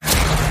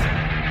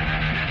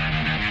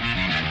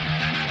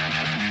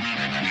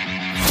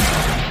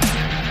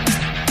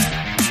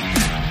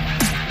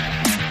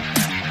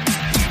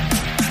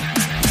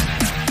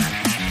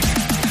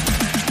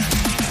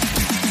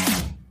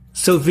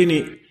So,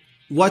 Vinny,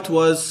 what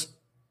was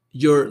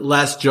your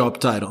last job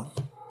title?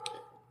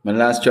 My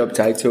last job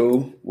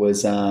title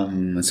was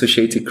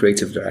Associated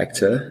Creative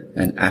Director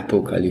at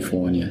Apple,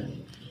 California.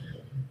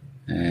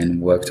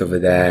 And worked over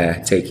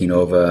there, taking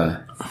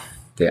over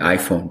the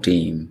iPhone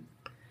team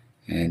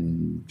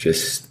and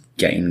just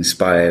getting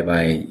inspired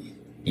by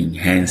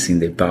enhancing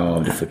the power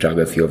of the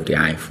photography of the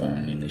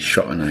iPhone and the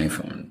shot on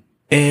iPhone.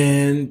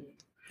 And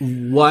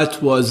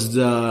what was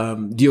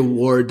the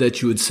award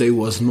that you would say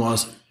was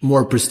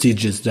more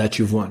prestigious that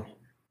you've won?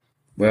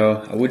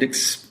 Well, I would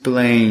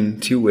explain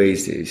two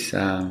ways this.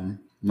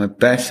 My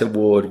best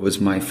award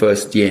was my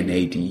first year in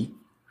AD,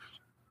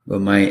 but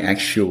my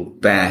actual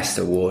best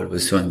award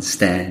was to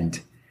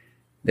understand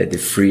that the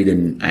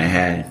freedom I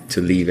had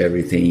to leave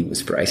everything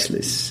was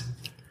priceless.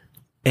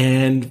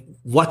 And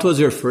what was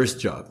your first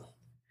job?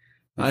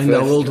 And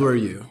how old were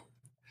you?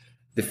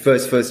 The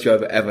first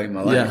job ever in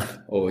my life,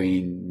 or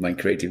in my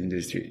creative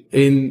industry?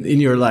 In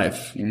your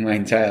life? In my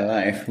entire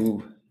life.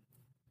 Ooh.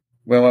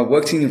 Well, I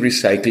worked in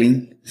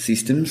recycling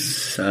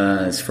systems,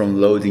 from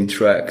loading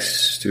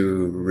trucks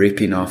to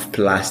ripping off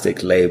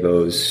plastic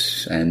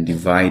labels and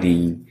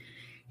dividing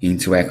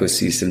into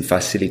ecosystem,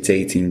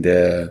 facilitating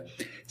the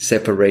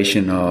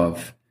separation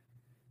of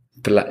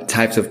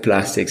types of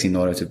plastics in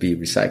order to be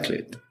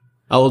recycled.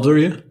 How old were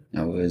you?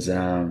 I was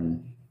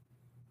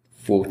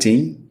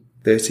 14,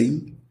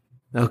 13.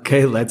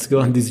 Okay, let's go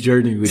on this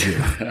journey with you.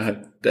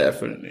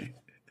 Definitely.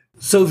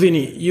 So,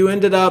 Vinny, you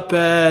ended up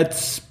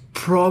at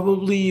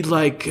probably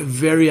like a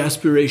very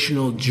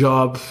aspirational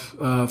job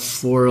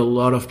for a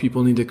lot of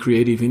people in the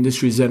creative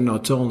industries, and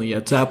not only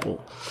at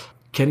Apple.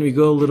 Can we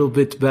go a little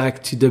bit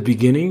back to the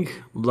beginning?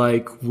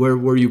 Like, where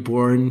were you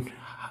born?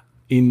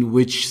 In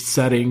which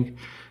setting?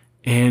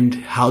 And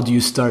how do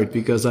you start?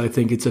 Because I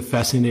think it's a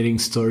fascinating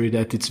story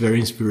that it's very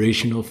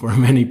inspirational for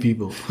many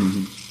people.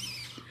 Mm-hmm.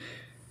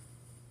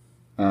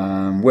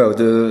 Well,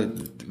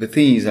 the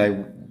thing is,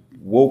 I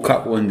woke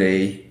up one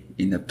day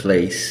in a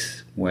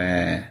place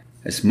where,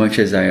 as much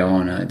as I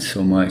honored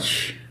so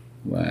much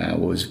where I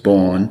was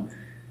born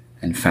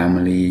and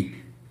family,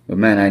 but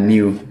man, I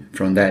knew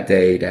from that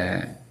day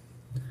that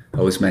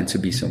I was meant to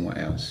be somewhere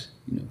else,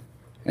 you know.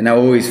 And I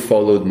always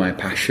followed my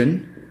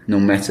passion, no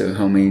matter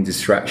how many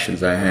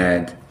distractions I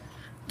had,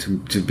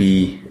 to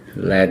be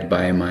led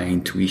by my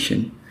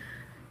intuition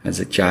as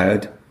a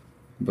child.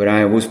 But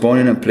I was born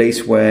in a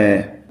place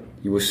where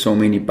there were so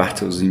many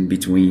battles in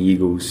between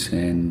egos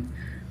and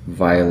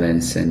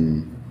violence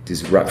and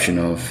disruption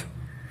of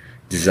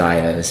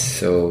desires.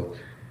 So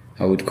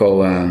I would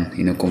call,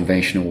 in a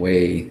conventional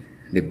way,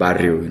 the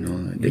barrio, you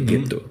know, the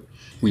ghetto.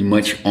 With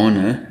much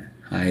honor,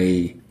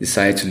 I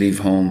decided to leave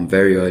home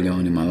very early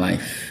on in my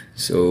life.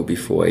 So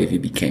before I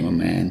even became a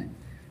man.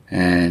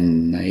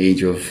 And at the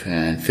age of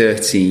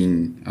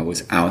 13, I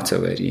was out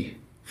already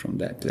from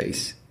that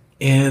place.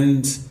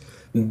 And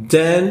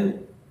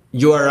then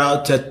you are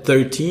out at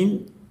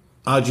 13.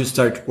 How'd you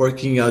start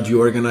working? How'd you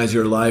organize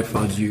your life?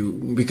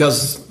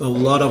 Because a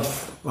lot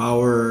of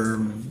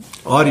our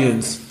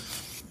audience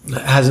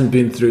hasn't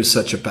been through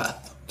such a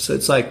path. So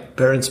it's like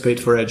parents paid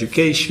for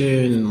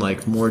education,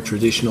 like more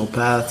traditional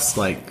paths,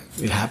 like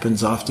it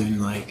happens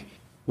often. Like,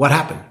 what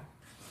happened?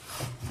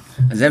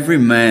 As every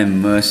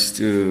man must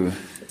do,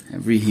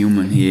 every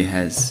human here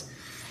has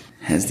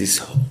this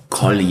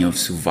calling of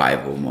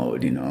survival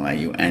mode, you know, like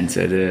you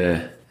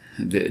enter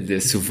the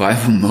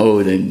survival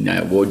mode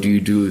and what do you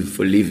do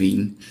for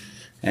living?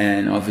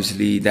 And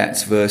obviously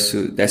that's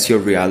your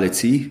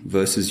reality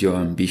versus your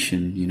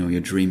ambition, you know,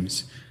 your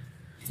dreams.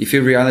 If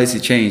your reality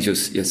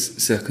changes, your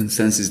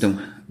circumstances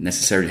don't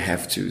necessarily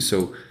have to.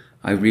 So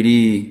I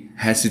really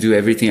had to do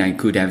everything I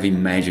could have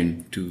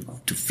imagined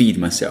to feed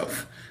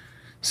myself.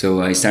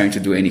 So I started to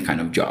do any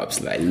kind of jobs,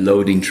 like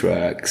loading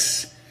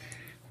trucks,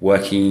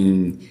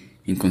 working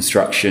in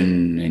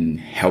construction and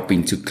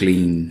helping to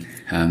clean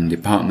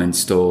department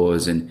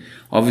stores. And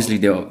obviously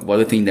the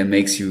other thing that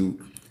makes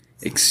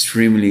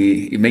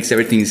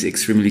everything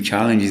extremely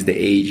challenging is the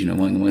age. You know,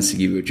 one wants to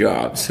give you a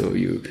job. So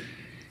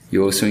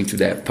you're also into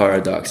that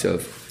paradox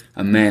of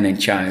a man and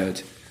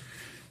child.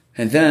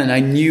 And then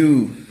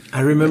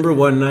I remember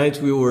one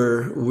night we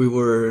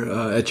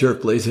were at your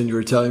place and you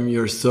were telling me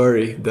your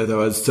story that I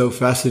was so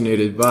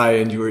fascinated by,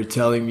 and you were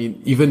telling me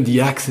even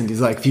the accent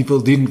is like people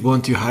didn't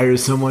want to hire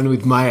someone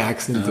with my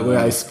accent, the way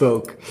I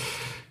spoke.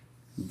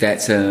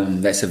 That's a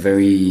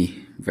very,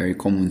 very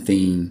common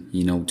thing,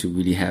 you know, to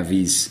really have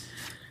these,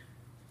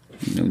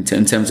 you know,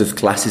 in terms of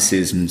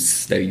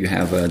classicisms, that you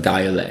have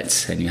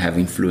dialects and you have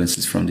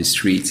influences from the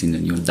streets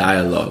in your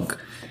dialogue,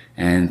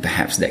 and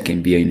perhaps that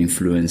can be an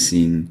influence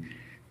in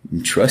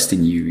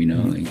trusting you, you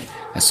know, like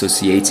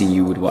associating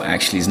you with what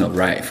actually is not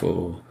right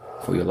for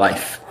your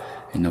life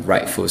and not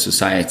right for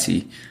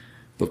society.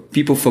 But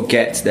people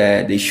forget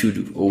that they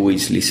should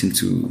always listen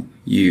to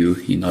you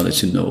in order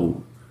to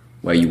know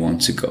where you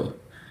want to go.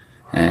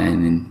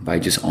 And by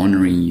just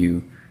honoring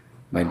you,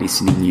 by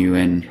listening to you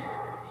and,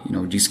 you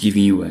know, just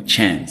giving you a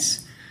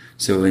chance.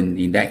 So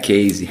in that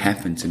case, it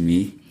happened to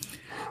me.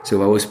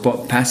 So I was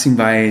passing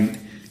by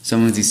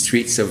some of the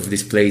streets of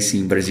this place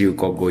in Brazil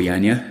called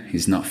Goiânia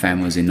is not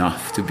famous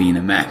enough to be in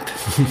a map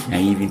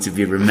and even to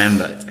be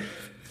remembered.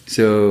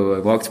 So I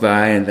walked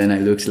by and then I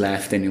looked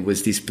left and it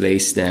was this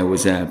place that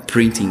was a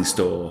printing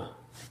store.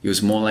 It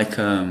was more like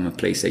a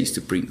place I used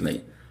to print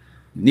like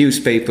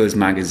newspapers,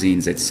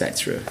 magazines,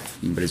 etc.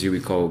 In Brazil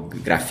we call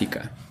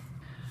Gráfica.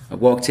 I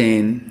walked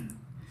in,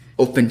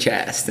 open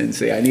chest and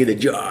say, I need a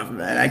job,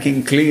 man. I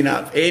can clean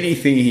up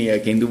anything here. I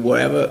can do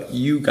whatever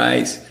you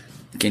guys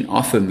can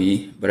offer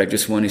me, but I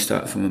just want to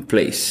start from a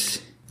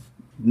place.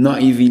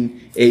 Not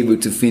even able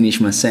to finish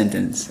my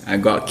sentence. I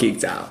got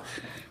kicked out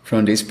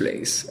from this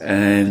place.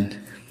 And,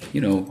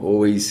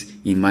 always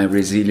in my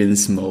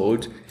resilience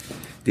mode,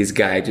 this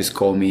guy just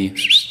called me,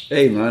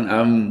 hey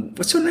man,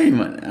 what's your name,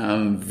 man?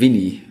 I'm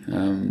Vinny.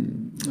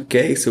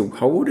 Okay, so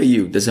how old are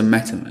you? Doesn't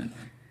matter, man.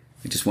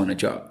 I just want a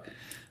job.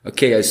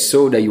 Okay, I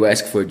saw that you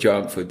asked for a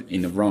job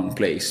in the wrong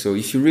place. So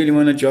if you really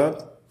want a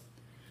job,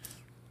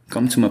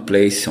 come to my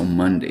place on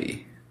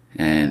Monday.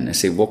 And I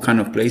say, what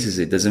kind of place is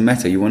it? Doesn't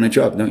matter. You want a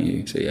job, don't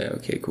you? So yeah,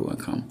 okay, cool, I'll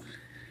come.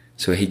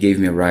 So he gave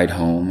me a ride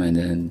home. And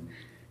then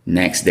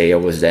next day I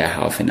was there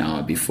half an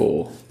hour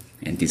before.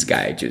 And this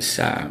guy just,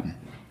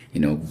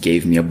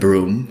 gave me a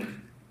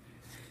broom.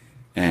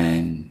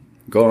 And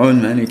go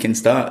on, man, you can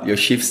start. Your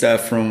shift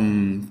start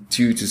from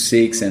 2 to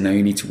 6 and now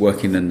you need to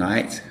work in the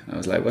night. I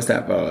was like, what's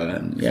that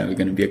about? Yeah, we're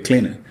going to be a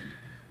cleaner.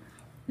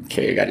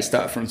 Okay, I got to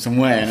start from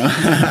somewhere,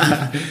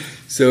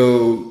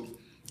 So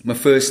my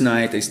first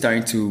night, I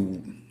started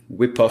to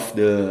whip off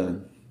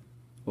the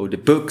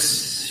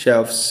books,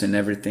 shelves and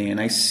everything. And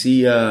I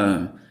see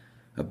a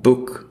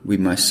book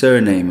with my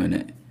surname on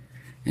it.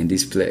 And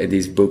this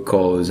book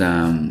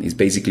is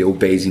basically all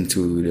based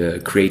into the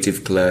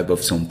Creative Club of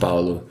São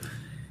Paulo.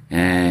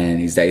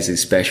 And there is a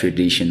special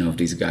edition of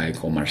this guy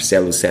called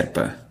Marcelo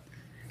Serpa.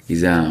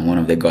 He's one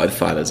of the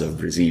godfathers of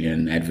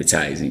Brazilian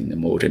advertising in the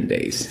modern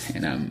days.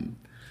 And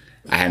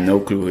I had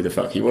no clue who the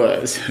fuck he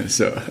was.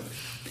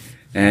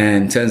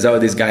 And turns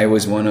out this guy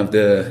was one of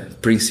the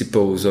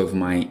principals of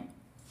my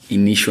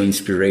initial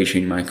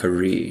inspiration in my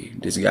career.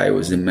 This guy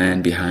was the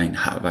man behind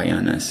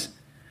Havaianas,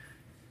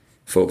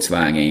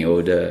 Volkswagen,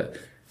 or the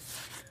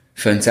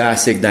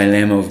fantastic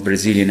dilemma of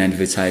Brazilian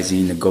advertising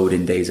in the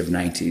golden days of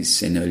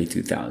 90s and early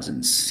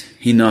 2000s.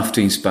 Enough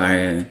to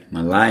inspire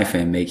my life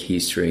and make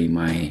history in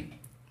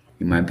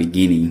my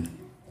beginning.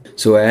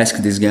 So I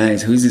asked these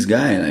guys, who's this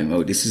guy? And I'm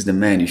like, this is the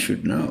man you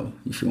should know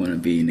if you want to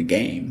be in the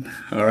game.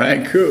 All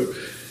right, cool.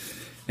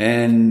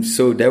 And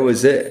so that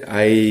was it.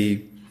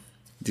 I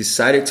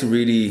decided to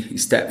really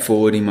step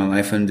forward in my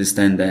life and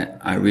understand that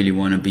I really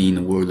want to be in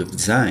the world of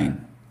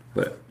design.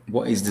 But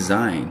what is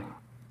design?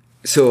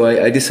 So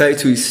I decided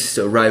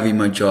to arrive in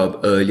my job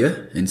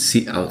earlier and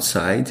sit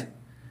outside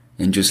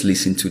and just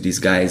listen to these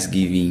guys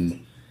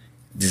giving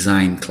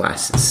design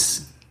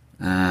classes.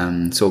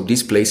 So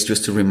this place,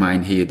 just to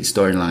remind here, the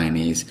storyline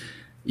is,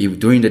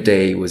 during the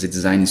day was a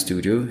design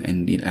studio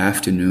and in the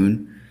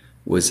afternoon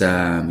was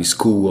a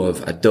school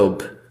of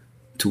Adobe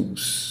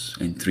tools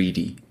and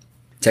 3D.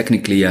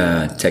 Technically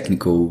a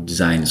technical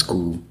design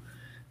school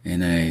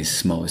in a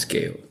small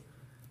scale,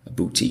 a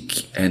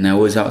boutique. And I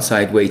was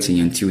outside waiting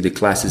until the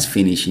classes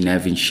finished in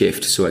having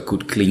shift so I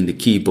could clean the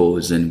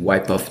keyboards and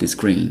wipe off the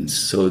screens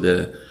so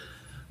the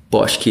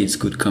posh kids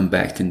could come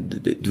back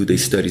and do their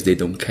studies. They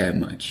don't care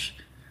much.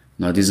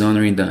 Not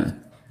dishonoring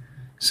them.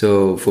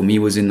 So for me it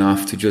was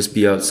enough to just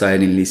be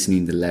outside and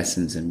listening to the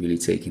lessons and really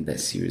taking that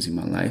serious in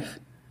my life.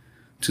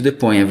 To the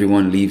point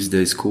everyone leaves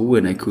the school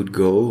and I could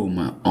go on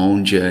my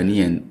own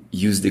journey and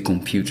use the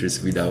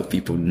computers without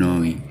people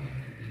knowing.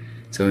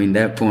 So in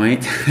that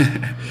point,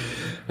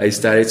 I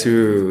started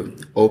to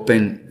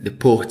open the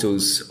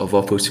portals of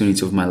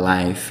opportunity of my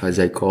life, as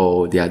I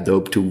call the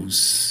Adobe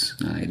tools,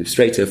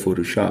 Illustrator,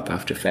 Photoshop,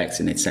 After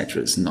Effects, and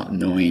etc. Not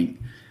knowing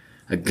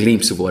a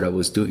glimpse of what I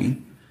was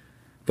doing,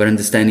 but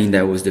understanding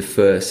that was the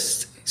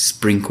first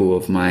sprinkle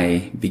of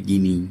my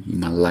beginning in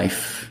my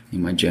life,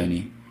 in my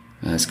journey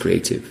as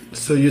creative.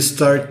 So you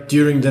start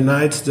during the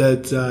night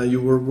that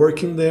you were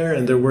working there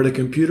and there were the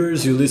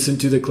computers, you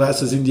listened to the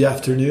classes in the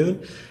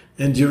afternoon,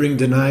 and during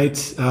the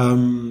night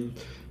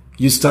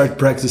you start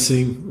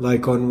practicing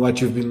like on what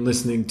you've been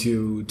listening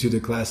to the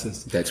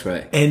classes. That's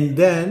right. And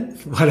then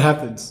what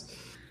happens?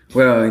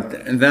 Well,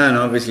 and then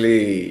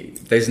obviously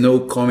there's no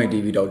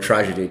comedy without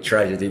tragedy,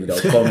 tragedy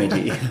without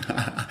comedy.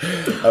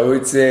 I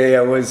would say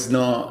I was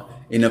not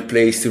in a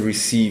place to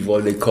receive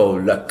what they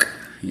call luck.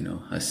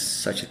 As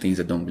such a things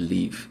I don't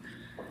believe.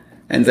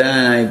 And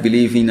then I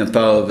believe in the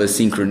power of a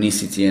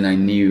synchronicity, and I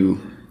knew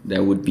that I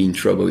would be in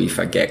trouble if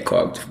I get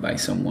caught by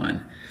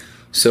someone.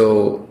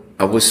 So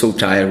I was so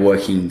tired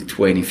working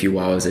 20 few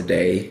hours a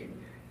day,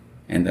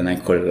 and then I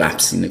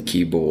collapsed in the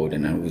keyboard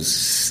and I was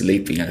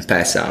sleeping and I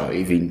passed out,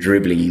 even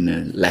dribbling in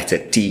the letter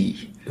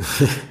T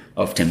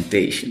of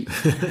temptation.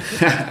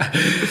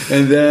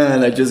 And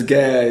then I just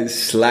get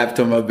slapped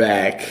on my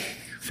back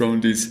from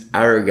this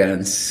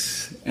arrogance.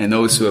 And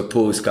also a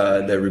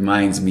postcard that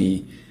reminds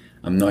me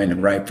I'm not in the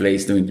right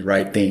place doing the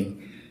right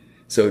thing.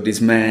 So this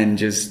man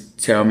just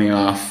tell me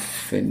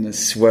off staff and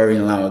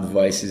swearing loud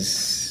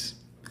voices,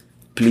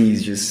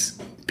 please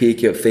just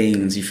pick your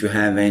things if you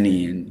have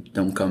any and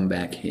don't come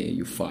back here,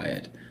 you're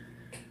fired.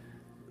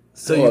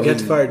 So you get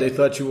fired. They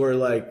thought you were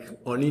like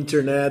on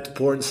internet,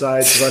 porn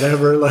sites,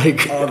 whatever.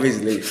 Like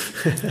obviously,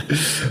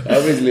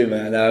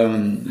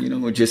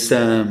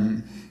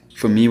 man.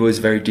 For me, it was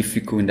very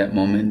difficult in that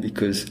moment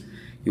because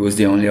it was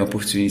the only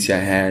opportunity I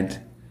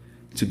had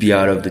to be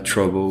out of the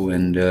trouble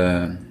and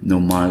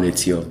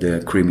normality of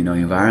the criminal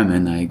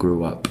environment I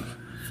grew up.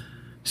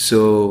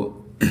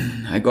 So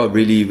I got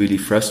really, really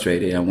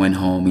frustrated. I went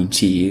home in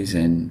tears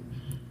and,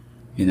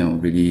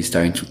 really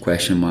starting to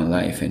question my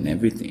life and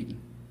everything.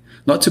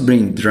 Not to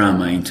bring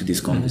drama into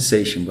this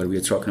conversation, but we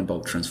are talking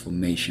about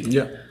transformation.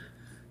 Yeah.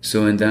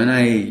 So, and then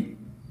I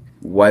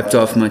wiped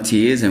off my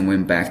tears and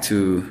went back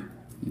to,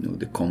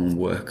 the common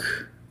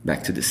work,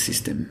 back to the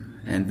system.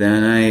 And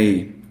then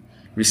I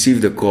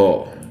received a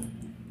call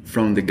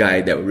from the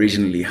guy that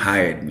originally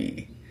hired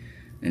me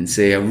and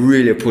say, I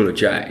really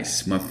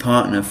apologize. My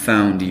partner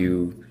found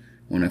you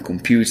on a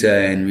computer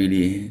and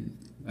really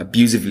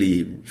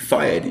abusively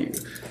fired you.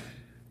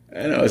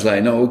 And I was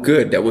like, no,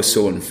 good. That was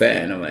so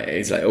unfair. And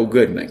it's like, oh,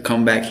 good, man.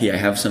 Come back here. I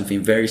have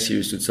something very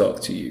serious to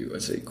talk to you. I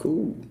say,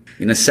 cool.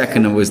 In a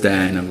second, I was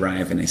there and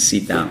arrived and I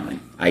sit down and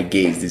I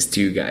gaze these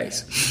two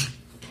guys.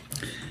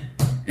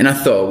 And I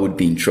thought I would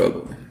be in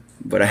trouble,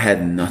 but I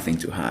had nothing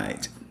to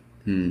hide.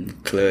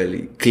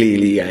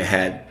 Clearly I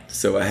had.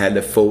 So I had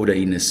a folder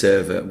in a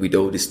server with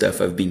all the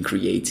stuff I've been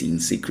creating in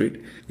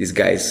secret. These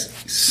guys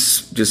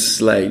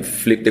just like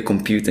flipped the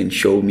computer and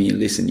showed me,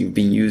 listen, you've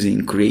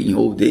been creating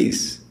all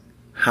this.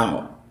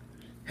 How?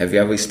 Have you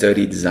ever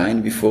studied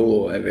design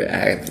before? Or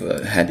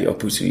ever had the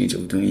opportunity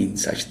of doing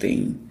such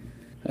thing?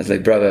 I was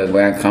like, brother,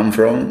 where I come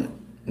from,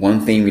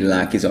 one thing we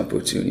lack is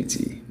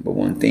opportunity. But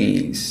one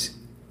thing is,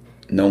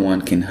 no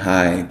one can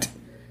hide.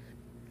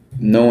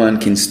 No one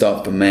can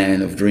stop a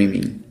man of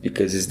dreaming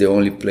because it's the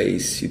only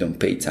place you don't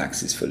pay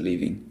taxes for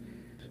living.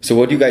 So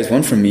what do you guys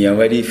want from me? I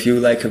already feel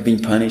like I've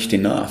been punished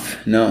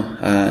enough. No,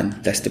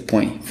 that's the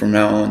point. From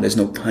now on, there's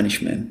no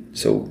punishment.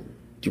 So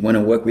do you want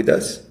to work with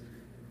us?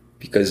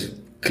 Because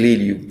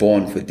clearly you're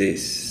born for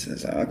this. I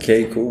was like,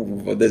 okay, cool.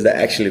 What does that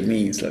actually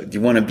mean? It's like, do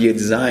you want to be a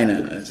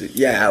designer? I said,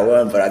 yeah, I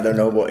want, but I don't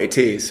know what it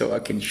is, so I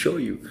can show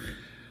you.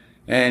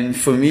 And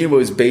for me, it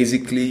was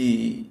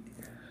basically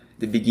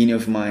the beginning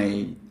of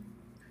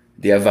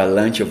the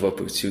avalanche of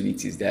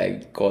opportunities that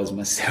I caused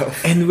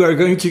myself. And we are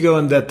going to go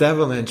on that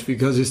avalanche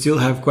because we still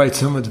have quite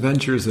some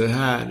adventures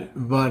ahead.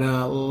 But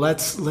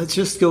let's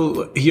just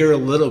go here a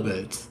little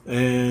bit.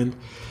 And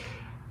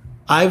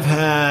I've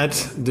had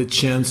the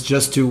chance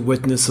just to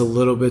witness a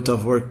little bit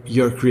of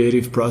your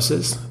creative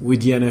process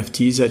with the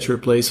NFTs at your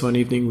place one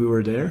evening we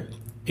were there.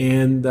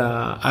 And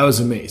I was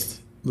amazed.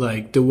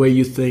 Like the way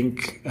you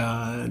think,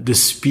 the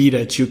speed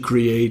that you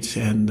create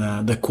and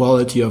the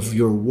quality of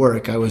your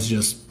work, I was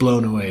just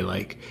blown away.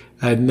 Like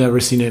I had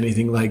never seen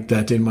anything like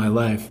that in my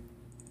life.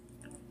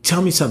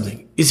 Tell me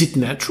something. Is it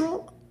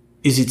natural?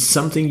 Is it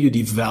something you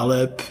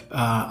develop?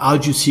 How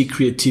do you see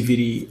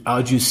creativity?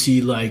 How do you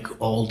see like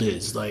all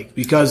this? Like,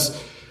 because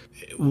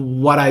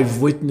what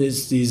I've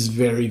witnessed is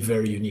very,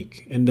 very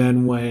unique. And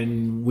then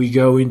when we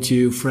go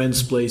into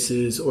friends'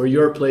 places or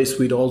your place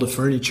with all the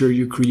furniture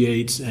you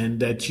create and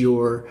that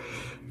you're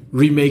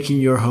remaking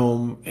your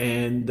home,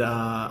 and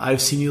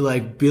I've seen you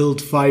like build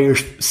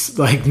fires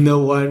like no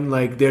one,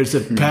 like there's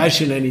a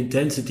passion and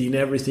intensity in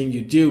everything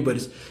you do, but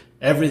it's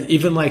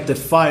even like the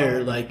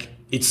fire, like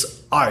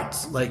it's art,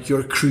 like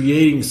you're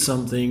creating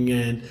something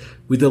and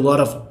with a lot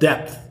of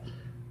depth.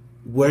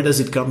 Where does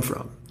it come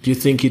from? Do you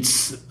think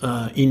it's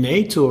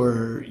innate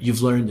or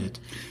you've learned it?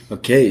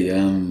 Okay,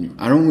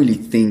 I don't really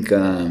think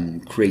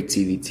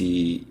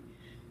creativity,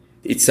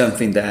 it's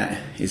something that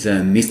is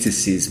a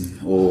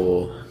mysticism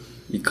or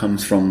it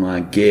comes from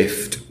a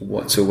gift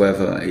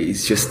whatsoever.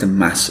 It's just a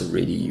muscle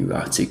really. You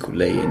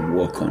articulate and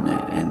work on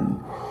it and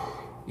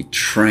you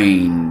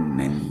train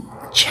and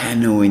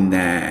channel in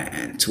that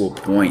and to a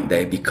point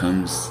that it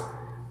becomes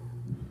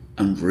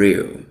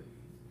unreal.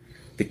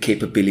 The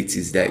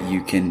capabilities that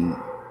you can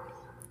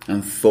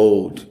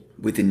unfold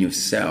within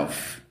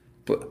yourself.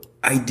 But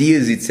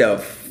ideas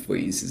itself, for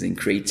instance, in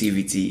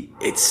creativity,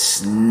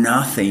 it's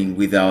nothing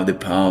without the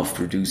power of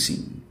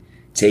producing,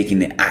 taking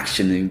the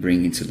action and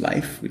bringing it to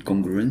life with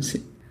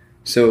congruency.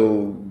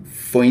 So,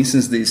 for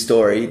instance, the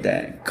story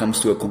that comes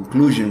to a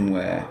conclusion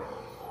where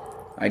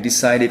I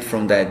decided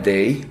from that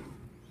day,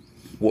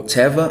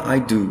 whatever I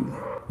do,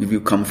 it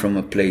will come from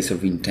a place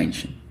of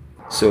intention.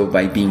 So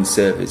by being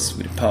service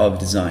with the power of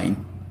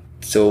design.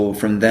 So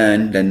from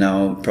then, that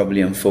now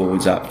probably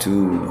unfolds up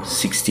to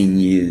 16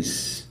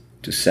 years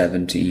to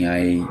 17,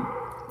 I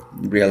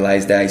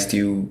realized that I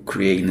still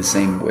create in the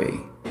same way.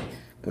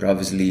 But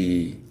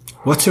obviously...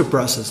 What's your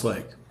process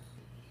like?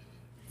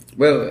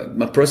 Well,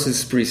 my process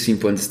is pretty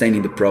simple,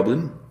 understanding the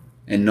problem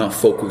and not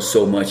focus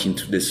so much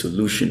into the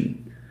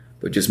solution,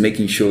 but just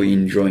making sure you're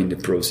enjoying the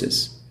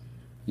process.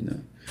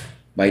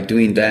 By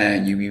doing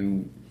that,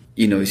 you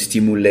will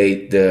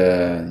stimulate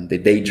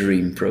the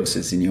daydream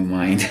process in your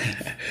mind.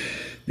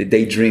 The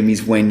daydream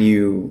is when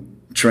you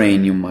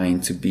train your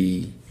mind to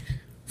be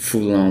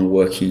full on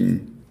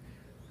working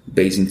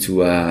based into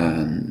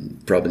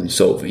problem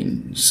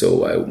solving.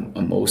 So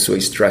I'm also a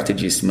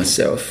strategist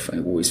myself. I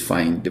always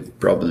find the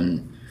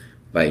problem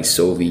by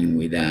solving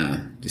with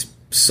this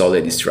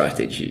solid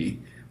strategy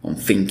on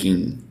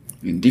thinking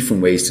in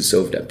different ways to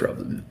solve that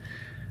problem.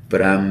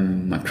 But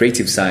my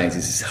creative side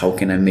is how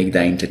can I make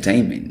that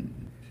entertainment?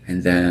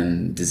 And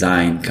then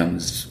design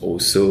comes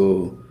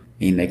also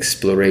in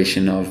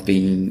exploration of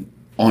being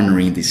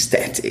honoring the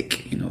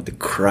aesthetic, the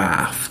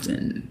craft.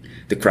 And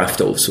the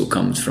craft also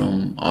comes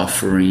from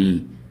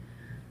offering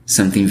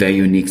something very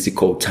unique to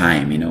call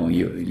time.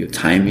 Your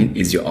time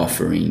is your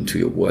offering to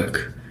your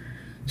work.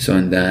 So,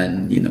 and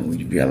then,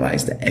 you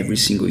realize that every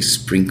single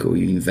sprinkle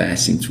you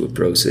invest into a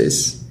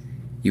process,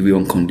 it will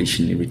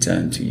unconditionally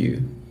return to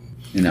you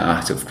in the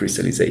art of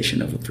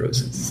crystallization of a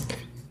process.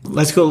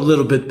 Let's go a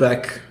little bit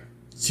back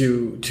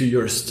to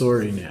your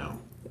story now.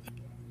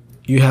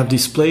 You have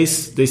this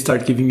place, they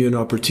start giving you an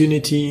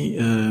opportunity,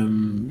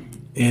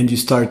 and you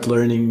start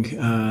learning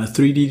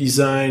 3D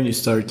design, you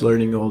start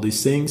learning all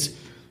these things.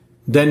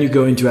 Then you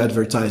go into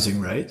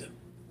advertising, right?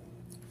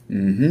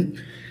 Mm-hmm.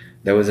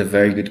 That was a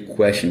very good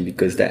question,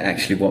 because that's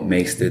actually what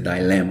makes the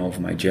dilemma of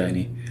my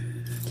journey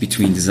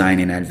between design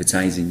and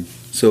advertising.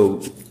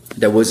 So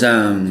there was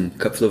a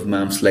couple of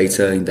months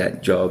later in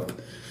that job,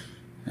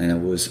 and I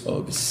was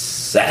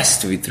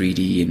obsessed with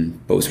 3D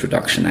and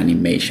post-production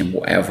animation,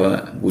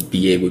 whatever would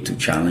be able to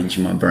challenge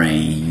my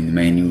brain,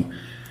 many,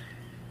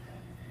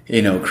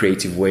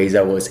 creative ways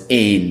I was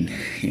in,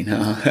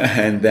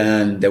 And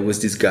then there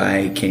was this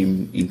guy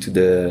came into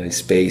the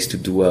space to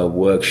do a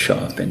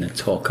workshop and a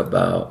talk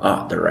about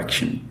art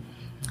direction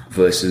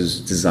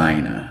versus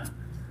designer.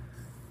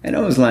 And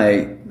I was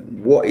like,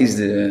 what is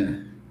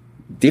the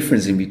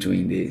difference in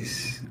between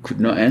this? Could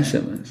not answer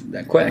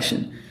that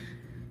question.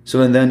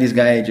 So, and then this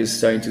guy just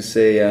started to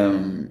say,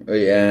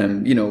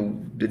 the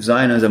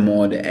designers are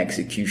more the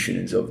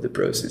executioners of the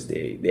process.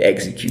 They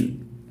execute.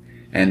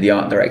 And the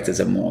art directors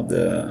are more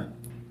the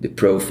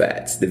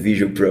prophets, the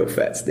visual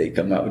prophets. They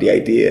come up with the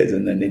ideas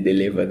and then they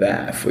deliver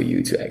that for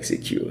you to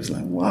execute. I was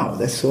like, wow,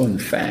 that's so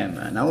unfair,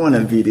 man. I want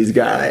to be this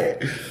guy.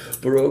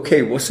 But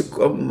okay,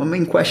 my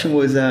main question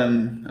was,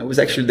 I was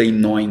actually the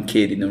annoying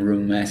kid in the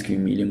room asking a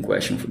million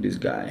questions for this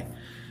guy.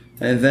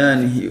 And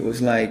then he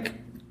was like,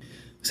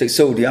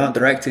 so the art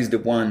director is the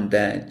one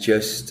that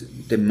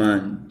just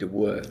demand the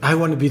work. I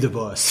want to be the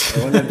boss.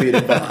 I want to be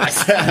the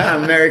boss.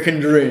 American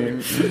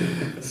dream.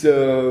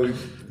 So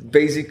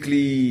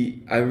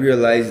basically, I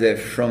realized that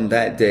from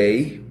that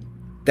day,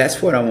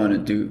 that's what I want to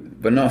do,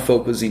 but not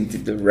focusing the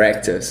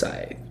director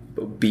side,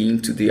 but being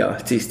to the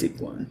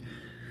artistic one.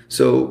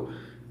 So,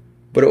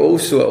 but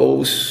also I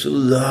also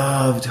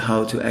loved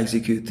how to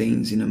execute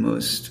things in the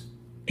most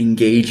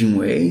engaging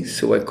way.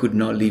 So I could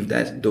not leave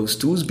those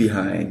tools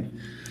behind.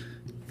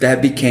 That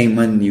became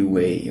a new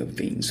way of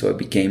being. So I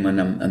became an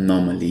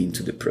anomaly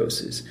into the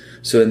process.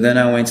 So then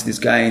I went to this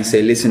guy and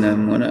say, listen, I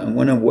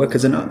want to work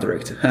as an art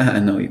director.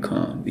 No, you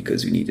can't,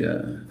 because you need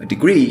a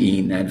degree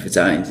in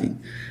advertising.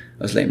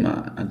 I was like,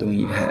 man, I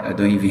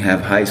don't even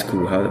have high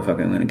school. How the fuck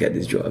am I going to get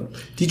this job?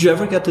 Did you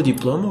ever get the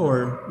diploma,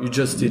 or you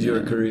just did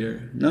your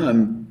career? No,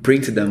 I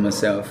printed them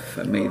myself.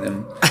 I made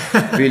them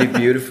really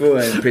beautiful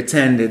and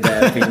pretended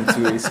that I've been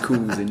to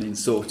schools and in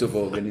sort of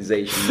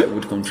organization that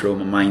would control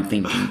my mind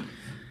thinking.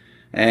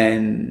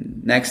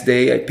 And next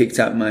day I picked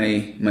up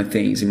my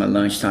things in my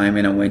lunchtime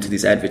and I went to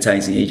these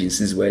advertising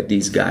agencies where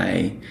this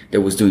guy that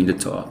was doing the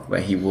talk,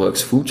 where he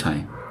works full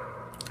time.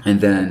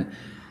 And then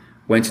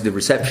went to the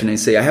reception and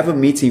say, I have a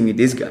meeting with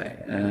this guy.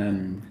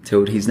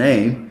 Told his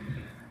name.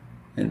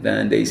 And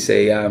then they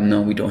say,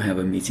 no, we don't have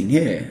a meeting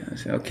here. I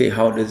said, okay,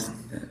 how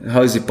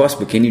is it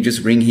possible? Can you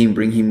just bring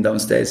him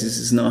downstairs? This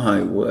is not how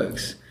it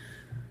works.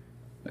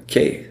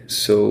 Okay,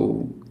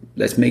 so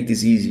let's make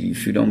this easy.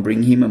 If you don't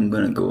bring him, I'm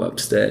going to go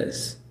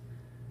upstairs.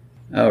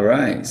 All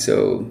right.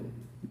 So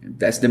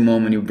that's the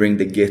moment you bring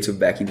the ghetto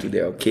back into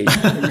the arcade.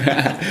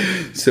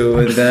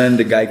 So then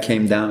the guy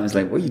came down. I was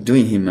like, what are you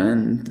doing here,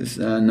 man?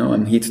 No,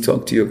 I'm here to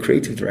talk to your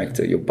creative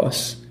director, your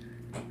boss.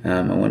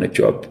 I want a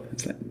job.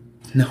 It's like,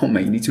 no,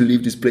 man, you need to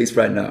leave this place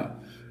right now.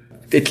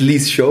 At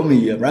least show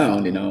me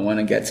around. I want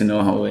to get to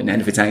know how an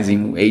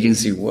advertising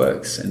agency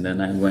works. And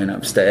then I went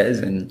upstairs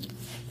and,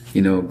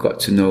 got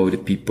to know the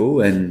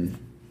people, and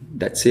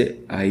that's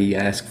it. I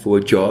asked for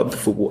a job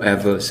for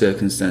whatever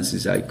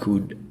circumstances I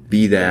could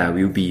be there, I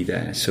will be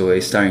there. So I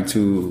started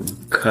to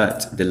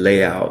cut the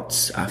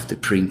layouts after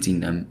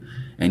printing them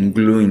and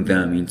gluing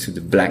them into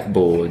the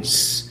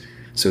blackboards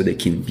so they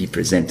can be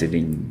presented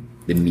in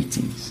the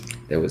meetings.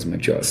 That was my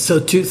job. So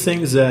two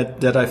things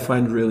that I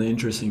find really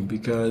interesting,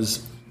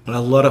 because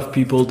a lot of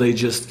people, they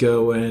just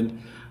go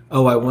and,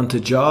 oh, I want a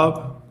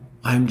job.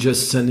 I'm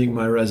just sending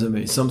my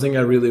resume. Something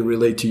I really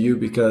relate to you,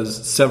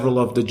 because several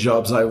of the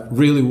jobs I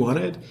really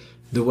wanted,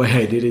 the way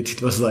I did it,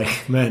 it was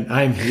like, man,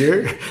 I'm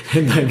here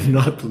and I'm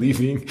not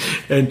leaving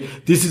and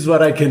this is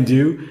what I can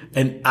do.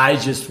 And I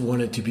just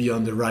wanted to be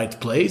on the right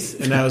place.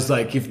 And I was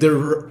like, if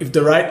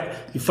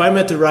I'm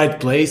at the right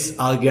place,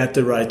 I'll get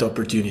the right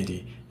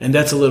opportunity. And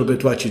that's a little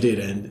bit what you did.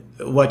 And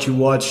what you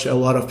watch a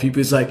lot of people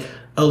is like,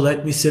 oh,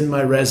 let me send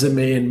my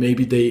resume and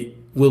maybe they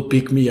will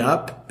pick me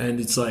up. And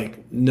it's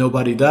like,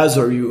 nobody does,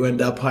 or you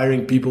end up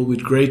hiring people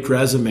with great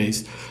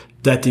resumes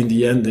that in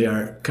the end they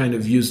are kind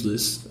of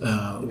useless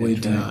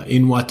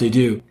in what they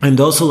do. And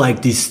also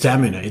like this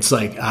stamina, it's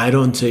like I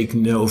don't take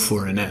no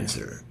for an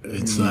answer.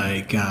 It's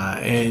like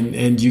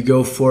and you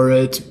go for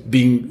it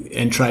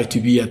and try to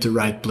be at the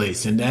right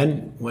place, and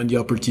then when the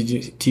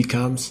opportunity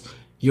comes,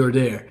 you're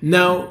there.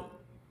 Now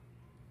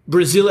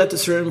Brazil at a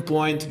certain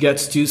point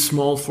gets too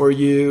small for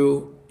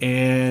you,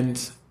 and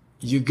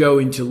you go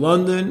into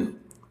London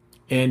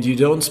and you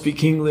don't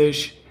speak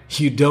English.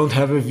 You don't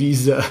have a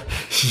visa,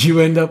 you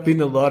end up in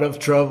a lot of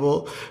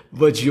trouble,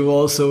 but you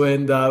also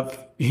end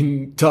up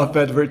in top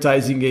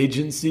advertising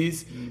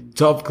agencies,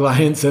 top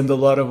clients, and a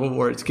lot of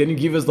awards. Can you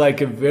give us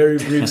like a very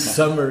brief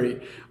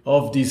summary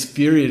of this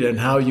period and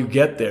how you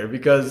get there?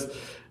 Because,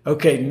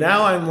 okay,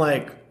 now I'm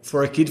like,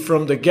 for a kid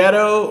from the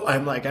ghetto,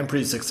 I'm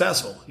pretty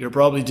successful. You're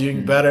probably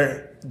doing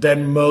better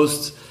than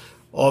most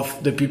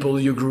of the people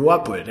you grew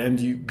up with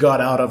and you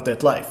got out of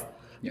that life.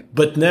 Yep.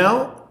 But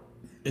now,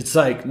 it's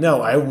like,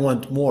 no, I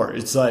want more.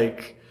 It's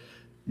like,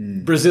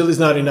 Brazil is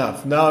not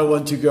enough. Now I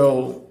want to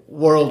go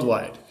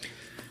worldwide.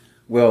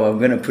 Well, I'm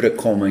going to put a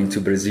comma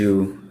into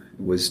Brazil.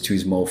 It was too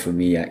small for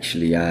me,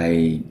 actually.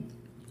 I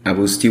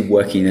was still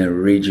working in a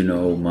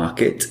regional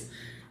market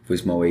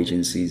with small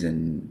agencies.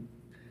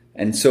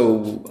 And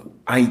so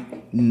I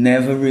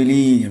never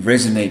really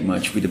resonate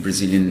much with the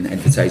Brazilian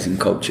advertising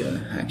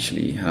culture,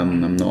 actually.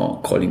 I'm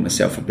not calling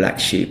myself a black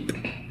sheep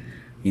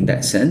in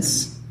that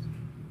sense.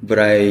 But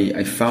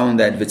I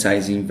found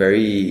advertising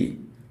very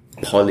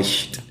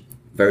polished,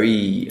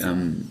 very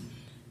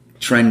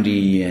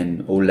trendy,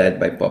 and all led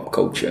by pop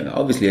culture.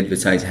 Obviously,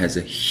 advertising has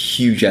a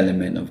huge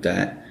element of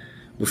that,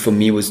 but for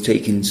me, it was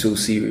taken so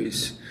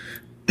serious.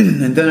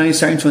 And then I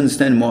started to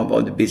understand more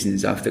about the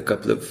business after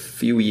a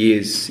few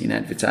years in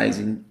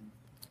advertising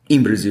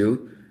in Brazil,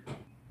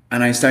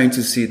 and I started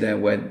to see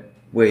that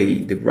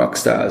the rock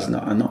stars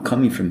are not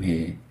coming from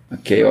here.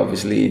 Okay,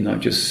 obviously, not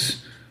just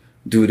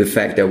due to the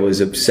fact that I was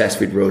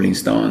obsessed with Rolling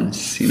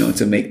Stones,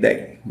 to make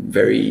that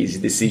very easy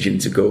decision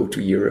to go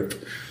to Europe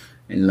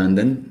and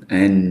London.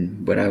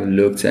 But I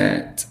looked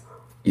at,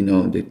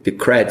 the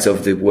creds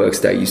of the works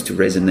that used to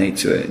resonate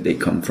to it. They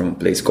come from a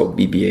place called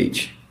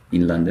BBH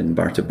in London,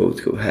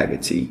 Bartolomeo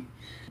Haggerty.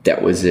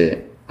 That was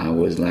it. I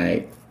was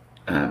like,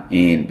 I'm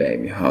in,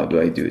 baby. How do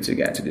I do to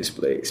get to this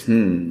place?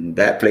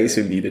 That place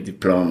will need a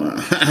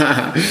diploma,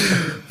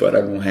 but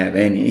I don't have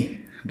any.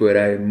 But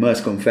I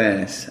must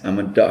confess, I'm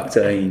a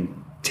doctor in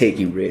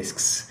taking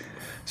risks.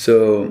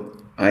 So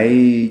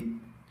I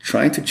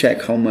tried to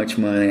check how much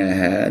money I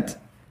had,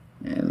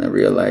 and I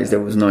realized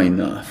there was not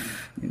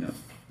enough,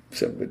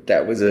 So but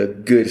that was a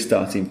good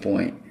starting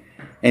point.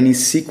 And in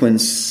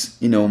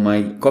sequence,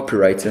 my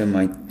copywriter,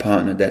 my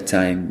partner at that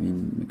time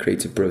in the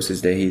creative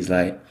process there, he's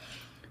like,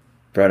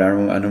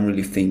 brother, I don't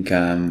really think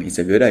it's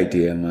a good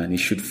idea, man. You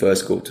should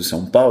first go to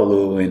São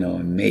Paulo,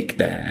 and make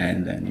that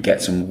and then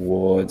get some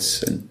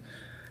awards and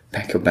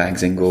pack your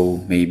bags and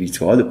go maybe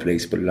to other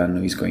place, but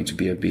London is going to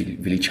be a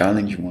really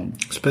challenging one.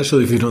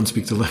 Especially if you don't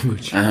speak the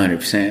language.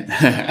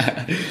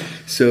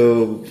 100%.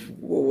 So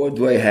what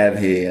do I have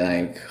here?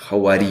 Like,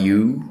 how are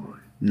you?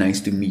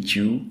 Nice to meet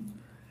you.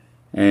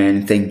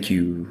 And thank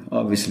you.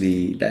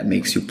 Obviously, that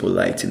makes you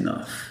polite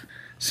enough.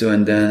 So,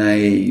 and then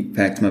I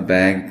packed my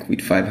bag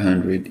with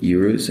 500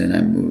 euros and I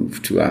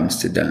moved to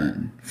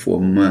Amsterdam for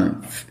a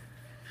month.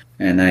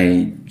 And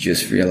I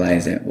just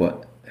realized that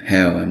what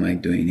hell am I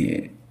doing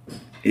here?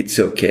 It's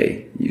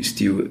okay. You're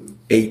still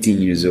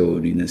 18 years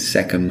old in the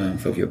second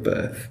month of your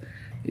birth.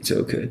 It's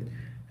all good.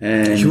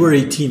 And you were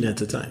 18 at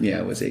the time. Yeah,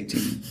 I was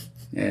 18.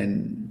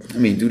 And I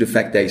mean, due to the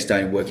fact that I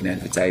started working in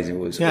advertising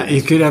was... Yeah,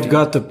 you could have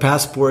got the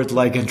passport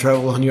and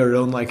travel on your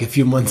own a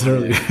few months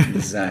earlier.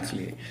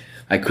 Exactly.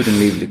 I couldn't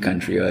leave the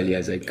country early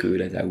as I could,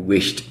 as I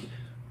wished.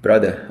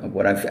 Brother,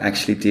 what I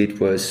actually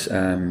did was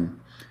I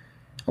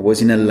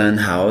was in a LAN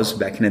house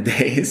back in the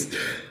days.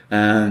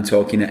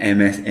 Talking to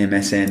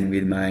MSN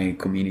with my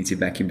community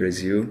back in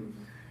Brazil,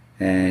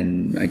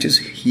 and I just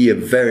hear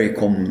very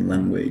common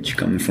language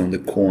coming from the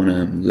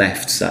corner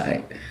left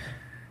side,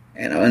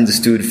 and I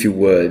understood a few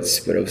words,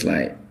 but I was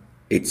like,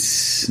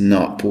 it's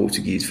not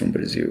Portuguese from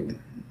Brazil.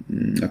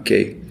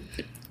 Okay,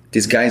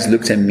 these guys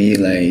looked at me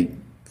like,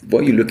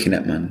 what are you looking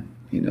at, man?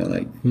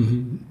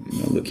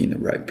 Looking in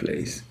the right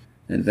place.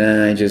 And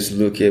then I just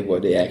look at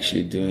what they're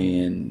actually doing,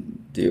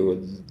 and they were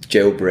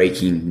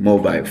jailbreaking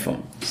mobile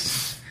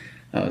phones.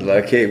 I was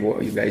like, hey, what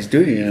are you guys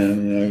doing? And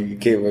I'm like,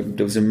 okay, what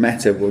doesn't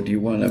matter. What do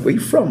you want? Like, where are you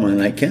from?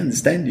 And I can't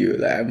understand you.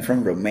 Like, I'm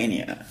from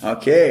Romania.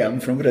 Okay,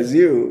 I'm from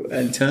Brazil.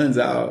 And turns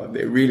out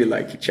they really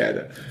like each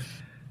other.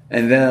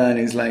 And then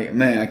it's like,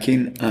 man, I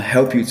can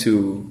help you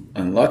to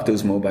unlock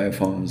those mobile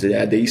phones.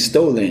 Are they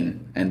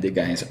stolen? And the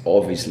guys,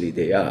 obviously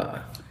they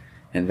are.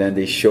 And then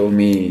they show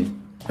me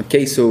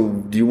okay, so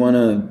do you want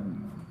to,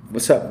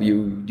 what's up?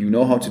 You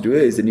know how to do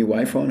it? Is the new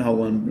iPhone how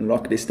to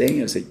unlock this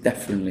thing? I say,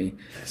 definitely.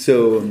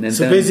 So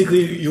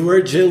basically, you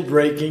were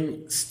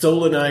jailbreaking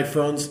stolen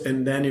iPhones,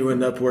 and then you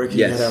end up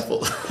working at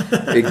Apple.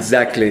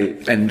 Exactly.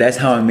 And that's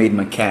how I made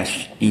my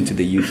cash into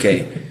the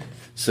UK.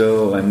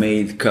 So I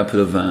made a couple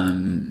of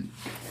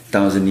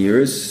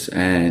 €1,000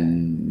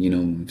 and,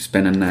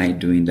 spent a night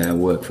doing that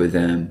work for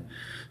them.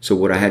 So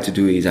what I had to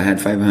do is I had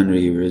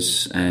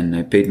 €500 and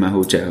I paid my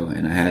hotel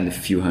and I had a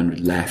few hundred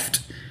left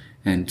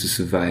and to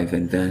survive.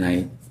 And then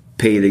I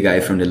paid the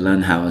guy from the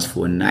LAN house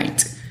for a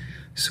night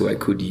so I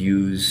could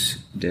use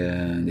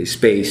the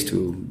space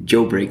to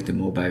jailbreak the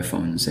mobile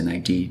phones. And I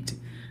did.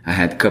 I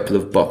had a couple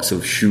of boxes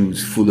of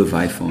shoes full of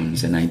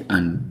iPhones and I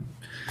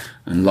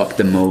unlocked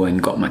them all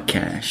and got my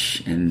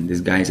cash. And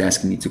this guy's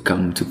asking me to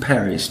come to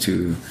Paris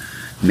to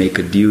make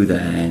a deal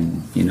there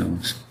and,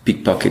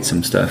 pickpocket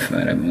some stuff.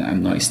 But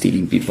I'm not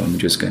stealing people. I'm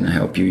just going to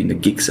help you in the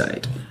gig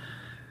side.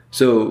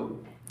 So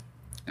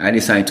I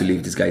decided to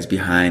leave these guys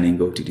behind and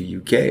go to the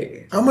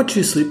UK. How much do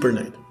you sleep per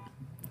night?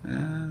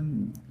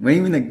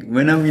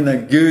 When I'm in a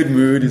good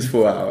mood, it's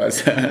 4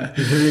 hours. There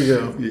you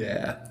go.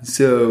 Yeah.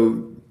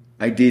 So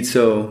I did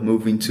so,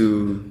 moving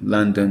to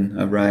London,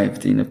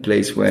 arrived in a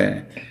place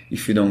where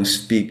if you don't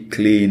speak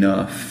clear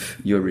enough,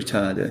 you're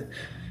retarded.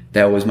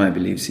 That was my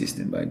belief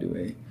system, by the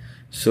way.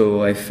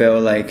 So I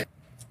felt like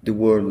the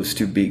world was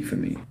too big for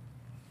me,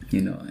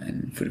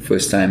 and for the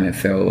first time I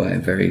felt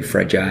very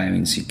fragile,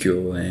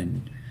 insecure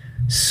and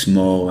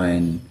small,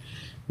 and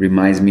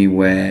reminds me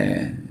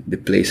where the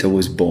place I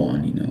was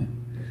born,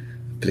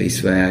 a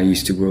place where I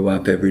used to grow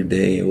up every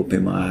day,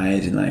 open my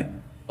eyes and like,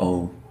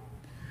 oh,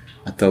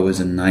 I thought it was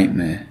a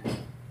nightmare,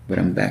 but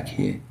I'm back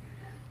here.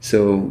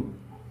 So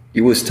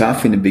it was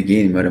tough in the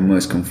beginning, but I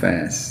must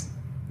confess,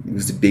 it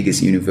was the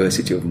biggest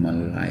university of my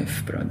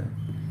life, brother.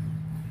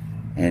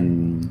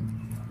 And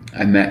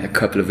I met a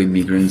couple of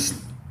immigrants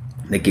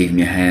that gave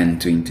me a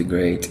hand to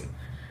integrate.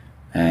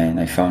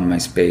 And I found my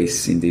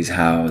space in this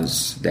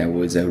house. There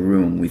was a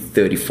room with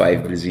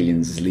 35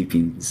 Brazilians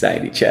sleeping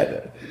beside each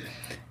other.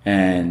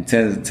 And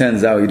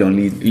turns out you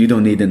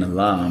don't need an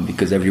alarm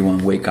because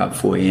everyone wake up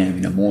 4 a.m.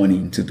 in the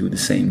morning to do the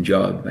same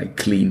job, like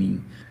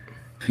cleaning.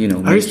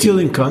 Are you still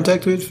in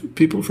contact with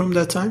people from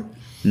that time?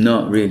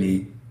 Not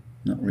really.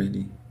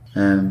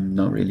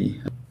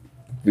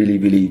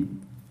 Really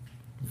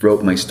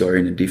wrote my story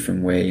in a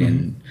different way,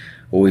 and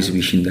always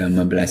wishing them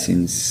my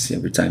blessings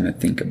every time I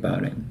think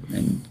about it.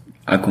 And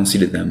I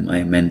consider them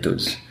my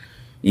mentors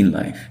in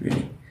life,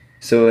 really.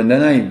 So, and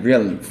then I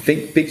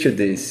picture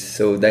this.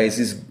 So there is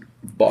this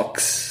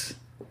box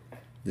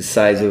the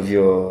size of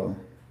your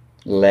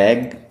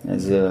leg,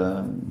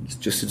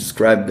 just to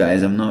describe,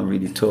 guys, I'm not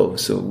really tall,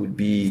 so it would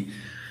be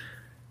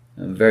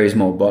a very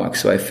small box.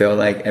 So I felt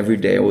like every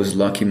day I was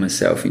locking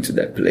myself into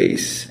that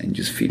place and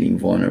just feeling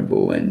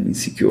vulnerable and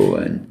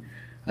insecure, and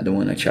I don't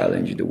want to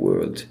challenge the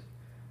world.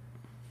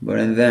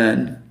 And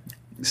then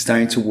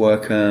starting to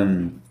work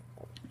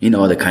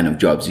all the kind of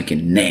jobs you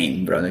can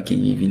name, brother.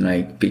 Can you even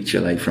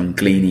picture from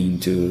cleaning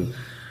to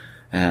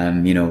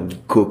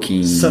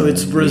cooking? So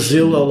it's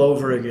Brazil all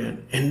over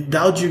again. And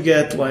how'd you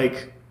get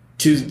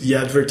to the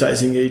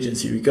advertising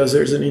agency? Because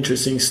there's an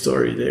interesting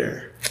story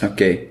there.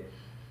 Okay.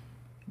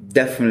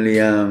 Definitely.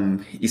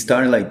 It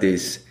started like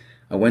this.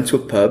 I went to a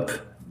pub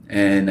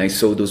and I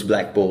saw those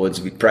blackboards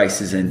with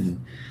prices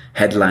and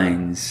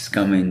headlines,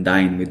 come and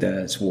dine with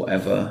us,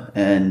 whatever.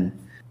 And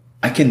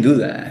I can do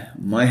that.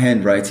 My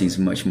handwriting is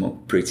much more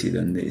pretty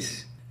than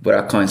this, but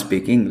I can't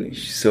speak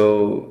English.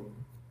 So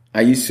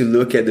I used to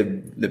look at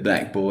the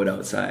blackboard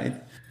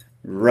outside,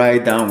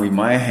 write down with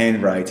my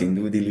handwriting,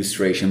 do the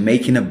illustration,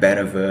 making a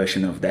better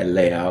version of that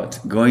layout,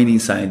 going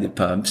inside the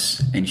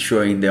pubs and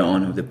showing the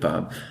owner of the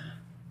pub,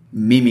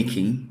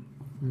 mimicking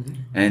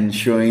and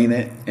showing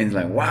it, and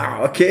like,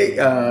 wow, okay,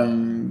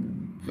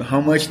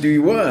 how much do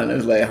you want? I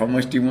was like, how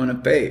much do you want to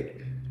pay?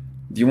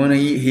 Do you want to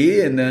eat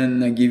here? And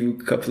then I give you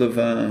a couple of,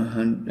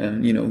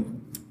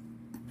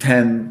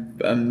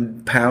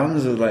 10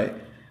 pounds. I was like,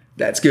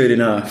 that's good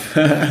enough.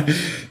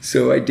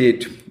 So I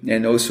did.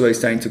 And also I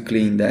started to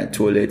clean the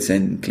toilets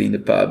and clean the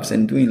pubs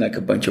and doing a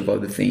bunch of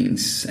other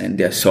things. And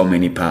there are so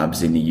many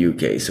pubs in the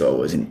UK, so I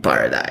was in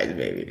paradise,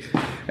 baby.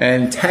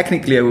 And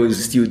technically I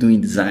was still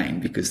doing design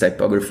because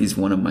typography is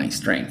one of my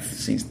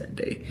strengths since that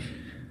day.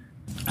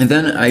 And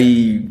then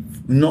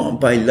not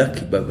by luck,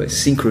 but by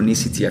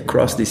synchronicity,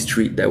 across the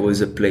street there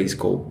was a place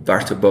called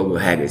Bartolomeo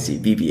Haggerty,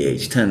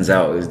 BBH. Turns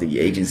out it was the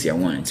agency I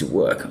wanted to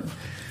work on.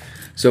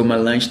 So my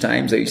lunch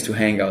times I used to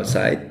hang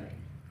outside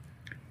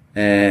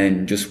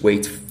and just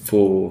wait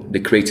for the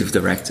creative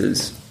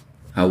directors.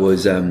 I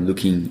was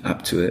looking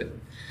up to it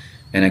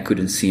and I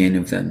couldn't see any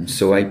of them.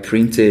 So I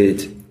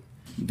printed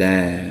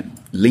their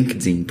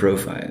LinkedIn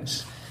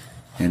profiles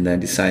and I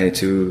decided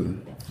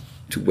to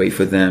wait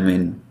for them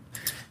and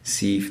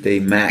see if they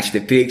match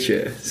the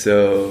picture.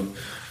 So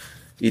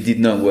it did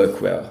not work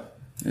well.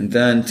 And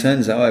then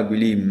turns out I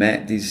really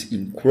met this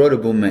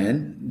incredible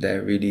man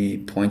that really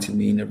pointed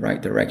me in the right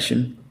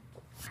direction.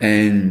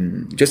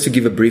 And just to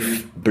give a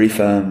brief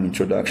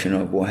introduction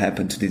of what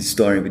happened to this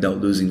story without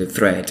losing the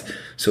thread.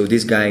 So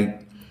this guy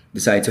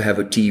decided to have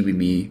a tea with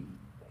me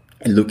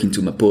and look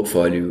into my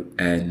portfolio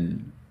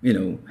and,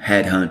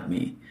 headhunt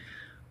me.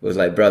 I was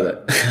like,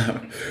 brother,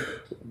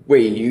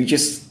 wait, you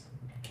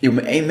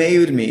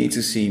emailed me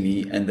to see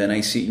me and then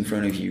I sit in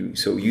front of you.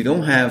 So you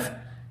don't have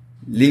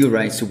legal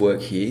rights to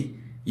work here.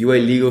 You are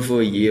illegal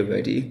for a year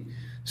already.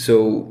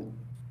 So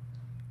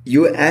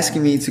you're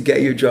asking me to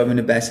get your job in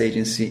the best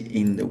agency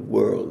in the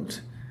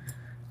world.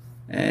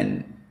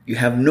 And you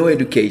have no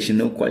education,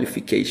 no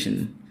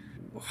qualification.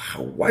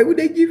 Why would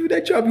they give you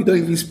that job? You don't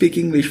even speak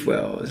English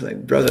well. I was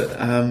like, brother,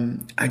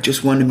 I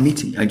just want a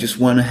meeting. I just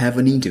want to have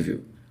an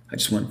interview. I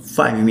just want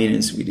 5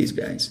 minutes with these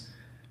guys.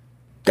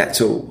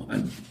 That's all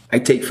I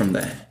take from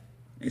that.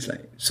 It's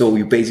like, so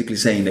you're basically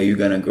saying that you're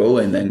going to go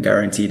and then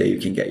guarantee that you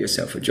can get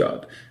yourself a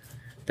job.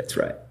 That's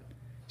right.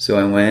 So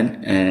I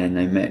went and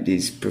I met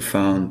this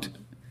profound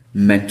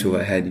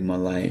mentor I had in my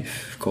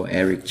life called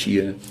Eric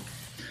Chia.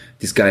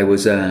 This guy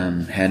was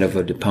head of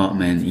a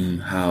department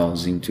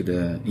in-house in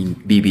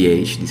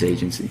BBH, this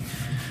agency.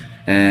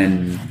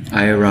 And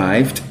I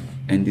arrived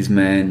and this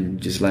man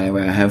just like,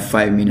 well, I have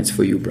 5 minutes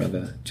for you,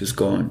 brother. Just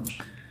go on.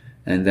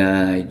 And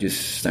then I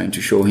just started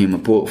to show him a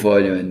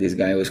portfolio and this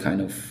guy was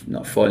kind of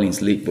not falling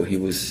asleep, but he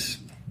was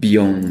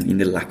beyond in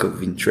the lack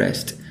of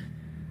interest.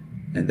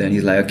 And then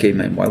he's like, okay,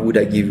 man, why would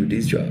I give you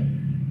this job?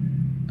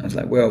 I was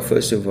like, well,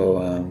 first of all,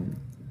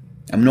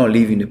 I'm not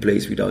leaving the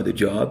place without a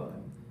job.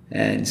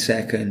 And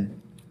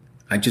second,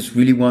 I just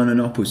really want an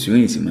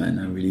opportunity, man.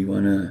 I really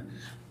want to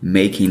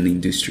make in the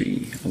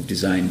industry of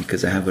design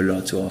because I have a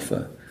lot to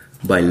offer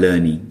by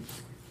learning.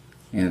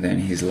 And then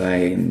he's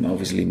like,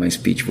 obviously my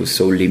speech was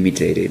so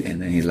limited.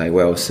 And then he's like,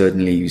 well,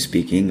 certainly you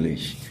speak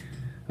English.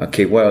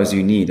 Okay, what else do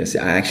you need? I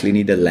said, I actually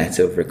need a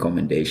letter of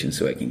recommendation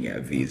so I can get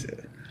a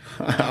visa.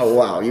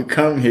 Wow, you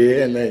come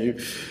here and then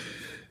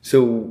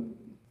So,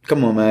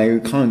 come on, man, you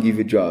can't give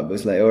a job. I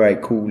was like, all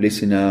right, cool.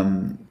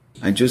 Listen,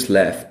 I just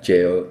left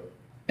jail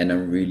and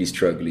I'm really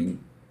struggling.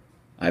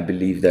 I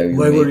believe that...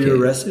 Why were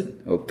you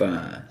arrested?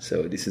 Opa.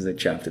 So this is a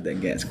chapter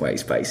that gets quite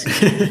spicy.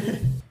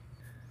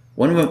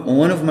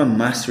 One of my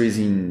masters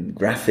in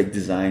graphic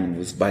design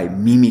was by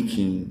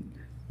mimicking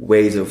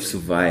ways of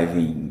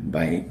surviving,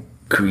 by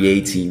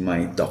creating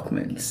my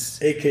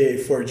documents.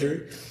 AKA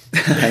forgery?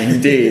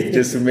 Indeed,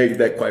 just to make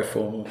that quite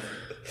formal.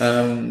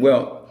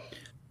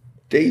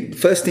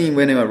 First thing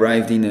when I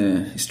arrived in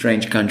a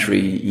strange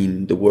country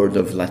in the world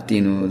of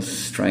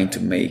Latinos trying to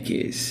make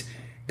is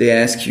they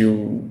ask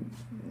you,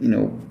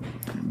 do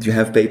you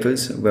have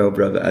papers? Well,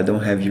 brother, I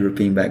don't have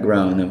European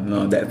background. I'm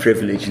not that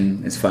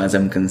privileged as far as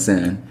I'm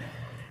concerned.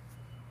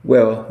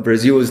 Well,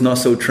 Brazil was not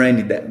so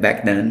trendy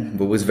back then,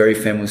 but was very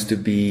famous to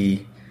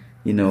be,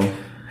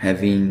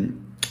 having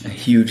a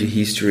huge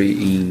history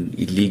in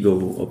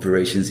illegal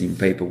operations in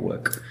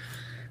paperwork.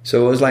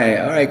 So I was like,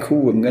 all right,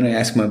 cool. I'm going to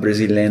ask my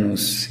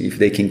Brazilianos if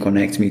they can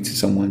connect me to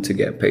someone to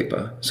get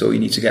paper. So you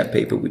need to get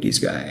paper with this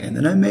guy. And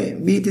then I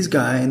meet this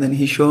guy and then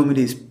he showed me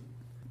this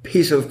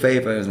piece of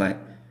paper. I was like,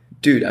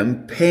 dude,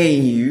 I'm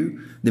paying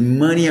you the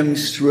money I'm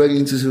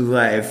struggling to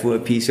survive for a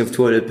piece of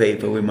toilet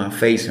paper with my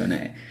face on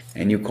it.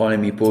 And you're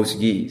calling me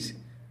Portuguese.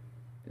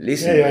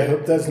 Listen. Hey, I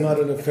hope that's not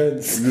an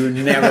offense. You'll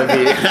never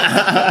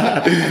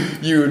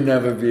be. You'll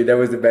never be. That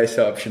was the best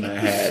option I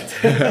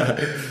had.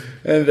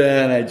 And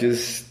then I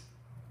just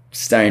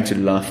started to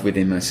laugh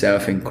within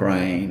myself and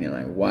crying. And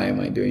like, why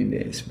am I doing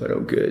this? But oh,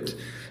 good.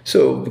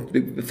 So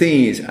the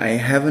thing is, I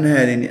haven't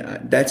had any...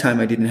 At that time,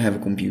 I didn't have a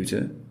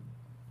computer.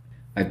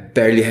 I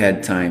barely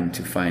had time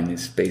to find a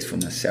space for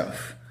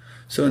myself.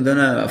 So then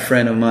a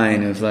friend of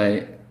mine was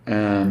like...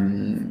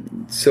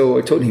 So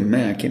I told him,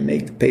 man, I can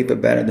make the paper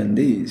better than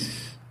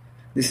this.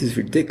 This is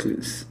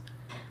ridiculous.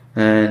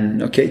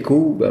 And okay,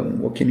 cool.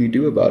 What can you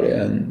do about it?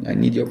 I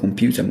need your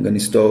computer. I'm going to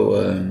install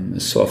a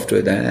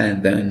software there,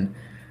 and then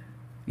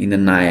in the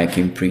night I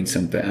can print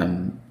some.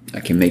 I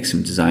can make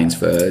some designs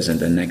for us, and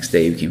the next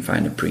day we can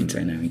find a printer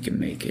and then we can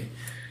make it.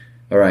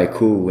 All right,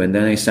 cool. And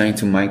then I started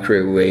to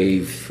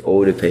microwave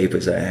all the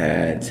papers I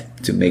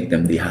had to make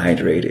them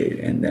dehydrated,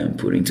 and then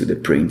put into the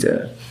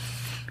printer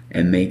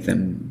and make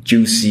them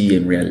juicy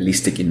and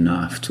realistic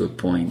enough to a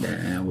point that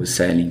I was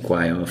selling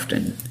quite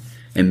often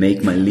and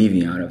make my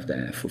living out of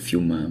that for a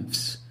few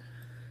months.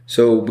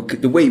 So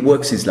the way it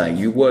works is like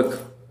you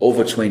work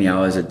over 20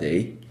 hours a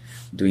day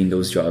doing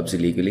those jobs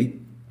illegally,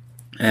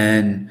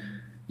 and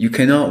you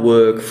cannot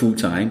work full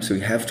time. So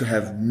you have to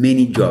have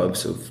many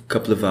jobs of a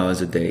couple of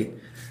hours a day.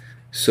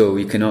 So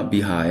you cannot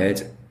be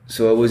hired.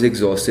 So I was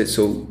exhausted.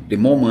 So the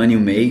more money you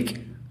make,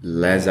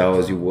 less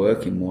hours you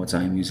work and more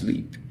time you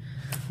sleep.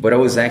 But I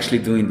was actually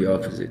doing the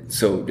opposite.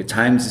 So the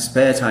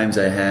spare times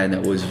I had, I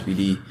was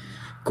really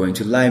going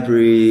to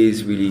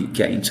libraries, really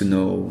getting to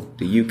know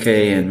the UK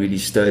and really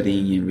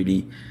studying and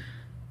really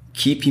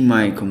keeping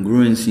my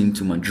congruence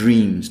into my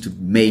dreams to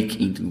make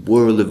into the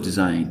world of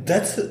design.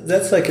 That's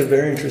like a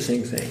very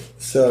interesting thing.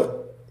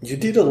 So you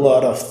did a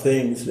lot of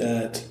things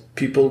that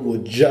people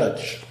would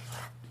judge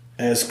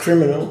as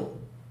criminal,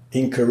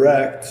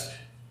 incorrect,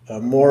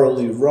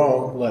 morally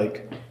wrong,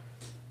 like,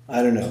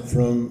 I don't know,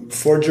 from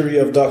forgery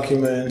of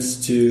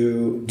documents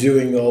to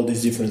doing all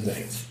these different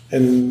things.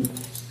 And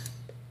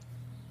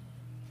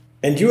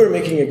you were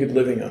making a good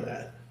living on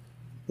that.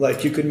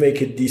 Like, you could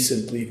make a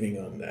decent living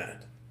on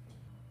that.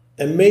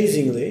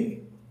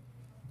 Amazingly,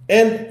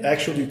 and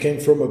actually you came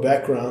from a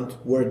background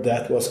where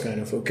that was kind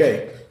of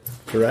okay,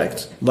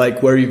 correct?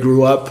 Like, where you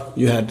grew up,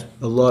 you had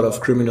a lot of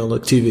criminal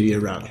activity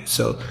around you.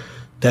 So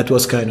that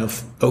was kind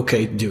of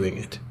okay doing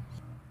it.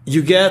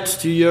 You get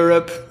to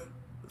Europe,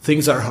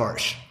 things are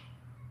harsh.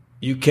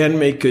 You can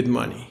make good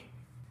money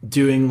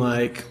doing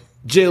like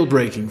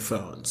jailbreaking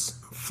phones,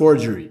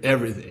 forgery,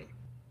 everything.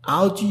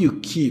 How do you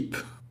keep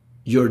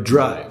your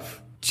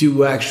drive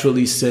to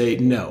actually say,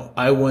 no,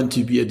 I want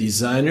to be a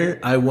designer.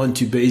 I want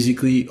to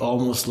basically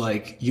almost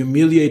like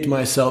humiliate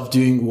myself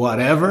doing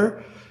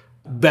whatever,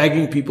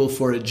 begging people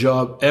for a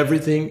job,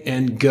 everything,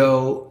 and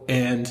go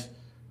and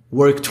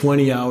work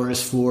 20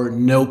 hours for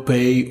no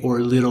pay or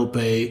little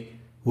pay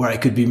where I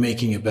could be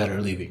making a better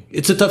living.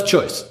 It's a tough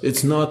choice.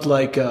 It's not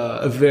like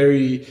a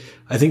very,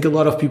 I think a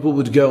lot of people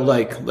would go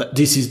like,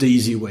 this is the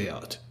easy way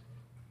out.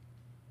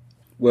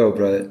 Well,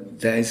 brother,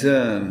 there's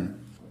a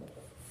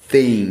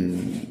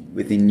thing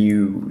within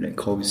you that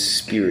called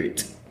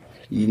spirit.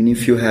 Even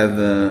if you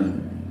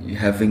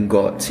haven't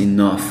got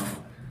enough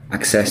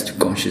access to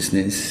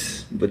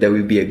consciousness, but there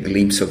will be a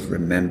glimpse of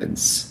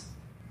remembrance.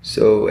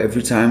 So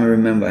every time I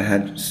remember I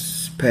had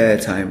spare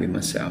time with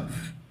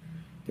myself,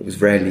 it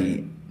was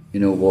rarely,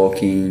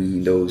 walking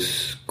in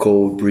those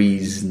cold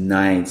breeze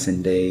nights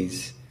and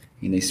days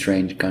in a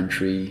strange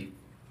country.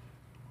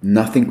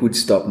 Nothing could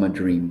stop my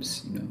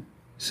dreams,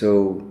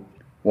 So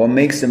what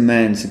makes a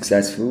man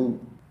successful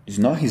is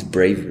not his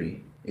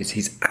bravery, it's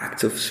his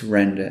act of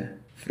surrender.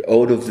 For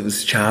all of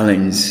those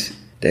challenges,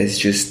 that's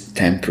just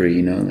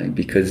temporary,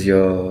 because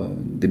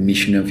the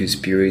mission of your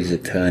spirit is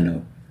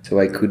eternal.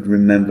 So I could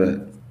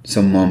remember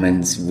some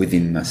moments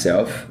within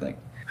myself, like,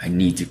 I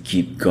need to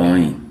keep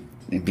going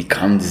and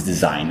become this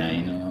designer,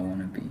 I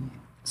want to be.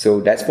 So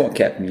that's what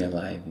kept me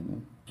alive,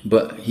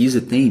 But here's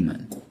the thing,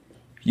 man.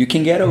 You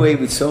can get away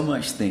with so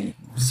much things,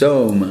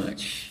 so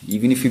much,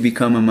 even if you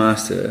become a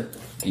master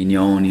in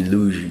your own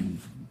illusion.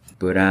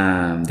 But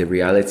the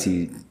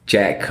reality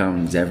check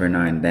comes every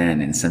now and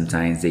then, and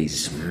sometimes they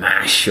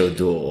smash your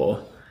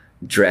door,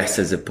 dressed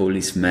as a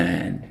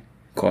policeman,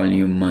 calling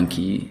you a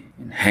monkey,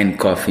 and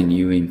handcuffing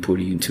you and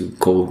putting you into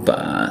cold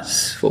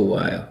bars for a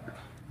while.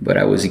 But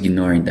I was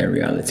ignoring that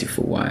reality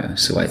for a while,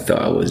 so I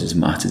thought I was the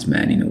smartest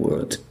man in the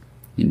world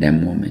in that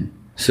moment.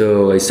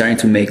 So I started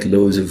to make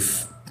loads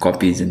of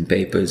copies and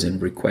papers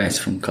and requests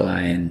from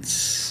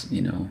clients,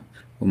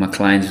 Well, my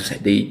clients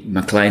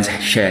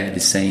share the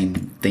same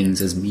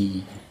things as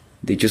me.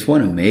 They just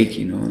want to make,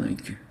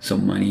 like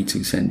some money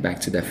to send back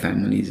to their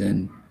families,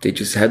 and they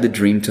just have the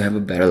dream to have a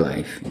better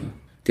life.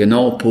 They're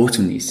not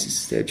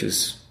opportunists, they're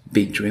just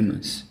big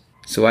dreamers.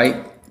 So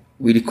I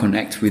really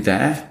connect with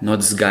that, not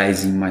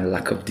disguising my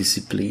lack of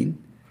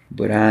discipline,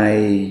 but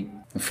I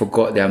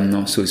forgot that I'm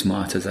not so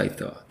smart as I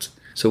thought.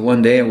 So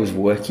one day I was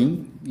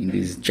working in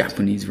this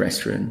Japanese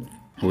restaurant.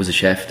 I was a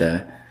chef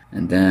there.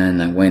 And then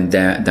I went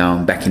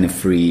down back in the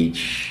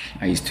fridge.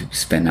 I used to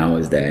spend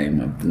hours there in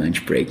my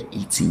lunch break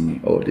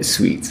eating all the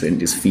sweets and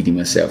just feeding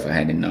myself. I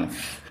had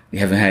enough. I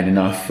haven't had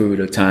enough food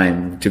or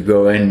time to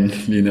go and,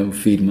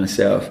 feed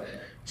myself.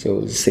 So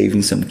I was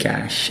saving some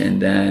cash.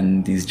 And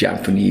then this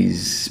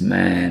Japanese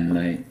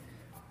man,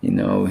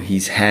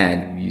 his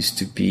head used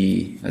to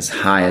be as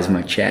high as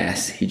my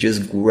chest. He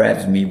just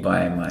grabbed me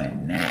by my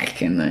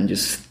neck and then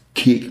just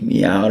kicked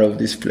me out of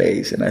this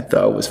place. And I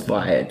thought I was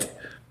fired.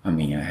 I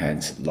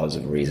had lots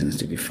of reasons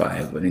to be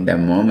fired, but in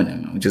that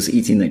moment, I was just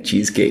eating a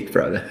cheesecake,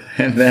 brother.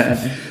 And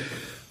then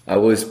I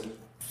was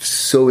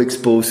so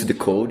exposed to the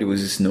cold. It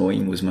was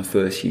snowing. It was my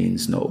first year in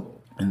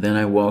snow. And then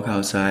I walk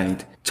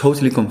outside,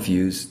 totally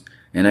confused.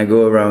 And I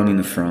go around in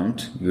the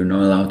front. You're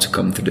not allowed to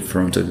come to the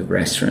front of the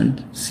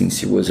restaurant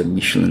since it was a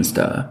Michelin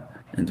star.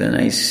 And then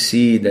I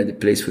see that the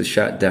place was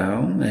shut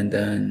down. And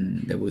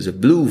then there was a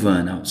blue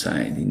van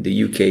outside. In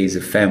the UK, is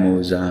a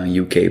famous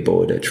UK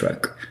border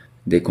truck.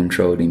 They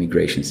control the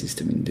immigration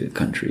system in the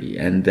country.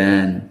 And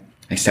then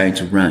I started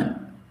to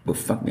run. But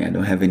fuck me, I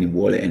don't have any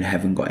wallet and I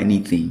haven't got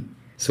anything.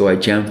 So I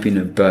jump in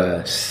a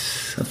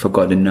bus. I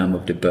forgot the number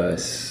of the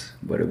bus,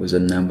 but it was a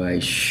number I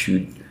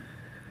should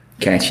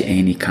catch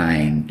any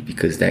kind,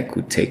 because that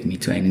could take me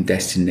to any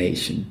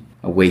destination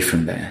away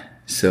from there.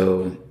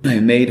 So I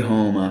made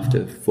home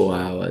after 4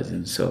 hours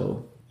and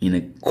so in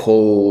a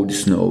cold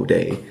snow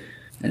day.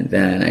 And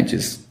then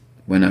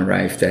when I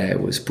arrived there,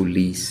 it was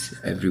police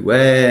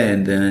everywhere,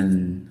 and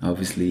then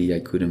obviously I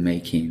couldn't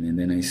make it. And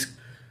then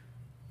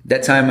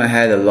that time I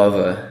had a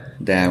lover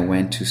that I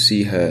went to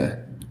see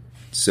her,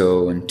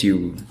 so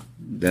until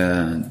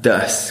the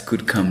dust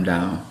could come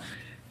down.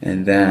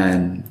 And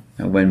then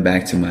I went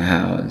back to my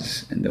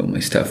house, and all my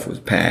stuff was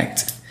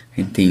packed,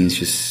 and things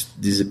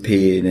just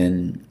disappeared,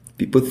 and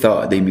people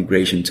thought the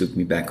immigration took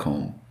me back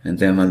home. And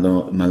then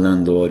my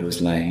landlord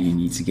was like, you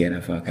need to get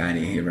the fuck out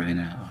of here right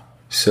now.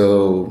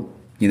 So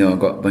I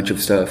got a bunch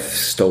of stuff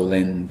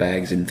stolen,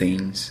 bags and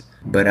things.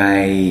 But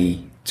I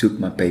took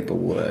my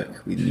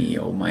paperwork with me,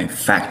 or my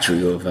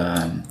factory of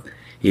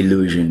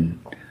illusion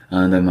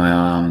under my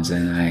arms,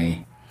 and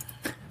I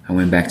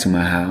went back to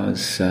my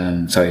house,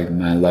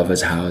 my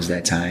lover's house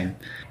that time.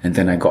 And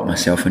then I got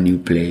myself a new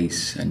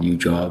place, a new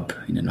job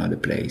in another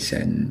place.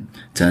 And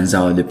turns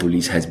out the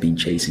police has been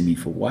chasing me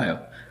for a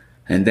while.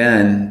 And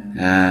then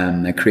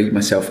I create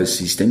myself a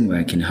system where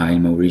I can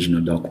hide my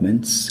original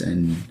documents,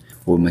 and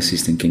all my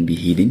system can be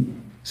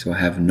hidden. So I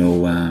have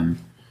no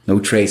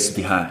trace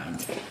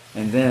behind.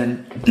 And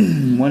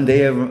then one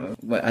day,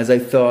 as I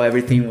thought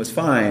everything was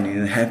fine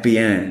and a happy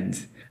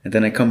end, and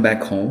then I come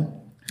back home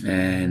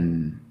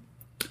and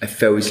I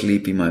fell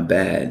asleep in my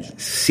bed,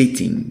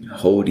 sitting,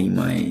 holding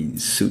my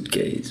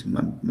suitcase,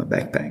 my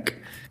backpack.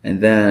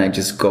 And then I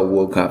just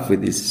woke up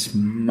with this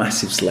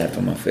massive slap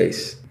on my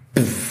face.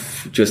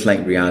 Poof, just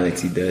like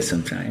reality does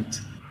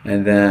sometimes.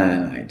 And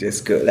then I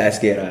just go, let's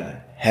get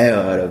a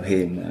hell out of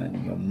here,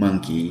 man, you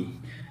monkey.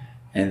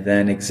 And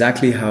then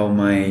exactly how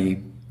my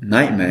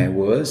nightmare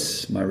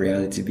was, my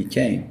reality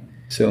became.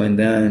 So, and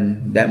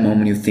then that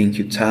moment you think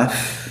you're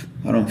tough,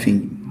 I don't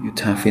think you're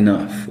tough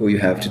enough. All you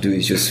have to do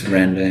is just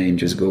surrender and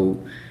just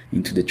go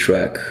into the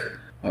truck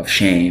of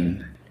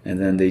shame. And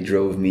then they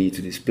drove me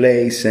to this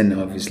place, and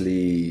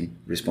obviously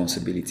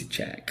responsibility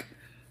check.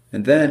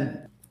 And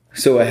then,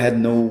 so I had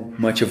no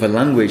much of a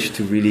language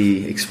to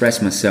really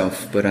express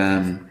myself, but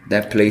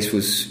that place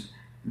was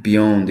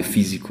beyond the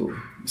physical.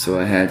 So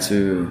I had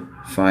to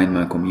find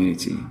my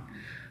community.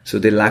 So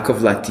the lack of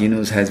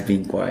Latinos has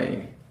been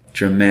quite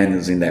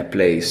tremendous in that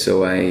place.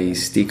 So I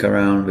stick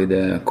around with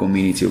the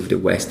community of the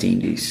West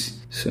Indies.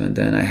 So, and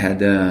then I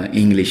had an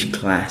English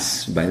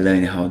class by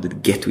learning how to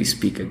get to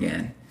speak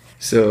again.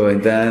 So,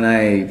 and then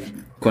I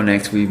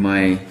connect with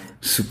my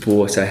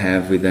support I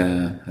have with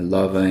a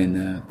lover and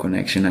a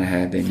connection I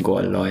had, and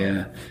got a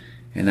lawyer,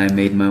 and I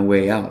made my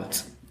way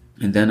out.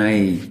 And then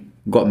I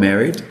got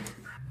married,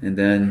 and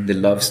then the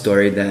love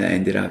story that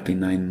ended up in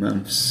 9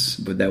 months,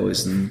 but that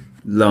was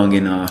long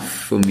enough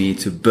for me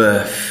to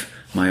birth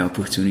my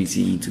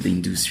opportunity into the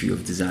industry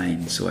of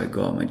design. So I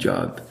got my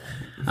job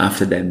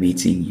after that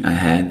meeting I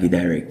had with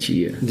Eric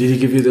Chia. Did he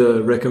give you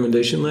the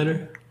recommendation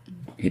letter?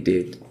 He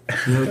did.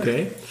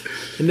 Okay.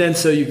 And then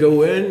so you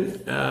go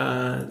in,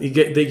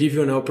 they give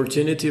you an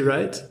opportunity,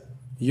 right?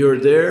 You're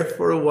there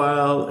for a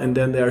while, and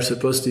then they are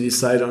supposed to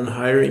decide on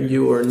hiring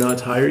you or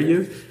not hire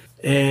you.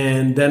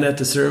 And then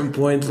at a certain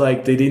point,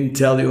 like, they didn't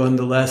tell you on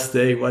the last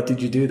day. What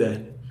did you do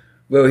then?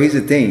 Well, here's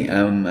the thing.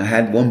 I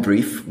had one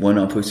brief, one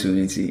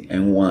opportunity,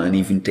 and one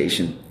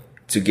invitation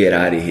to get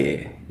out of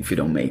here if you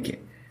don't make it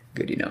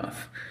good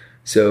enough.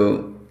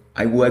 So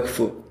I worked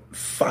for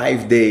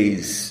 5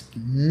 days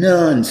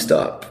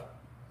non-stop,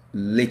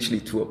 literally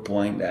to a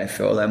point that I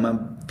felt like my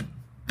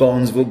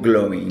bones were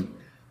glowing.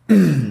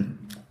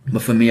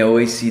 But for me, I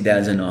always see that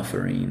as an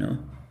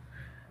offering,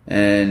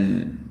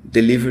 and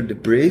delivered the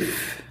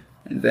brief.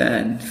 And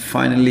then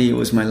finally it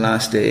was my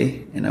last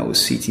day, and I was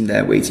sitting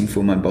there waiting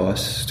for my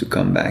boss to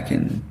come back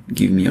and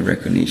give me a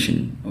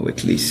recognition, or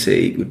at least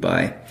say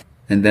goodbye.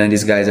 And then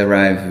these guys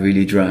arrived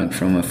really drunk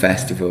from a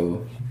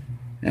festival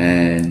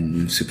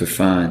and super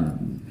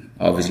fun.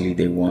 Obviously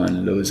they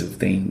won loads of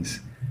things.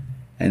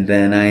 And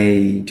then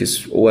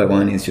all I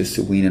want is just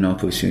to win an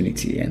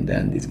opportunity. And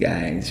then this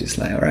guy is just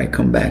like, all right,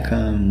 come back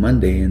on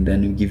Monday and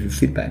then we'll give you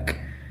feedback.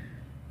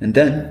 And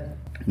then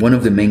one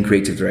of the main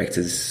creative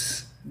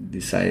directors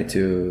decided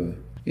to,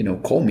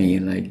 call me,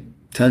 and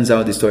turns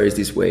out the story is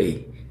this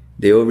way.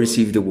 They all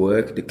received the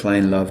work, the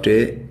client loved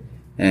it,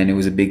 and it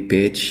was a big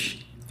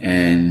pitch,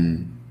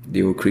 and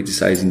they were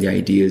criticizing the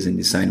ideas and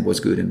deciding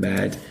what's good and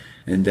bad.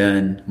 And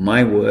then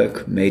my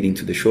work made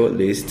into the short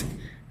list,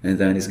 and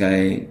then this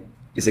guy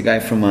is a guy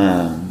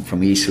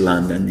from East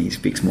London. He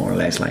speaks more or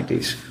less like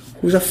this.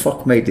 Who the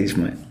fuck made this,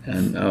 man?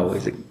 And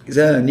he's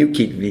a new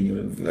kid video.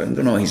 I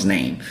don't know his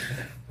name.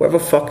 Whoever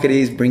fuck it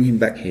is, bring him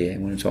back here. I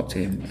want to talk to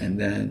him. And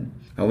then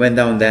I went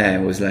down there.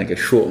 It was like a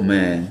short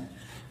man,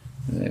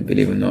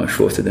 believe it or not,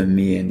 shorter than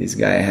me. And this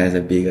guy has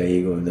a bigger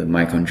ego than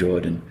Michael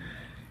Jordan.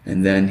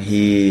 And then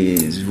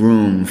his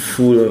room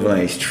full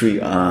of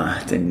street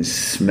art, and it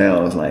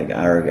smells like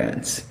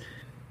arrogance.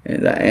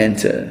 And I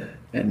enter,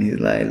 and he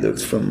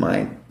looks from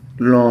my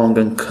long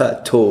and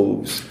cut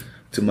toes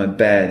to my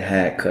bad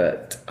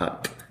haircut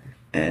up,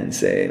 and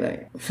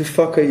say "Who the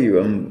fuck are you?"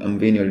 I'm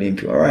Vinny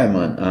Olympio. All right,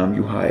 man.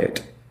 You hired.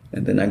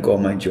 And then I got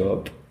my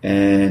job,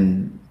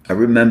 and I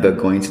remember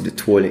going to the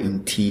toilet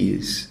in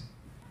tears,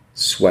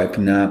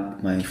 swiping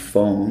up my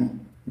phone,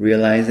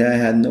 realizing I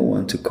had no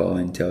one to call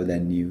and tell that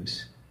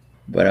news.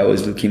 But I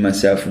was looking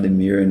myself in the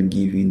mirror and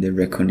giving the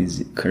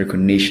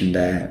recognition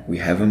that we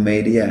haven't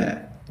made it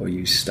yet, or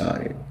you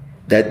started.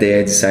 That day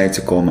I decided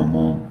to call my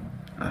mom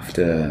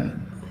after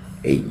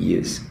 8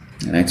 years.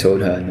 And I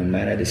told her, no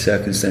matter the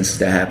circumstances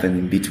that happen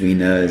in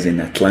between us and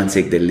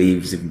Atlantic that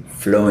leaves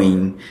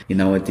flowing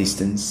in our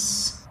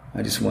distance,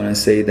 I just want to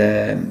say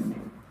that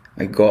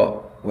I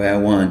got where I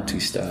want to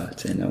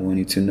start, and I want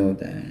you to know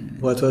that.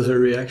 What was her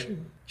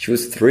reaction? she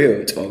was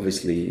thrilled,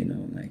 obviously,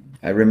 like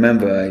I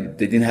remember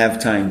they didn't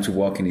have time to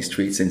walk in the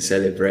streets and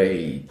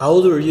celebrate. How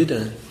old were you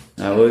then?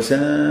 I was,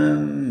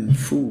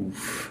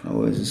 I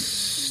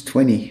was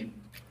 20.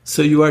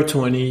 So you are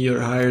 20,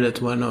 you're hired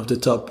at one of the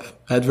top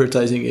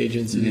advertising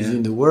agencies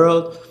in the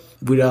world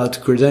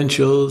without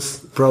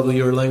credentials. Probably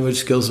your language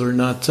skills are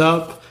not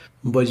top,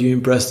 but you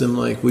impress them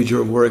like with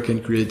your work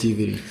and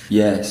creativity.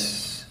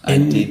 Yes, I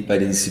did by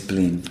the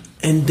discipline.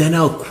 And then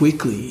how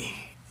quickly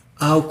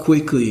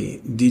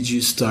did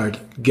you start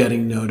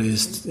getting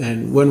noticed?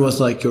 And when was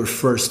like your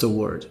first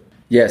award?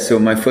 Yeah, so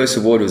my first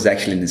award was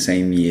actually in the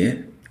same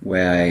year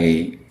where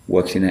I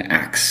worked in an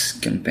Axe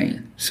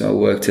campaign. So I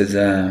worked as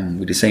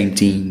with the same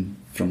team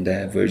from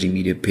the Virgin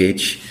Media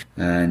pitch,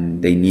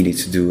 and they needed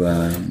to do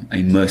an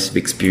immersive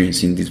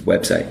experience in this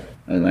website.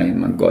 I was like,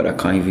 my God, I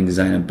can't even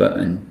design a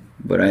button,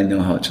 but I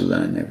know how to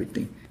learn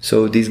everything.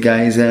 So these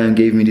guys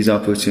gave me this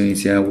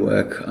opportunity. I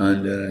worked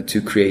under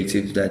two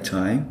creatives that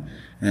time,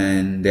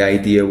 and the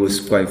idea was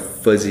quite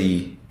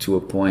fuzzy to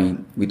a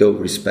point, with all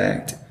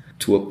respect,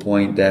 to a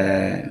point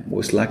that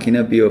was lacking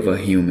a bit of a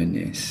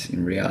humanness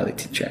in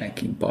reality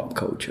check, in pop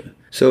culture.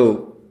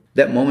 So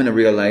that moment I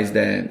realized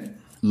that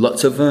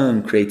lots of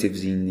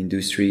creatives in the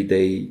industry,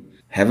 they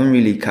haven't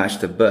really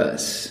catched the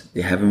bus.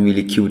 They haven't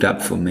really queued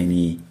up for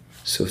many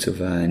sort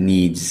of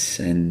needs,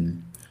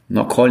 and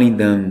not calling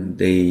them,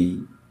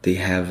 they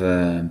have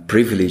a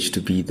privilege to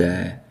be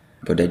there,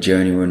 but their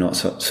journey were not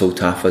so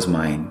tough as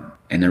mine.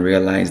 And I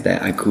realized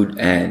that I could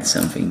add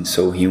something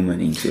so human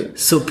into it.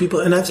 So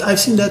people, and I've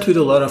seen that with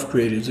a lot of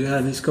creatives. We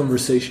had this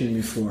conversation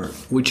before,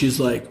 which is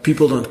like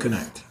people don't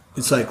connect.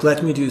 It's like,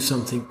 let me do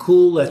something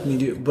cool,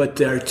 but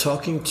they're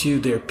talking to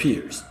their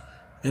peers.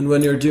 And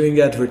when you're doing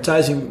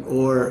advertising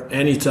or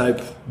any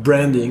type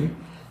branding,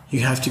 you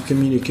have to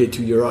communicate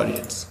to your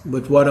audience.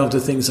 But one of the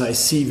things I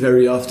see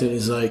very often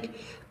is like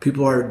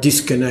people are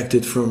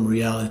disconnected from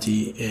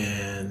reality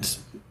and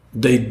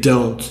they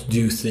don't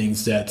do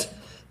things that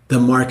the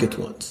market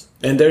wants.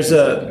 And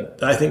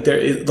I think there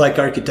is, like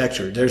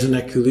architecture, there's an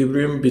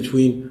equilibrium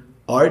between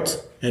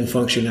art and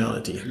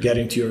functionality,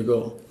 getting to your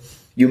goal.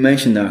 You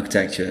mentioned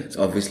architecture. It's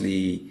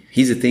obviously,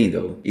 here's the thing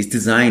though, it's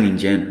design in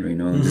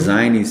general,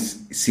 Design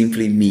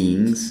simply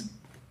means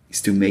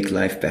to make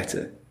life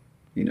better,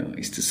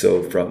 it's to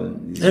solve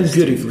problems. And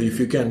beautifully, if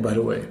you can, by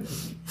the way.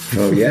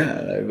 Oh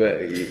yeah,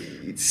 but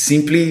it's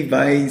simply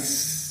by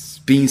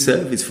being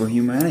service for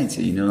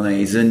humanity,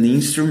 it's an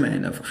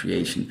instrument of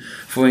creation.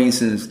 For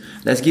instance,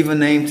 let's give a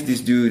name to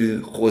this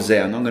dude, Jose.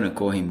 I'm not going to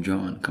call him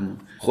John, come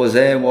on.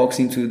 Jose walks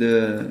into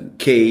the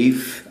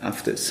cave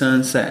after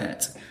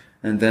sunset,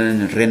 and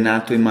then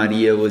Renato and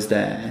Maria was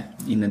there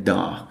in the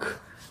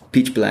dark,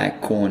 pitch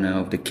black corner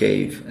of the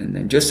cave. And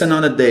then just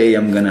another day,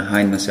 I'm going to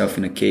hide myself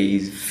in a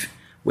cave,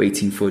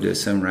 waiting for the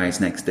sunrise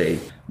next day.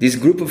 This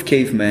group of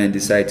cavemen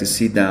decide to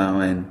sit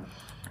down and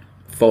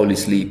fall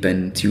asleep,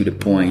 and to the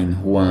point,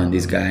 Juan,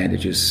 this guy, that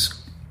just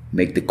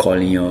make the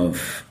calling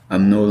of,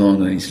 I'm no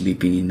longer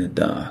sleeping in the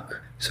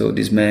dark. So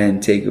this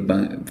man take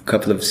a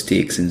couple of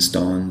sticks and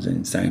stones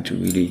and starting to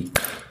really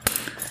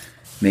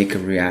make a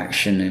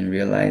reaction and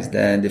realize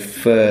that the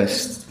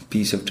first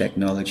piece of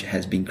technology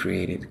has been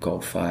created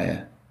called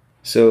fire.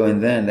 So,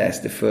 and then that's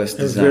the first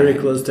design. A very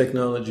close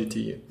technology to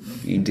you.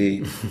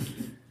 Indeed.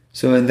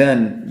 So, and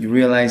then you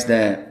realize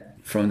that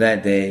from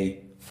that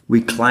day,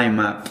 we climb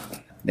up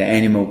the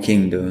animal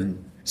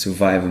kingdom,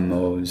 survival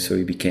mode, so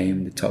we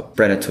became the top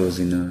predators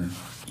in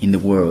the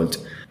world.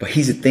 But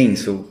here's the thing,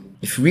 so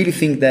if you really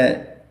think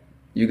that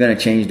you're gonna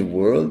change the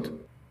world,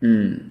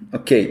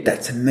 okay,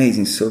 that's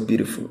amazing, so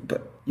beautiful,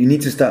 but you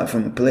need to start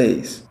from a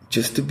place,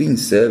 just to be in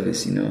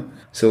service,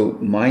 So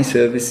my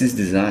service is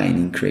design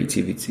and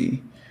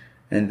creativity.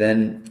 And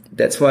then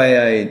that's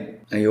why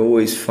I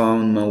always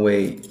found my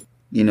way,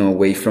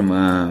 away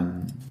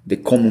from the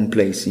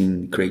commonplace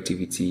in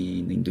creativity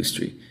in the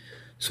industry.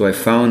 So I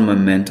found my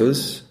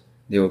mentors.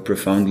 They were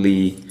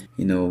profoundly,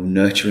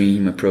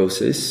 nurturing my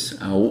process.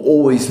 I will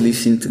always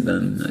listen to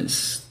them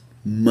as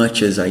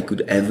much as I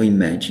could ever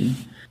imagine,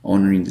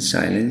 honoring the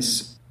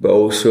silence, but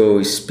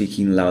also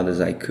speaking loud as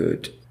I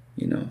could,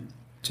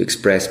 to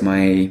express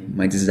my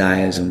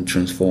desires on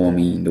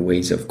transforming the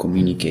ways of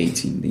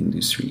communicating in the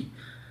industry.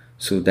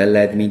 So that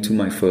led me to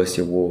my first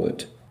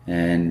award.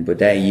 But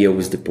that year I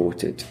was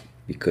deported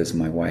because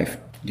my wife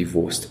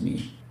divorced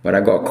me. But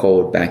I got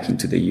called back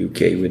into the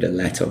UK with a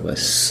letter of a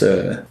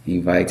sir,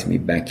 inviting me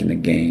back in the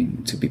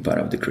game to be part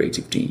of the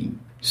creative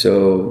team.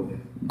 So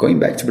going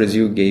back to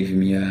Brazil gave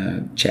me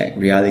a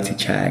reality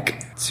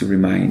check to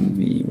remind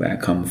me where I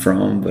come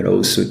from, but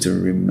also to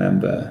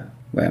remember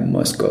where I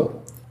must go.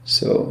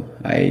 So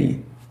I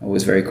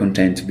was very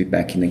content to be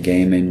back in the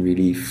game, and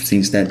really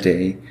since that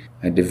day,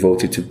 I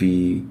devoted to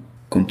be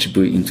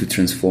contributing to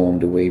transform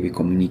the way we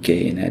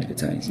communicate and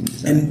advertise in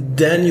design. And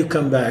then you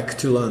come back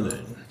to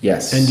London.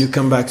 Yes. And you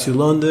come back to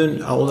London.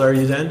 How old are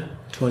you then?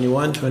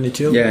 21,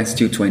 22? Yeah,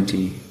 still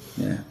 20.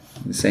 Yeah.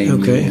 The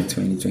same year,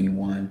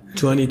 2021.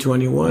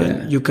 2021.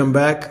 Yeah. You come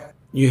back.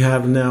 You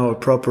have now a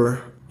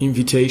proper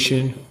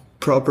invitation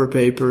proper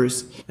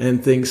papers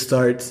and things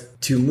start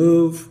to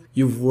move.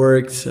 You've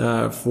worked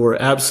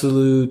for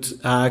Absolute,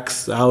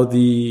 Axe,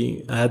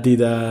 Audi,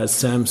 Adidas,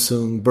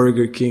 Samsung,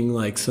 Burger King,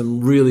 like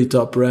some really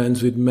top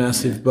brands with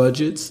massive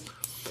budgets.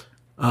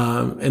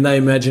 And I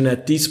imagine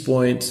at this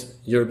point,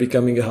 you're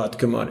becoming a hot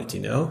commodity,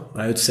 no?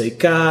 I would say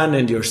Cannes,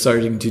 and you're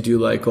starting to do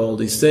like all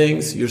these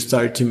things. You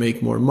start to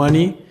make more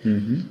money,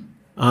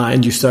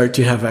 and you start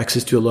to have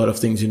access to a lot of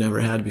things you never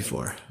had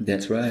before.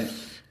 That's right.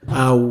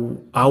 How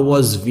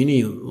was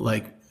Vini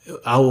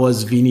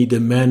the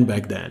man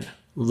back then?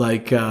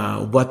 Like,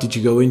 what did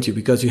you go into?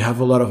 Because you have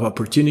a lot of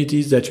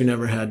opportunities that you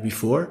never had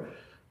before.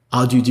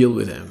 How do you deal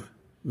with them?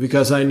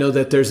 Because I know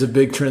that there's a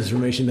big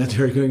transformation that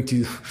you're going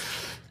to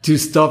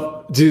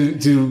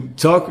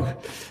talk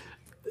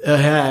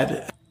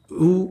ahead.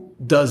 Who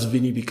does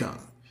Vini become?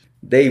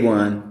 Day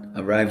one,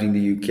 arrived in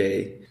the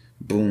UK,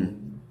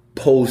 boom,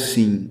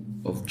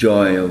 pulsing of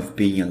joy of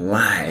being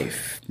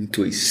alive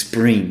into a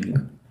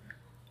spring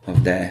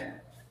of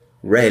that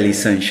rarely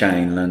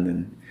sunshine in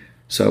London.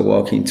 So I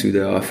walk into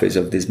the office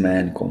of this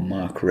man called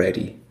Mark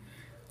Reddy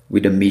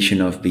with the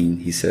mission of being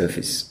his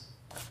service.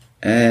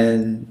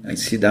 And I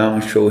sit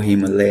down, show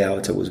him a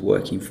layout. I was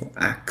working for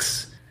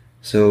Axe.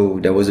 So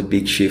there was a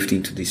big shift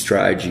into the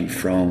strategy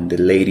from the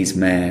ladies'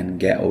 man,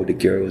 get all the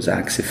girls,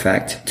 Axe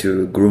effect,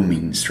 to a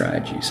grooming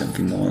strategy,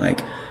 something more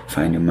like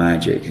Find Your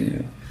Magic. You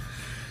know.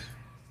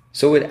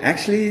 So it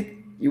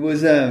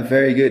was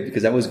very good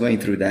because I was going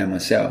through that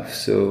myself.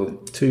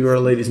 So you were a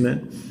ladies'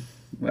 man?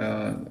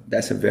 Well,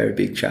 that's a very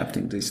big chapter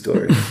in the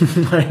story.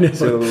 I know.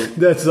 So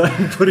that's why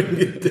I'm putting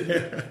it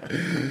there.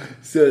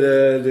 So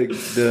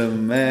the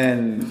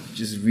man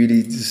just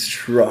really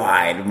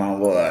destroyed my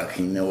work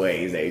in a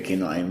way that you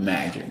cannot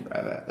imagine,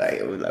 brother. Like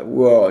it was like,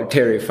 whoa,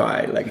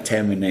 terrified, like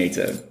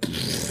Terminator.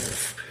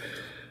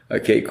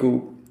 Okay,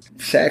 cool.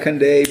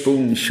 Second day,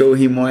 boom, show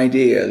him my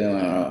idea.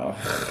 Oh,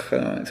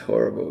 it's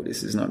horrible.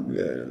 This is not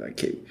good. Like,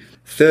 okay.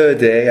 Third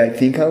day, I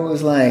think I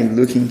was like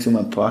looking to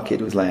my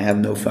pocket. It was like, I have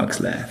no fucks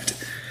left.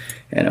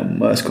 And I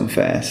must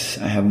confess,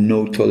 I have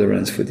no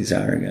tolerance for this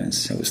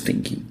arrogance, I was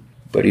thinking.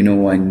 But you know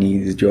what? I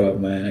need this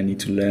job, man. I need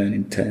to learn.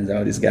 It turns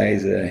out this guy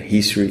is a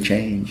history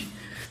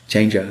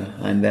changer.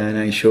 And then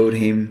I showed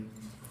him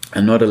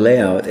another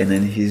layout, and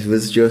then he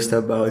was just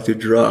about to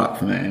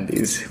drop, man,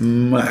 this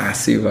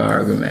massive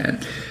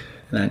argument.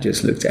 And I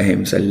just looked at him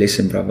and said,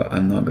 listen, brother,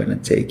 I'm not going to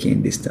take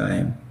in this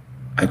time.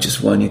 I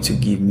just want you to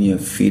give me a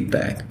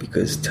feedback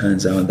because it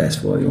turns out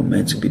that's what you're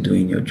meant to be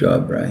doing your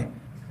job, right?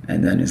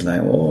 And then it's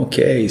like, oh,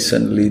 okay.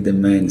 Suddenly the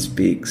man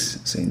speaks.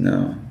 I say,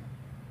 no,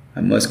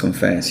 I must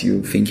confess,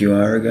 you think you're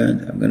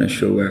arrogant? I'm going to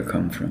show where I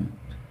come from.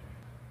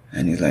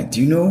 And he's like, do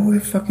you know who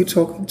the fuck you're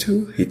talking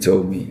to? He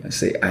told me. I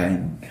say,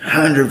 I'm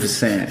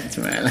 100%,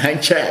 man. I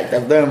checked.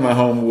 I've done my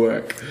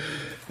homework.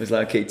 It's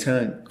like,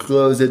 okay,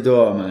 close the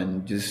door,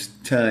 man.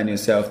 Just turn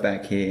yourself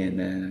back here and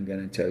then I'm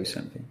going to tell you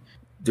something.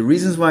 The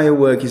reasons why your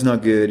work is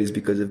not good is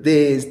because of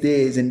this,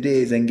 and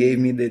this, and gave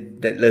me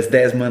los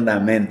 10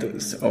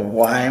 mandamentos of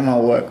why my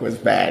work was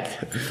bad.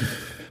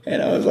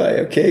 And I was like,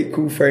 okay,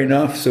 cool, fair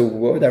enough. So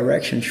what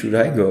direction should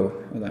I go?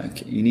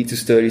 Like, you need to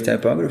study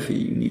typography.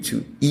 You need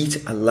to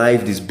eat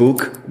alive this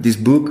book, this,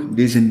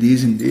 and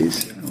this, and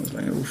this. And I was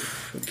like,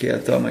 oof, okay, I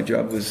thought my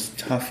job was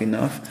tough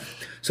enough.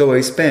 So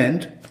I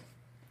spent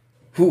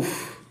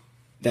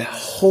that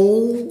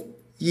whole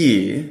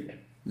year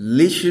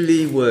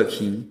literally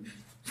working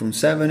from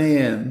 7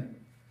 a.m.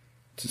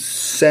 to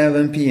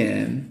 7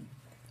 p.m.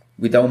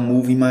 without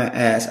moving my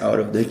ass out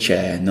of the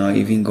chair, not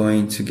even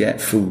going to get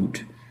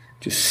food,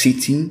 just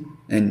sitting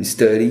and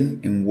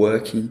studying and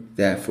working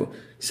there from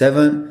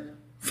 7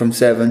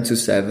 to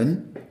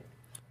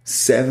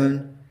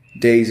 7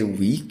 days a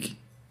week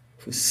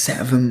for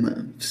 7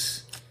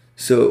 months.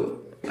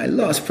 So I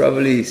lost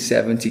probably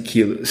 70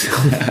 kilos,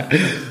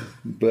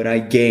 but I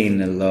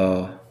gained a lot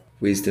of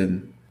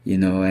wisdom, you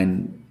know,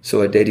 and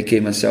so I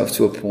dedicated myself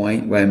to a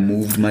point where I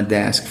moved my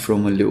desk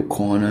from a little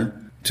corner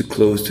to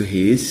close to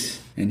his,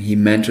 and he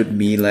mentored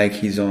me like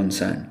his own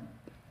son.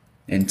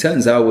 And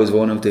turns out it was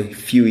one of the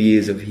few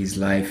years of his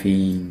life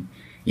in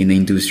the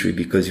industry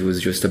because he was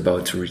just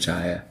about to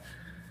retire.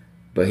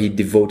 But he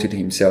devoted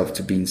himself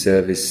to being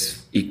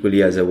service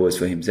equally as I was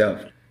for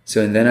himself.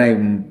 So and then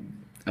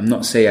I'm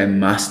not saying I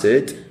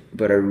mastered,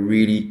 but I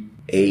really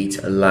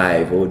ate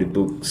alive all the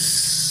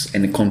books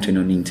and the content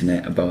on the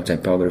internet about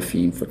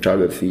typography and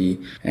photography,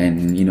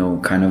 and you know,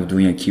 kind of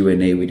doing a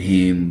Q&A with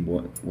him.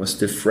 What's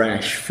the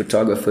fresh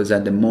photographers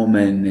at the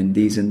moment, and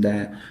this and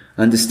that.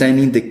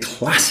 Understanding the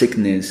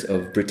classicness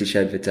of British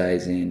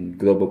advertising,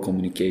 global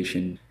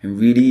communication, and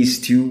really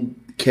still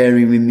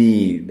carrying with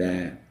me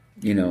that,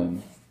 you know,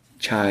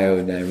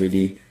 child that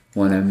really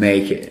want to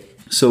make it.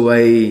 So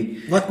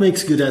What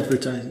makes good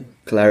advertising?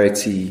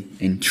 Clarity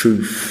and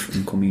truth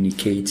and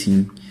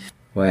communicating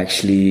what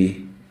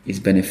actually is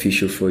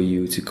beneficial for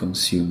you to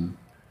consume.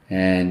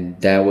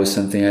 And that was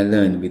something I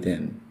learned with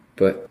him.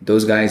 But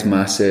those guys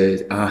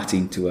mastered art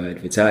into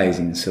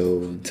advertising,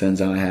 so it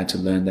turns out I had to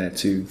learn that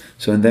too.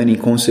 So and then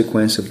in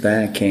consequence of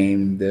that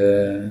came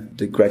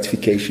the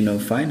gratification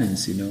of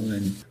finance,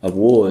 and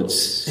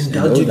awards. And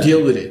how do you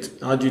deal with it?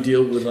 How do you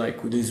deal with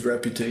with this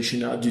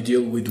reputation? How do you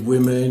deal with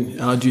women?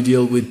 How do you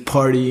deal with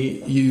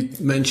party? You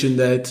mentioned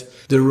that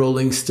the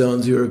Rolling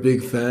Stones, you're a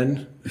big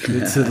fan.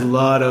 It's a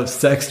lot of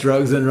sex,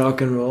 drugs, and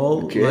rock and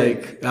roll.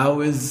 Okay.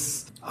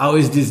 How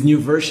is this new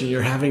version?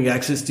 You're having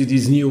access to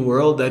this new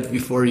world that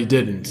before you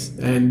didn't.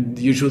 And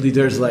usually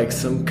there's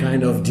some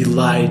kind of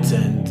delight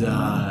and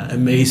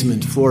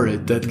amazement for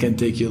it that can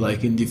take you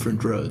in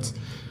different roads.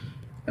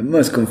 I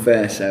must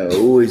confess, I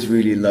always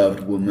really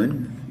loved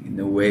women in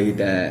a way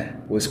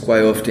that was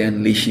quite often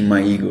unleashing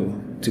my ego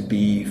to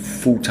be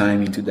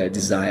full-time into that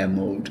desire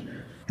mode.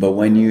 But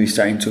when you're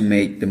starting to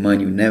make the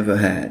money you never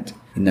had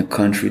in a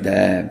country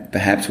that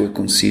perhaps we're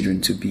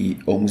considering to be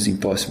almost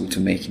impossible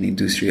to make in the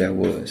industry I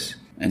was.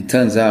 And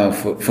turns out,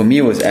 for me,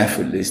 it was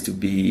effortless to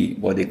be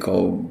what they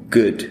call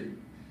good.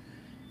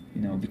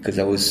 Because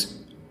I was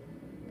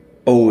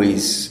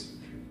always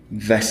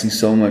investing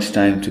so much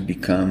time to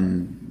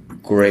become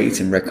great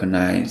and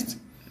recognized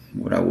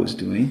what I was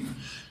doing.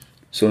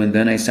 So, and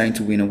then I started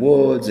to win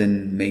awards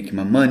and make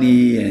my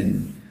money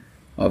and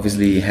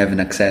obviously having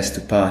access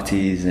to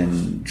parties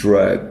and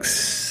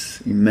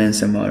drugs,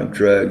 immense amount of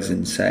drugs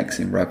and sex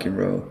and rock and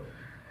roll.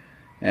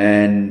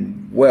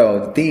 And,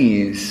 well, the thing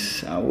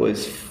is, I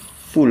was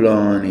full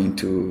on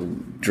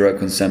into drug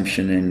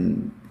consumption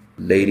and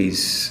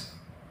ladies,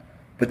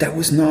 but that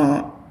was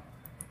not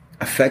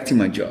affecting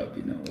my job,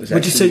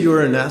 Would you say you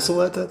were an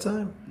asshole at that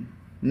time?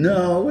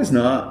 No, I was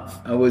not.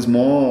 I was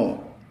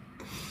more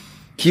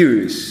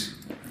curious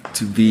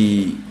to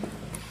be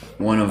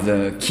one of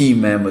the key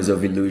members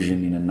of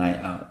Illusion in a night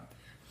out.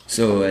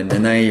 So, and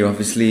then I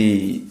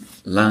obviously,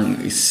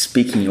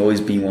 speaking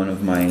always been one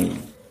of my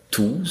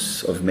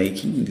tools of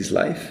making in this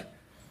life.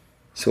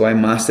 So I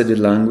mastered the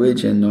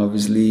language and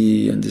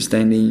obviously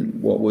understanding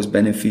what was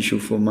beneficial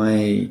for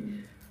my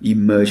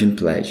emergent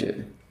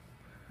pleasure.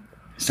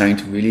 Starting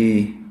to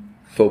really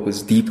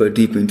focus deeper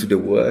into the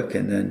work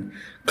and then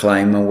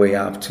climb my way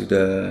up to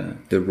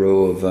the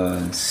role of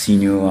a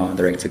senior art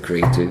director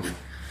creative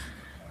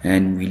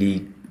and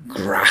really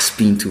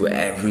grasping to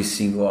every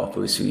single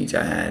opportunity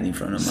I had in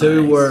front of my eyes. So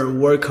you were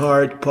work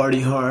hard,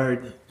 party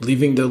hard,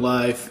 living the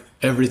life,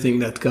 everything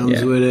that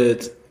comes with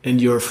it. And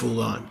you're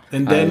full on.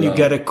 And then you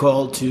get a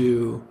call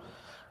to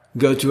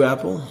go to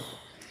Apple?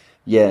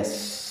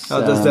 Yes.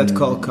 How does that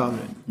call come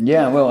in?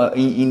 Yeah, well,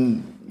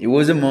 it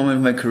was a moment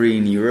of my career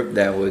in Europe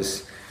that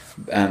was,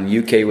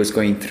 UK was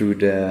going through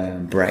the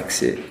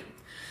Brexit.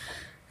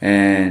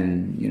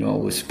 And, I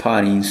was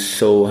partying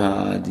so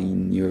hard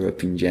in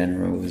Europe in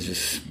general. It was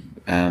just,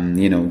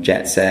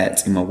 jet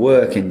set in my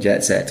work and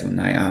jet set on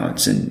night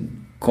outs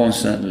and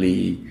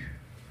constantly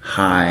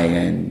high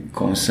and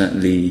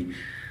constantly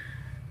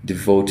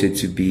devoted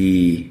to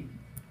be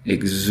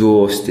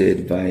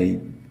exhausted by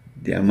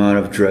the amount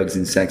of drugs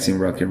and sex and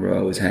rock and roll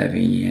I was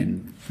having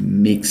and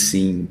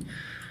mixing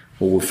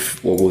what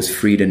was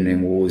freedom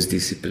and what was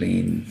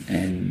discipline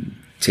and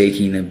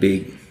taking a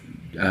big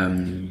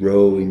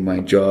role in my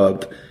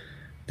job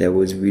that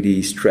was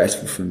really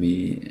stressful for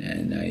me.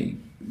 And I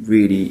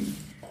really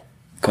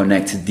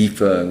connected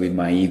deeper with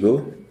my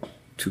ego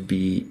to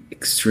be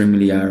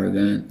extremely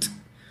arrogant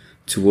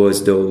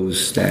towards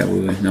those that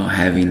were not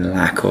having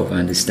lack of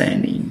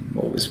understanding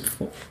what was,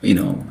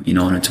 in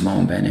order to my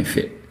own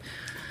benefit.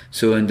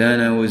 So, and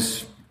then I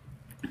was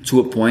to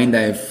a point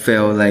that I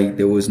felt like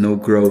there was no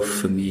growth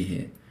for me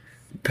here.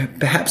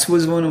 Perhaps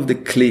was one of the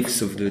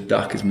cliffs of the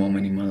darkest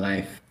moment in my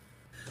life.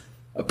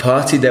 A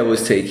party that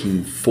was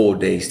taking 4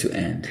 days to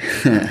end.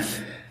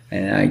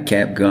 And I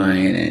kept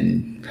going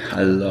and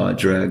a lot of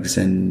drugs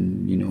and,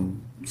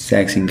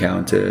 sex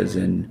encounters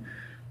and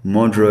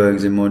more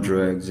drugs.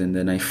 And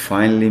then I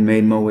finally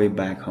made my way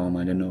back home.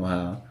 I don't know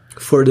how.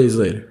 4 days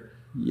later.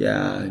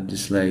 Yeah,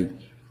 just like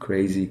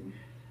crazy.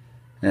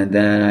 And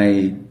then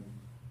I,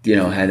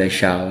 had a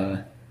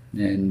shower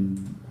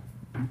and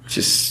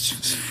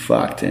just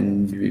fucked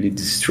and really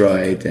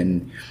destroyed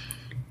and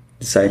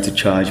decided to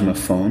charge my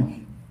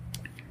phone.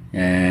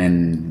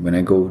 And when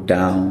I go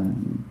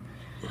down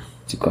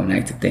to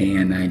connect the thing,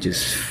 and I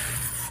just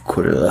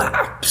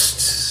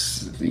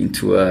collapsed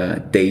into a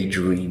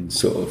daydream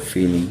sort of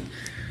feeling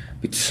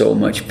with so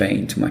much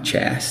pain to my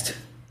chest.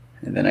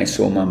 And then I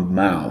saw my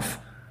mouth,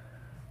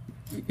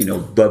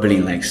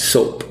 bubbling like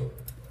soap.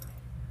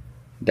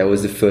 That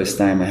was the first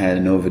time I had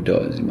an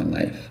overdose in my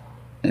life.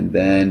 And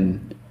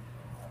then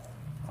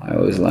I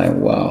was like,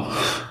 wow,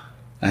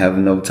 I have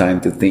no time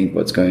to think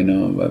what's going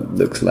on, but it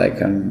looks like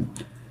I'm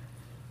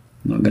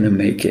not gonna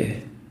make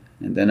it.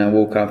 And then I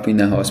woke up in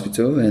the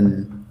hospital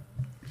and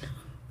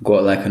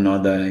got like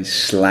another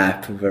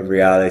slap of a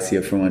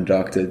reality from a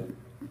doctor,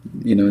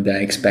 that I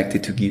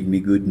expected to give me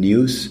good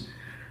news.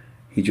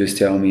 He just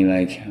told me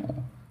like,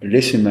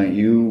 listen, man,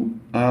 you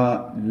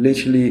are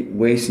literally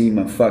wasting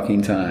my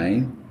fucking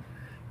time.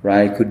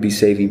 right? Could be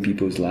saving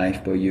people's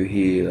life, but you're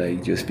here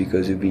like just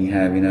because you've been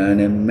having an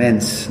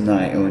immense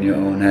night on your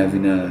own,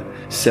 having a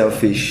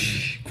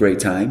selfish great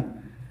time.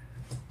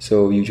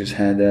 So you just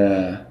had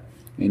a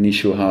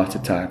initial heart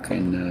attack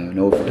and an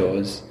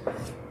overdose.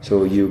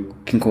 So you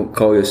can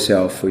call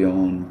yourself for your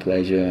own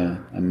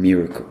pleasure a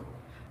miracle.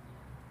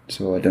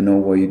 So I don't know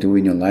what you do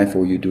in your life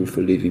or you do for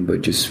a living,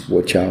 but just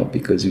watch out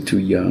because you're too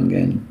young,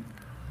 and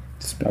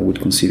I would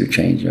consider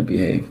changing your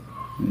behavior.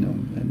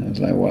 And I was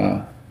like,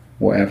 wow,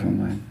 whatever,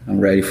 man. I'm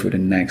ready for the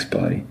next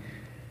party.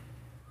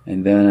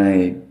 And then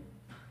I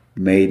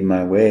made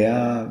my way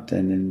out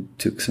and then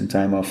took some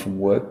time off from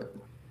work.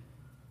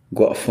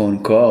 Got a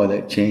phone call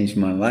that changed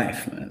my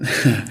life, man.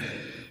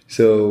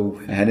 So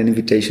I had an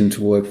invitation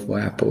to work for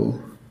Apple,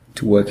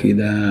 to work with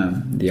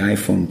the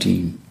iPhone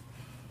team.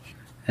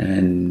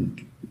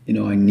 And,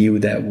 I knew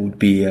that would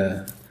be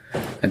a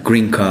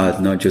green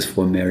card, not just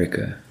for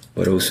America,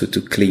 but also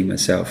to clean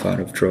myself out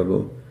of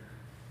trouble.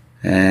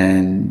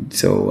 And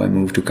so I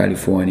moved to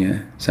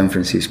California, San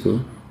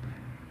Francisco,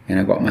 and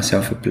I got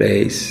myself a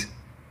place.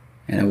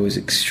 And I was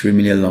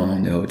extremely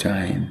alone the whole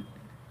time,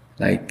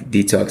 like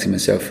detoxing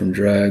myself from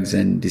drugs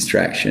and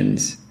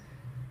distractions.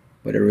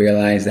 But I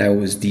realized I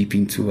was deep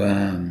into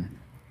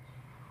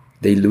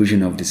the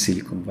illusion of the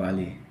Silicon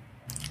Valley.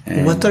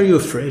 And what are you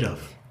afraid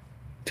of?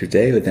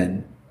 Today or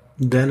then?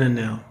 Then and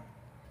now.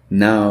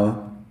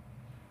 Now,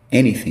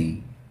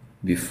 anything.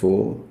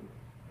 Before,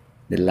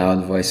 the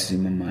loud voices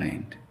in my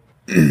mind.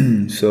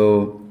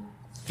 So...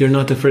 You're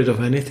not afraid of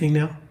anything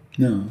now?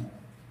 No.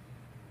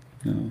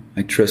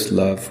 I trust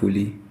love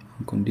fully,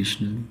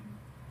 unconditionally,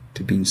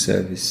 to be in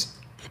service.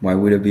 Why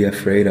would I be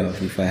afraid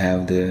of if I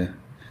have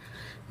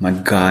my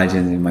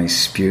guardians and my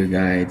spirit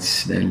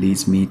guides that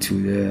leads me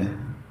to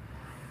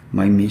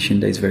my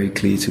mission that is very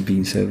clear, to be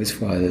in service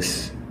for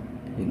others,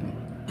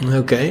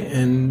 Okay,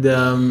 and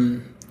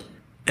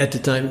at the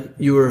time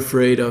you were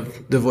afraid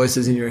of the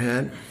voices in your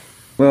head?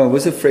 Well, I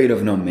was afraid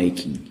of not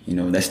making.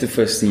 That's the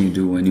first thing you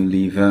do when you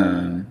leave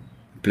a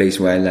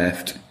place where I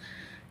left.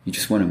 You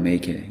just want to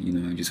make it,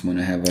 you just want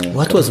to have a...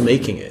 What was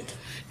making it?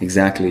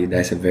 Exactly,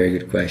 that's a very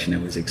good question. I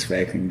was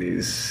expecting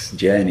this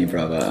journey,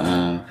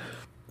 brother.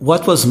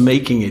 What was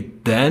making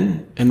it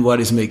then, and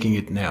what is making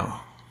it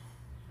now?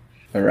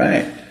 All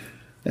right.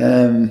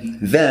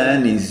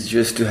 Then is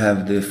just to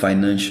have the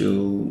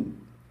financial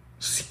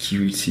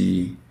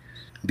security,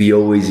 be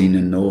always in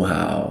a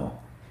know-how,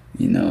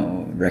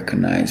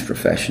 recognized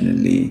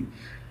professionally,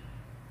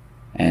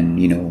 and,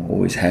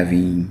 always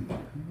having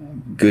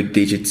good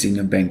digits in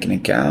your banking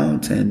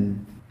account,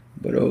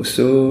 but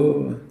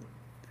also,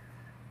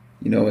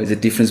 the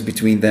difference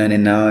between then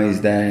and now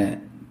is that,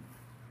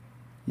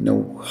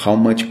 how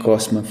much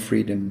costs my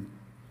freedom?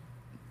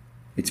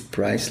 It's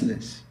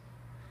priceless.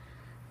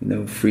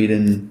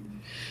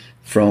 Freedom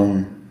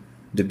from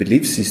the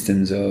belief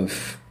systems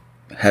of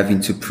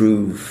having to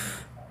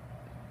prove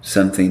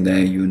something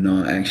that you're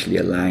not actually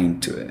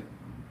aligned to it.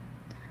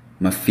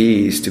 My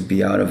fear is to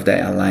be out of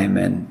that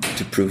alignment,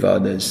 to prove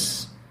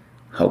others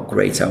how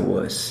great I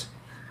was.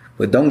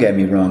 But don't get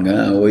me wrong,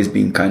 I've always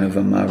been kind of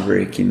a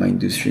maverick in my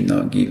industry,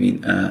 not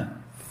giving a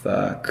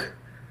fuck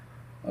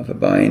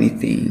about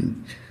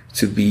anything,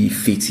 to be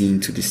fitting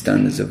to the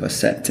standards of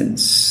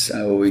acceptance.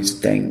 I always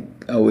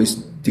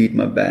did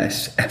my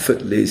best,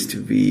 effortless, to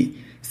be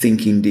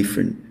thinking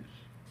different.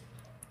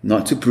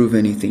 Not to prove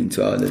anything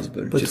to others,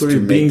 but just to make... But were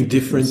you being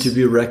different to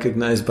be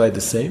recognized by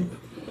the same?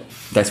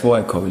 That's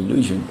what I call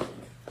illusion.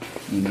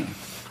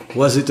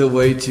 Was it a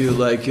way to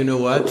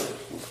what?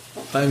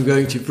 I'm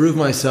going to prove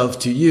myself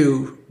to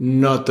you,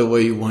 not the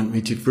way you want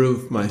me to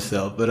prove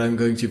myself, but I'm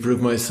going to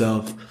prove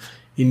myself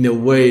in a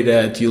way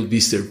that you'll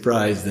be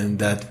surprised, and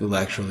that will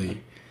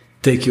actually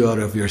take you out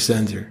of your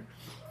center.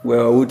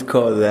 Well, I would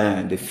call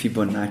that the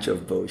Fibonacci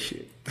of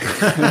bullshit.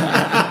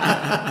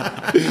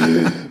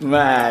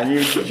 Man,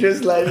 you're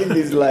just like in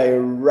this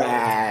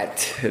rat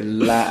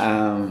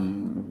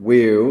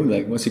wheel,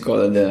 what's it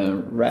called,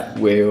 the rat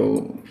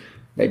wheel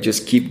that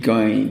just keep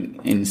going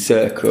in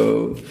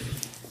circle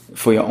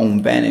for your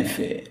own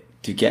benefit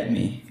to get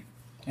me.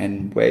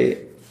 And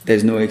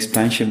there's no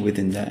expansion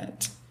within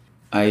that.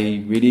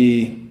 I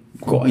really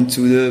got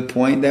into the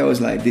point that I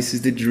was like, this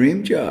is the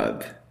dream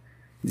job.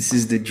 This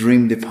is the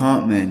dream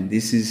department.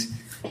 This is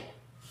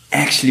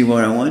actually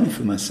what I wanted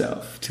for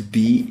myself, to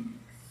be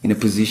in a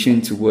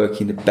position to work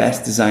in the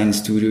best design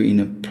studio in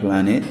a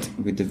planet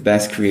with the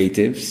best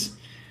creatives,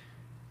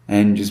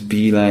 and just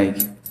be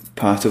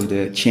part of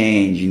the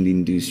change in the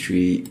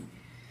industry.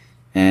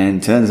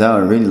 And turns out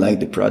I really like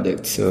the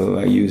product, so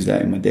I use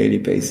that on my daily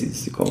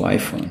basis. It's called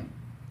iPhone.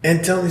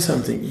 And tell me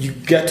something. You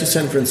get to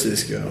San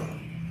Francisco,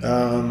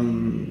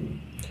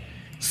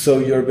 so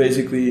you're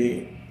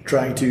basically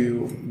trying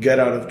to get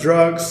out of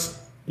drugs.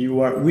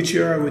 Which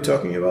year are we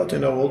talking about,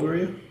 and how old were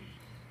you?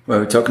 Well,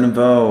 we're talking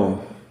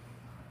about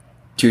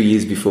 2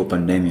 years before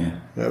pandemic.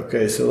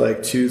 Okay, so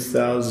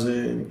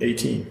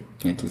 2018.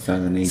 Yeah,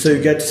 2018. So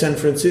you get to San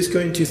Francisco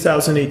in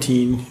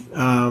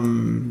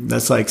 2018.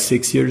 That's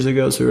 6 years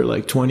ago, so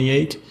you're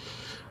 28.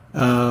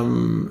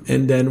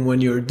 And then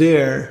when you're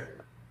there,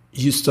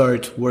 you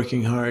start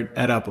working hard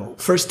at Apple?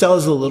 First, tell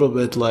us a little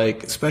bit,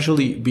 like,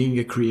 especially being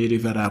a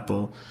creative at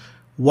Apple,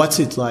 what's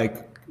it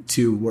like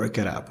to work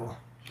at Apple?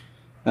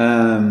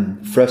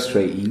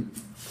 Frustrating.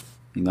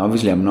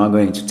 Obviously, I'm not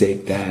going to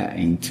take that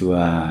into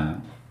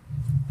how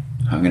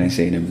can I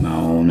say it, my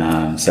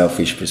own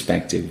selfish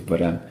perspective,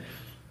 but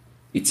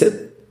it's a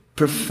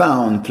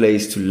profound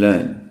place to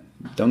learn.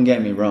 Don't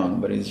get me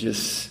wrong, but it's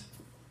just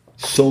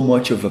so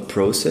much of a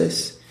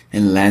process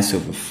and less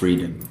of a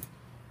freedom.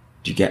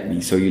 Do you get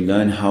me? So you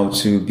learn how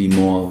to be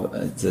more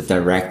of a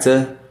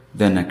director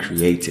than a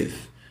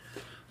creative.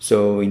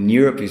 So in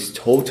Europe, it's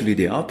totally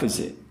the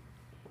opposite.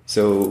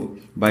 So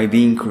by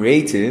being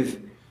creative,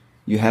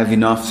 you have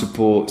enough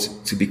support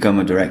to become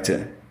a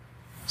director.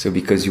 So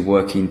because you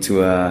work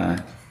into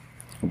a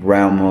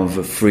realm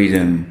of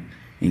freedom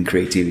in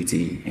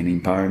creativity and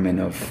empowerment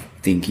of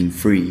thinking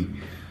free.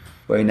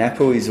 But in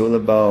Apple, it's all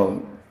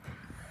about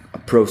a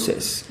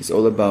process. It's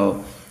all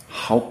about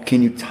how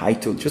can you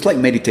title, just like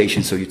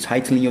meditation. So you're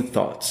titling your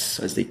thoughts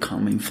as they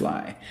come and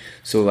fly.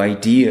 So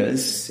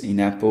ideas in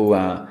Apple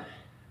are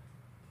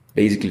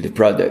basically the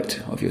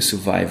product of your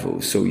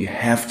survival. So you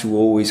have to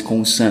always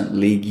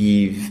constantly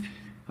give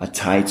a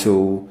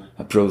title,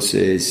 a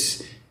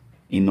process,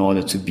 in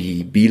order to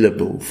be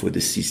billable for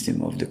the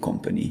system of the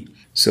company.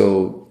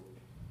 So,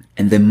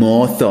 and the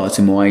more thoughts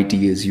and more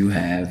ideas you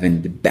have,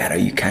 and the better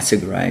you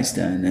categorize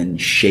them and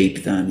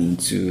shape them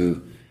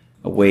into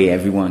a way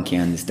everyone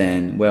can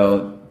understand,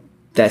 well,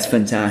 that's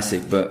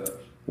fantastic. But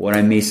what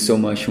I missed so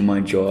much from my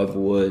job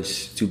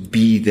was to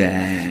be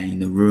there in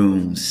the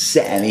room,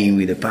 selling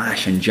with a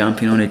passion,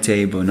 jumping on a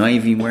table, not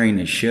even wearing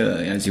a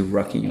shirt as you're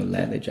rocking your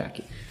leather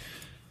jacket.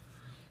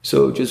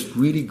 So just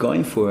really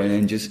going for it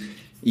and just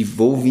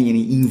evolving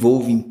and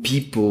involving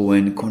people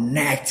and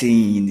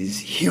connecting in this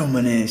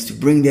humanness to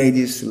bring the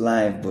ideas to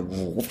life. But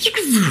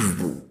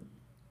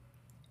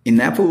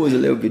in Apple, it was a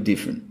little bit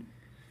different.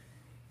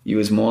 It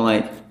was more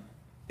like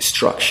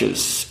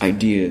structures,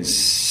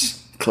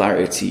 ideas,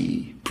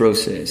 clarity,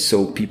 process,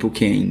 so people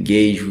can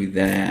engage with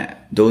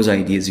those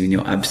ideas in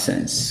your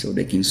absence, so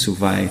they can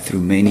survive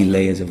through many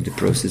layers of the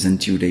process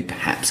until they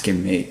perhaps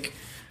can make.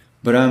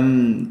 But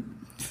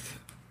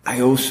I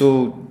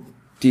also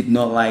did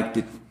not like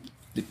the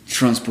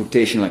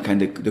transportation, like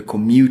kind of the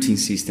commuting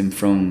system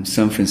from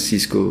San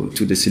Francisco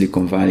to the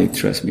Silicon Valley.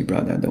 Trust me,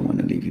 brother, I don't want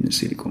to live in the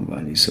Silicon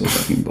Valley. It's so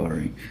fucking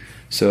boring.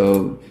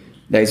 So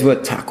there's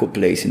a taco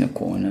place in a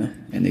corner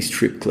and a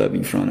strip club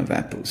in front of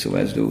Apple. So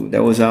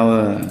that was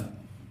our,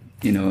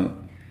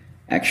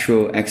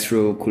 actual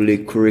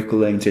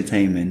extracurricular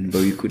entertainment, but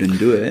we couldn't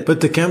do it.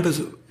 But the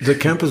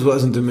campus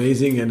wasn't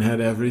amazing and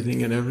had everything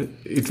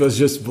it was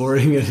just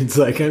boring, and it's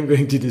like, I'm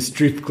going to the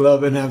strip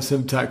club and have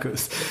some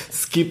tacos.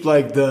 Skip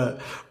like the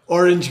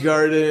Orange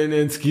Garden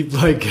and skip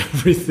like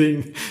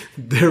everything.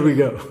 There we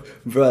go.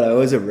 Bro, I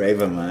was a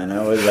raver, man.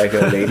 I was like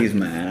a ladies'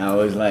 man. I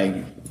was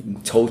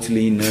like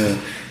totally in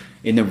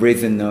the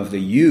rhythm of the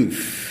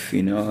youth,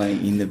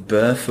 like in the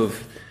birth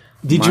of.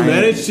 Did you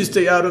manage to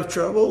stay out of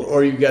trouble,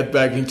 or you got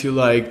back into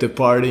like the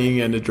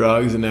partying and the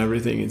drugs and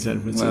everything in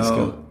San Francisco?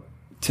 Well,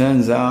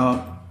 turns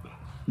out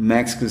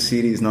Mexico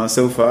City is not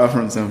so far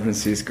from San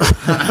Francisco.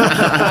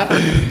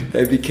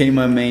 That became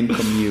my main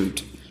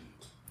commute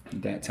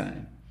at that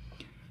time.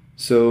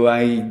 So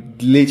I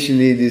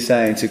literally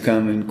decided to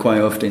come and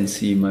quite often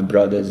see my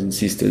brothers and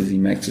sisters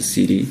in Mexico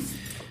City,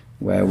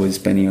 where I was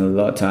spending a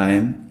lot of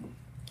time.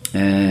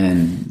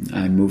 And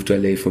I moved to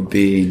LA for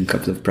being a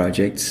couple of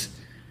projects.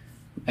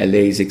 LA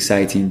is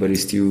exciting, but it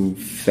still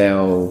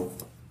felt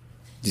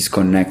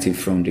disconnected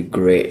from the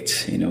grit,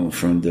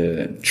 from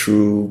the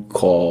true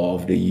core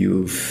of the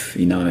youth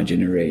in our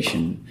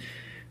generation.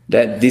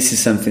 That this is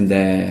something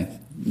that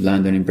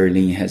London and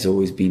Berlin has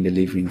always been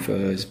delivering for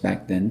us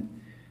back then.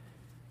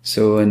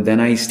 So, and then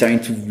I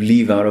started to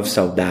live out of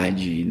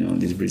saudade,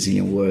 this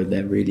Brazilian word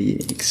that really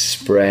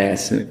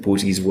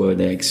Portuguese word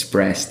that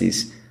express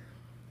this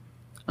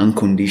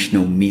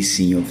unconditional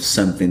missing of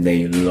something that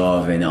you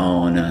love and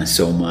honor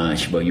so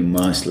much, but you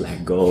must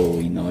let go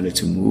in order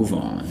to move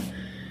on.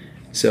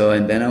 So,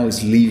 and then I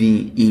was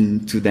living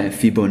into that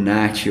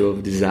Fibonacci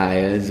of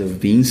desires of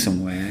being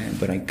somewhere,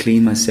 but I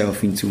cleaned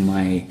myself into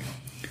my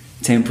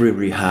temporary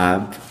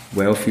rehab,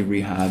 wealthy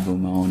rehab of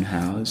my own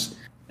house,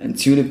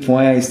 until the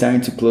point I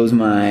started to close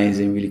my eyes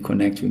and really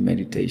connect with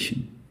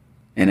meditation.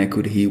 And I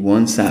could hear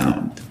one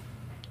sound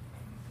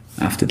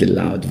after the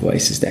loud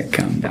voices that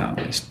calmed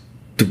down.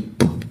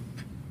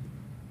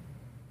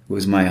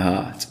 Was my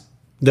heart.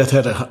 That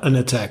had an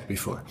attack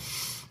before.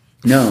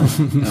 No,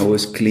 I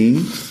was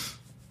clean.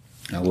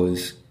 I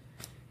was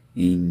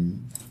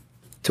in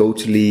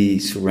totally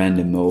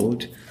surrender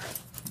mode.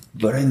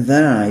 But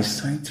then I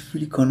started to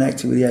really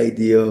connect with the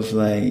idea of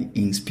like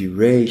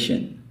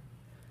inspiration.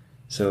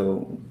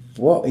 So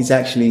what is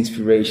actually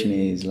inspiration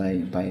is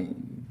like by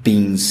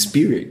being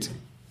spirit,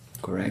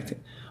 correct?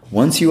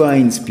 Once you are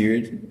in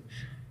spirit,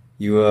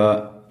 you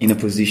are in a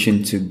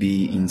position to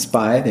be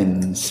inspired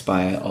and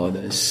inspire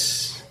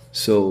others.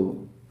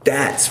 So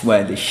that's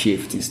where the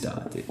shift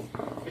started.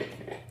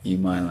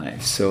 in my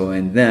life. So,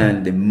 and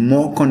then the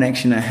more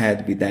connection I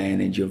had with that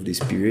energy of the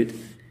spirit,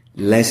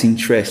 less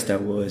interest I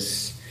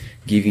was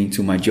giving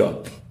to my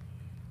job.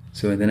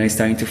 So then I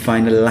started to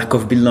find a lack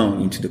of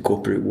belonging to the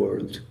corporate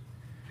world.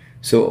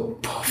 So,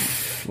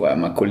 well,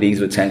 my colleagues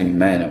were telling me,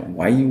 man,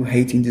 why are you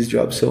hating this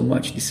job so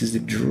much? This is the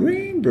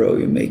dream, bro.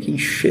 You're making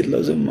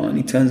shitloads of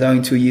money. Turns out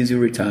in 2 years you're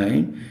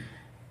retiring.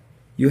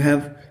 You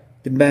have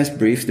the best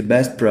brief, the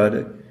best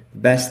product, the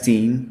best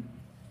team.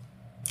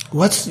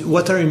 What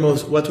were you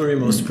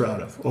most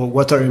proud of? Or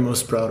what are you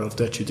most proud of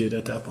that you did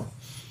at Apple?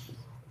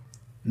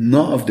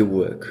 Not of the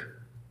work,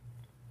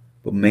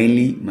 but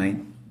mainly my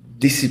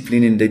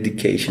discipline and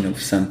dedication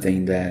of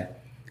something that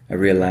I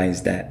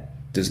realized that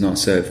does not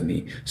serve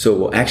me. So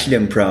what actually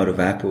I'm proud of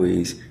Apple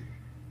is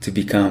to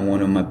become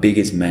one of my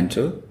biggest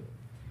mentors,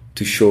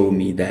 to show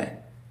me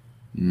that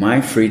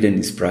my freedom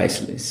is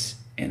priceless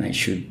and I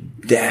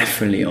should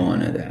definitely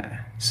honor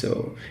that.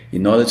 So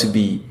in order to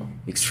be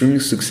extremely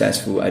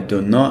successful, I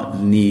do not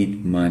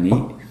need money.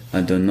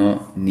 I do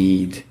not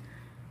need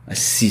a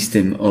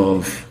system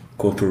of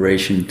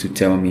corporation to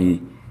tell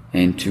me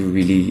and to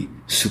really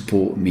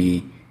support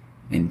me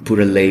and put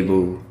a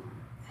label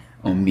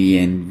on me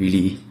and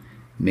really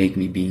make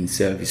me be in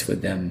service for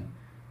them.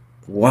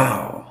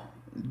 Wow,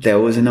 that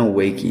was an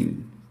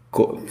awakening,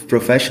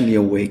 professionally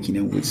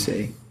awakening, I would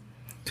say,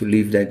 to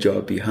leave that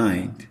job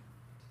behind.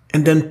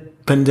 And then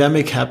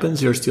pandemic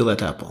happens, you're still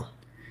at Apple.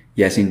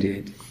 Yes,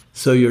 indeed.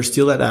 So you're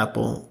still at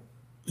Apple.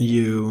 Do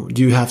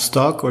you have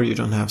stock or you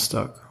don't have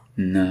stock?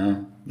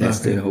 No,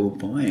 that's the whole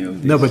point of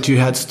this. No, but you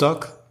had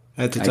stock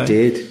at the time? I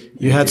did.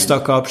 You had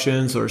stock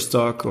options or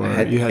stock, or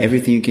you had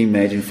everything you can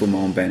imagine for my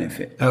own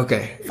benefit.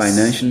 Okay.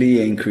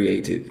 Financially and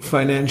creative.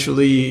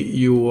 Financially,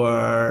 you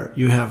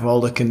have all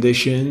the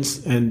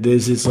conditions, and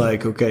this is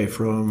like, okay,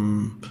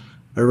 from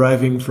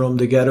arriving from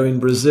the ghetto in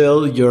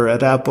Brazil, you're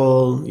at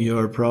Apple,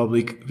 you're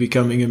probably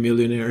becoming a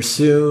millionaire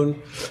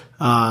soon.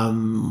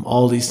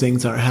 All these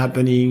things are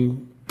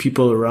happening.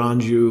 People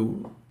around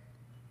you,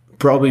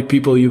 probably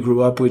people you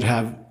grew up with,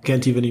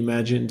 can't even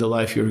imagine the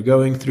life you're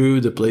going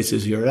through, the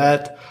places you're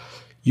at.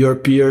 Your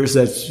peers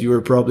that you were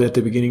probably at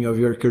the beginning of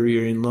your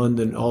career in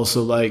London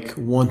also like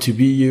want to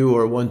be you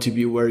or want to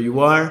be where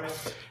you are.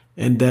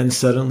 And then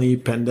suddenly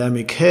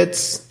pandemic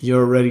hits,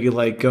 you're already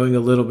like going a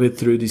little bit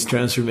through this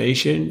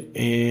transformation.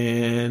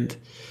 And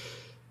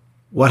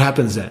what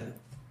happens then?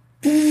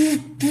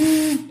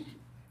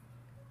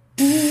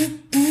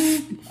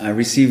 I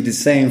received the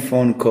same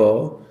phone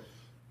call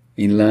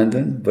in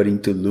London, but in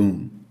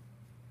Tulum.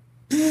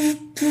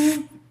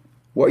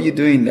 What are you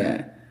doing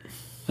there?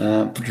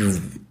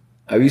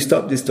 I will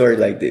stop the story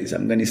like this.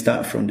 I'm going to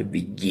start from the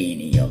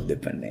beginning of the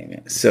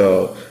pandemic.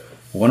 So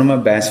one of my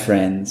best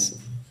friends,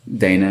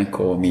 Dana,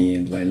 called me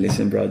and was like,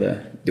 listen,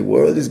 brother, the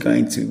world is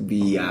going to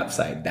be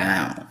upside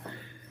down.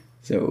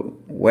 So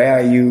where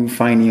are you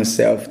finding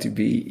yourself to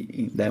be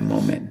in that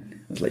moment? I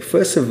was like,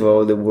 first of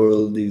all, the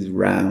world is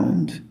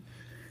round.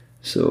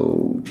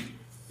 So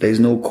there's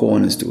no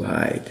corners to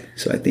hide.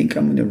 So I think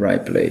I'm in the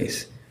right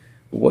place.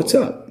 What's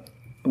up?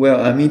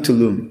 Well, I'm in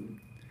Tulum.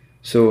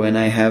 So, and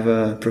I have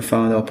a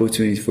profound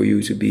opportunity for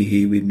you to be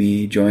here with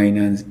me, join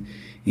us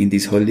in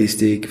this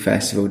holistic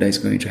festival that's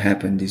going to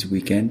happen this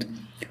weekend.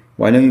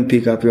 Why don't you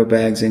pick up your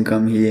bags and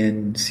come here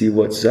and see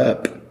what's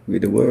up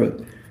with the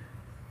world?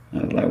 I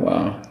was like,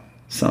 wow,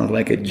 sounds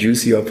like a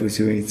juicy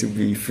opportunity to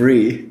be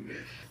free.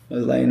 I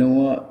was like, you know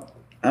what?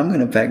 I'm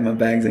going to pack my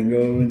bags and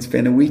go and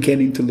spend a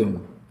weekend in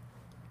Tulum.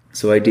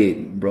 So I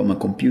did. Brought my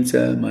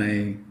computer,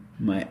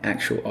 my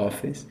actual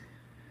office.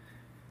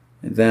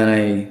 And then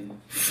I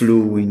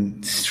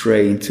flew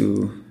straight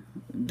into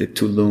the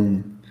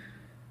Tulum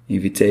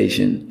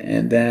invitation.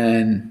 And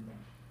then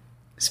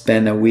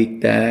spent a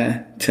week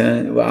there.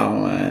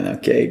 Wow, man,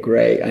 okay,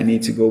 great. I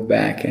need to go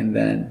back. And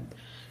then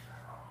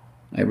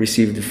I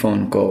received the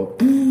phone call.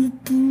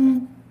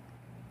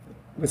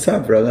 What's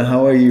up, brother?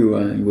 How are you?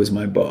 He was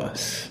my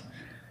boss.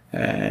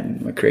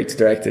 And my creative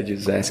director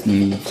just asked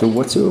me, so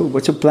what's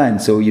your plan?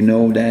 So you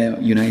know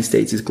that United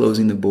States is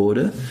closing the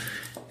border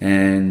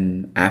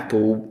and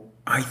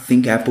I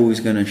think Apple is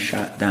going to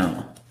shut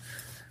down.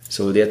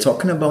 So they're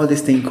talking about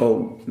this thing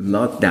called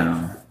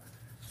lockdown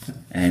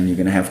and you're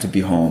going to have to be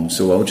home.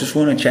 So I just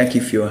want to check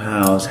if your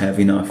house have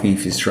enough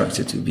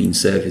infrastructure to be in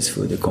service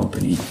for the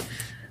company.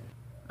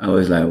 I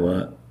was like,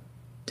 what?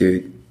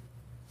 Dude,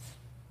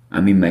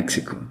 I'm in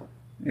Mexico.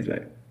 It's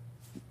like,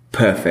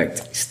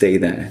 perfect, stay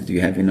there. Do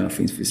you have enough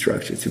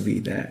infrastructure to be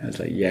there? I was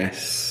like,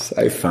 yes,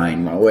 I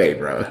find my way,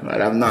 bro.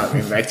 But I'm not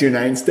going back to the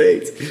United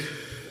States.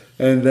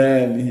 And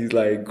then he's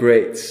like,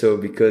 great. So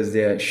because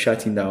they're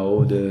shutting down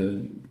all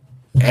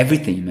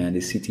everything, man, the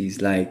city is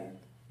like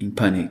in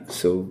panic.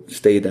 So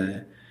stay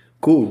there.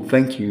 Cool,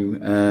 thank you.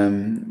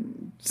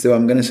 So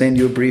I'm going to send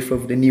you a brief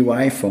of the new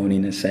iPhone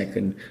in a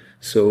second.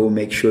 So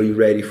make sure you're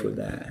ready for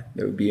that.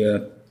 There will be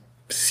a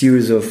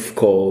series of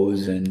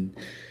calls and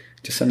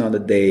just another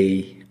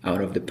day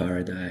out of the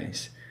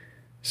paradise.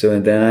 So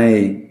and then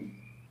I,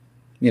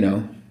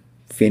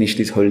 finished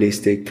this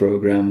holistic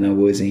program and I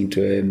was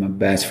into it. My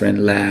best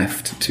friend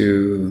left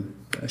to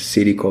a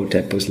city called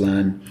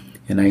Tepoztlan,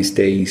 and I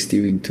stay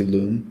still in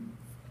Tulum.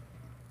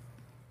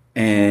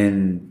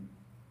 And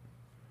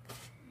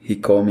he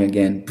called me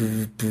again.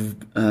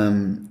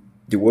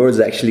 The world's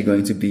actually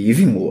going to be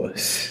even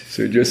worse.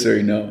 So just so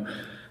you know,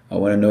 I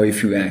want to know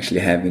if you actually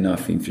have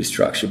enough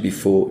infrastructure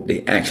before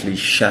they actually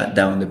shut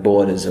down the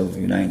borders of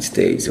the United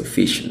States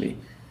officially.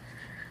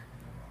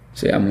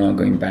 So I'm not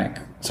going back.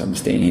 So I'm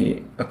staying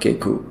here. Okay,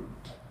 cool.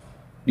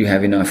 You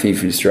have enough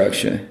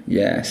infrastructure?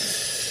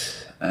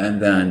 Yes.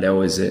 And then that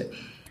was it.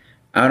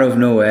 Out of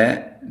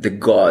nowhere, the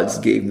gods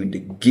gave me the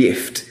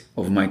gift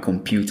of my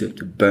computer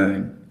to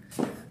burn.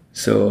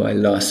 So I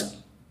lost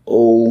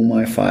all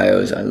my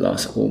files. I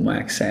lost all my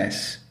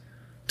access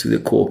to the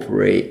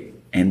corporate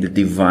and the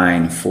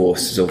divine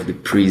forces of the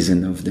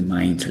prison of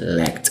my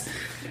intellect.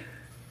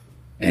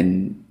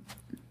 And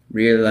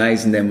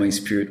realizing that my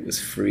spirit was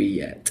free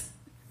yet.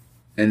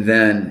 And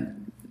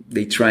then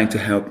they tried to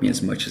help me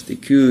as much as they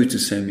could to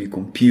send me a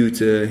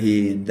computer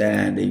here and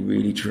there. They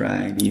really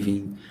tried,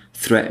 even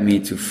threatened me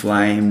to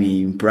fly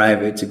me in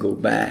private to go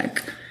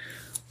back.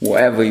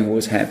 Whatever it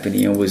was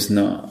happening, I was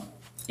not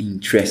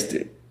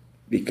interested,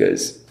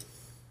 because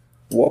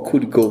what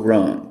could go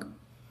wrong?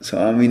 So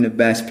I'm in the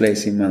best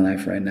place in my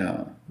life right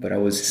now, but I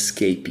was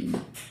escaping.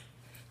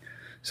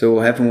 So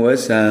what happened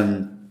was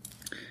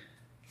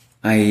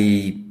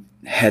I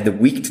had a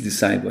week to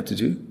decide what to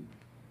do.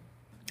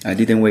 I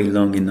didn't wait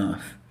long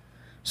enough.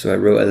 So I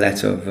wrote a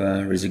letter of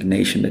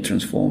resignation that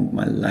transformed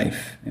my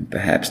life, and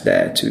perhaps they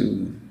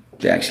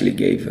actually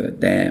gave a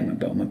damn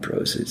about my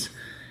process.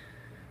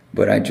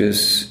 But I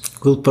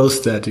just... We'll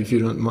post that if you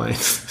don't mind.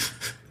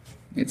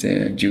 It's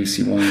a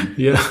juicy one.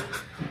 Yeah.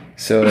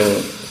 So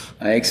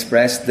I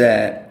expressed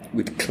that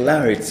with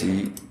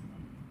clarity.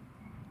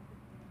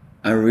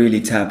 I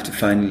really tapped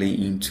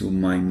finally into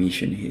my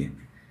mission here,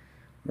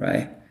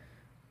 right?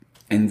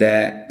 And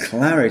that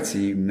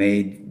clarity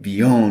made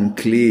beyond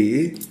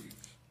clear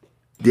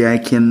that I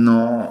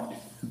cannot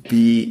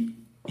be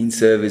in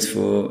service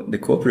for the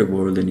corporate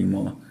world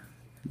anymore.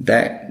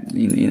 That,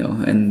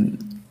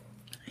 and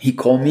he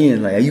called me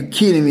and like, are you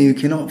kidding me? You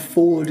cannot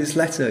forward this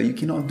letter. You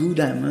cannot do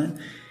that,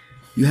 man.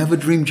 You have a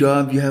dream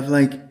job. You have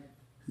like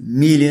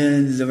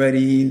millions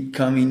already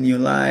coming in your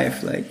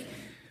life. Like,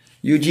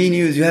 you're a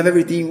genius. You have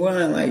everything you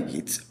want. Like,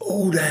 it's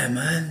all there,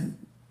 man.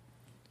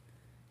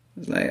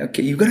 It's like,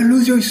 okay, you're going to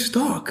lose your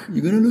stock.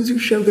 You're going to lose your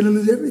share. You're going to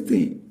lose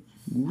everything.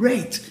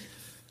 Great.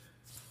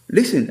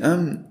 Listen,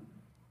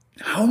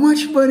 how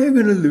much money are you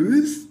going to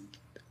lose?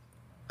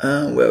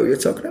 Well, you're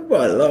talking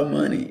about a lot of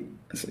money.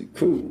 I was like,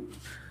 cool.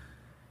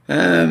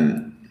 How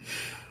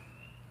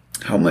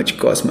much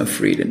cost my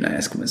freedom? I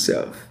ask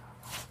myself.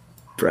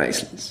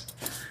 Priceless.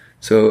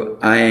 So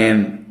I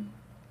am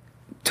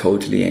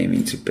totally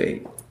aiming to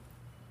pay.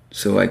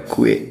 So I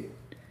quit.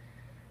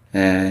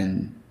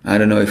 And I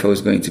don't know if I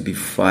was going to be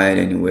fired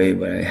anyway,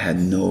 but I had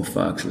no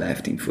fucks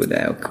left in for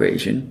that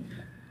equation.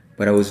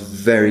 But I was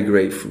very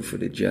grateful for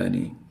the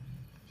journey.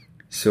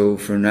 So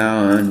from now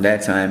on,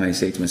 that time I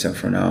say to myself,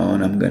 from now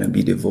on, I'm going to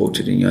be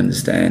devoted, and you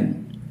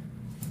understand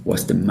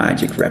what the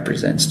magic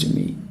represents to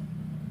me.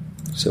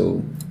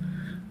 So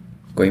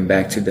going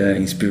back to the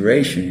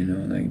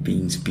inspiration, like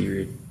being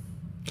spirit.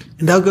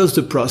 And how goes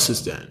the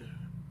process then?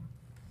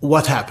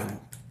 What happened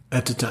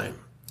at the time?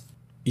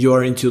 You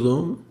are in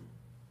Tulum,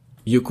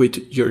 you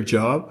quit your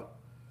job,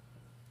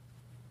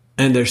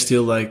 and there's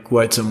still like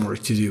quite some work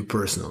to do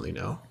personally,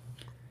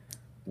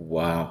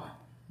 Wow.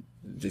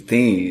 The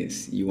thing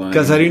is, you want...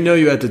 Because I didn't know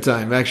you at the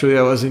time. Actually,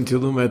 I was in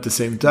Tulum at the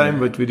same time,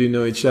 but we didn't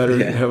know each other.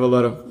 Yeah. We have a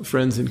lot of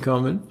friends in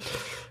common.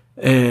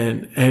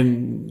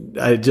 And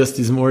I just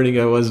this morning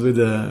I was with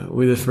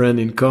a friend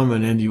in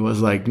common, and he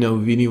was like, no,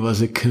 Vinny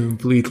was a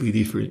completely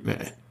different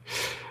man.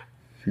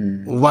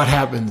 What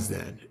happens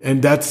then?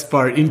 And that's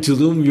part in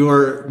Tulum,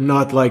 you're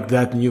not like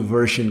that new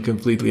version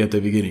completely at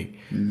the beginning.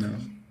 No.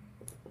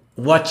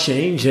 What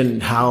changed,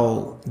 and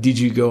how did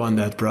you go on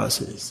that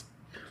process?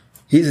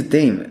 Here's the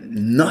thing,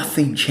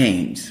 nothing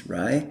changed,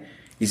 right?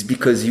 It's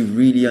because you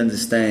really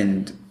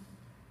understand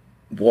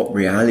what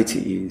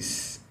reality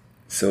is.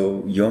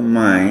 So your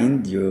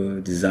mind,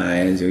 your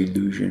desires, your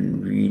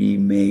illusion really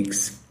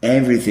makes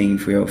everything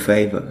for your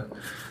favor.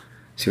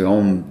 So your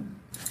own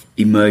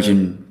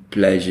emergent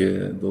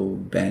pleasurable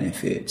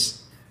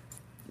benefits.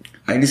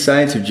 I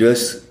decided to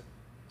just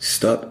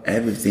stop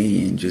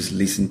everything and just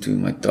listen to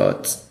my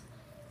thoughts,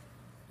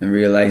 and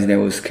realize that I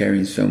was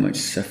carrying so much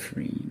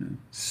suffering,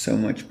 so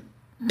much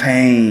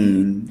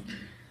pain.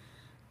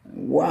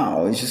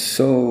 Wow, it's just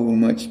so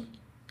much.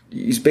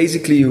 It's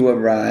basically you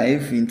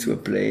arrive into a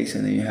place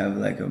and then you have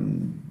like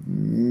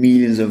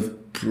millions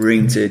of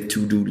printed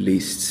to-do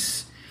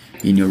lists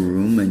in your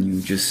room, and you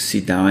just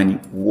sit down, and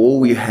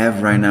all you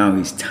have right now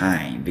is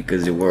time,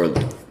 because the world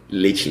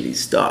literally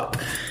stopped.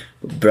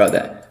 But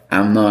brother,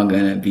 I'm not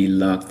gonna be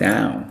locked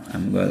down.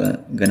 I'm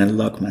gonna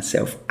lock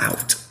myself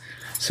out.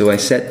 So I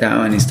sat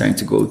down and started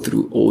to go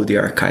through all the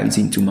archives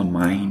into my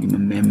mind, my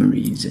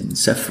memories and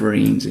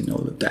sufferings and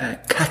all of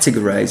that,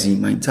 categorizing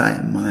my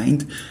entire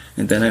mind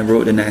And then I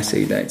wrote an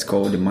essay that's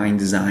called The Mind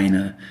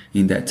Designer.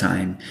 In that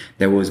time,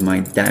 that was my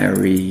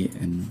diary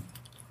and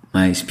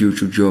my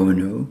spiritual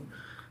journal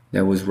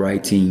that was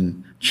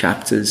writing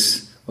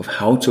chapters of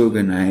how to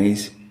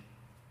organize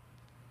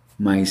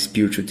my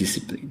spiritual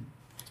discipline,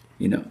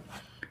 you know.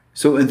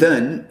 So, and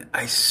then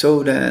I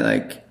saw that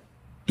like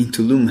in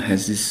Tulum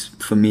has this,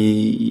 for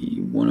me,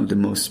 one of the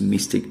most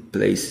mystic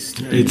places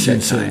in It's that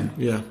insane. time.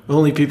 Yeah.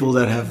 Only people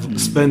that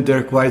have spent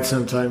there quite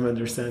some time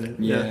understand it.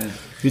 Yeah.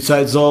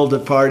 Besides all the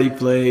party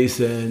place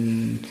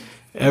and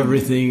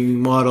everything,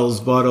 models,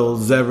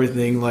 bottles,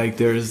 everything, like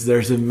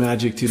there's a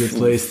magic to the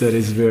place that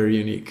is very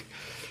unique.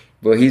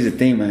 But here's the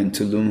thing, man.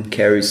 Tulum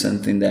carries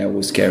something that I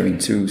was carrying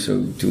too.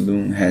 So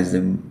Tulum has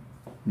the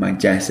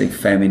majestic,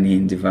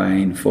 feminine,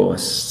 divine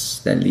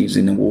force that lives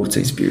in the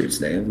water spirits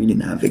that really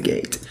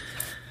navigate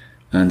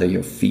under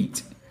your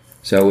feet.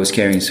 So I was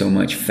carrying so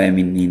much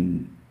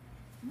feminine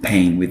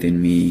pain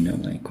within me, you know,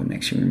 like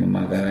connection with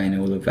my mother and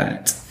all of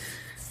that.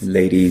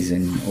 Ladies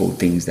and all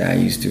things that I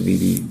used to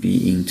really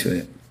be into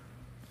it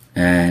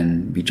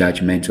and be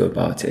judgmental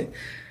about it.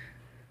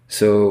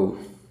 So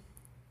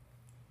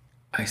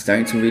I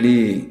started to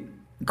really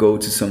go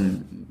to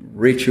some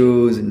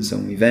rituals and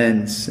some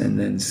events and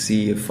then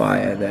see a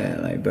fire there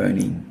like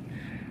burning.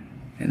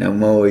 And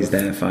I'm always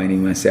there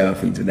finding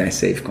myself into that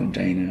safe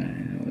container,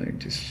 you know, like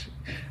just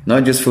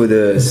not just for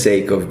the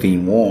sake of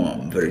being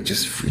warm, but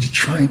just really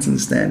trying to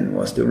understand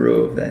what's the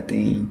role of that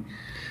thing,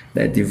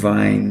 that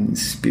divine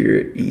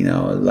spirit in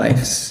our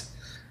lives.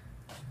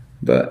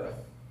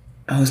 But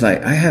I was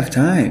like, I have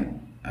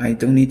time. I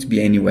don't need to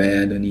be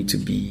anywhere. I don't need to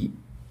be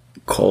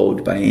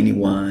called by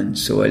anyone.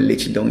 So I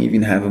literally don't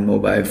even have a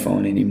mobile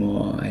phone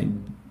anymore.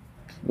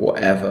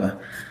 Whatever.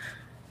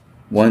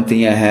 One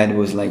thing I had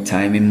was like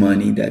time and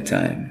money that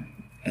time.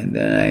 And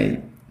then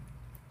I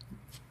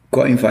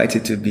got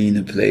invited to be in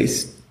a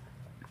place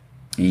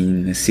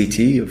in the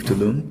city of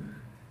Tulum.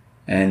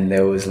 And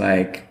there was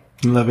like...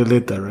 La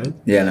Villeta, right?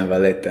 Yeah, La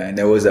Villeta. And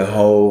there was a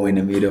hole in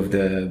the middle of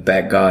the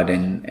back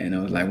garden. And I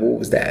was like, what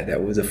was that?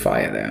 There was a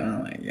fire there. And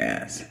I'm like,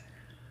 yes.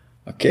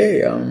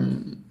 Okay,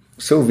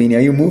 so Vinny, are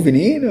you moving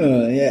in?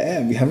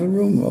 Yeah, we have a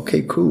room.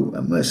 Okay, cool.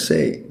 I must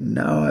say,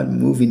 now I'm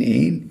moving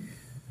in.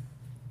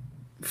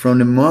 From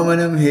the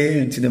moment I'm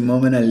here until the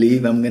moment I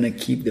leave, I'm going to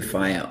keep the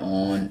fire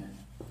on.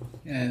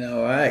 And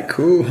all right,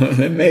 cool,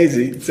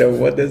 amazing. So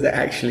what does that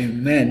actually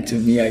mean to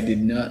me? I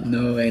did not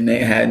know and I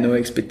had no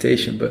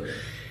expectation. But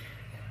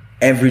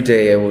every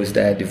day I was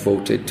there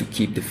devoted to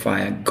keep the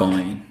fire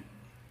going.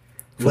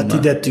 What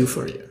did that do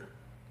for you?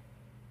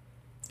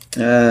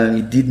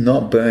 It did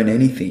not burn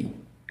anything,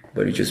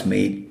 but it just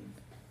made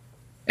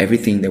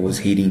everything that was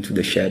hidden to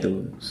the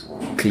shadows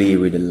clear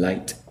with the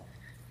light.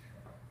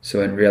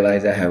 So I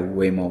realized I had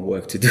way more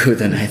work to do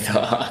than I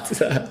thought.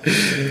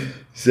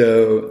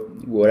 So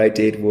what I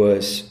did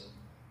was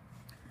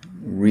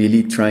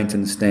really trying to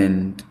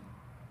understand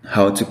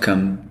how to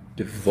calm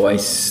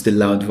the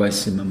loud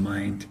voice in my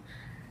mind,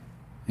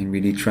 and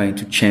really trying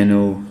to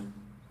channel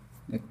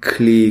a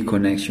clear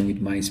connection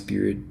with my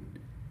spirit,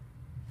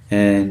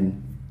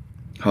 and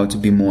how to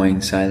be more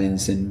in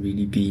silence and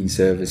really be in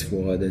service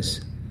for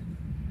others.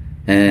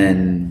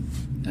 And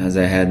as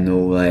I had no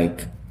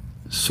like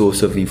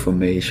source of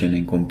information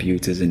and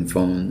computers and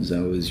phones,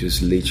 I was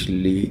just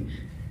literally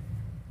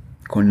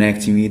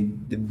connecting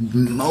with the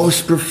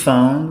most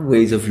profound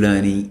ways of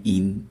learning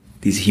in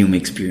this human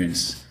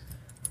experience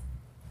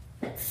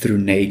through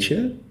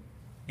nature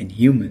and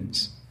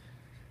humans.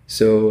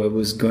 So I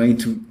was going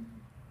to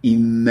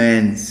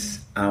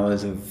immense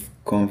hours of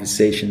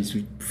conversations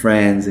with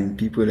friends and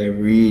people that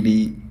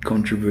really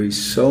contribute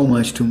so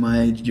much to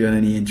my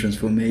journey and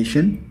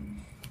transformation,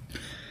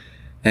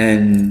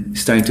 and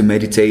starting to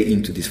meditate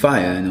into this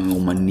fire, and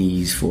on my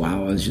knees for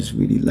hours, just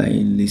really like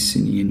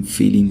listening and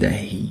feeling the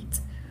heat,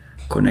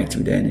 connecting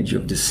with the energy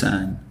of the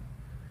sun.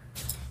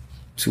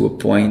 To a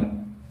point,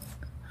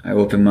 I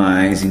opened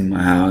my eyes in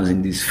my house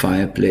in this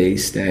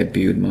fireplace that I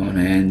built with my own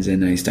hands,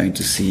 and I started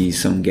to see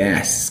some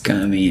guests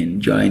coming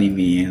and joining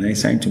me, and I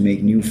started to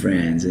make new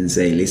friends and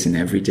say, listen,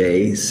 every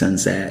day,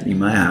 sunset, in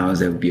my house,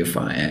 there will be a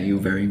fire. You're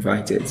very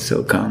invited,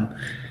 so come.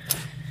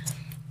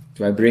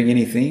 Do I bring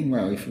anything?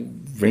 Well, if you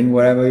bring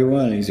whatever you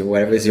want,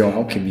 whatever is your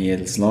alchemy,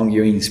 as long as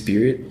you're in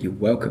spirit, you're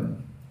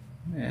welcome.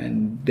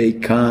 And they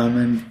come,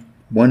 and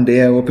one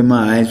day I opened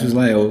my eyes, it was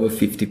like over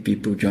 50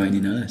 people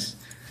joining us.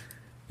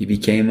 It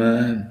became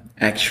an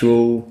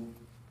actual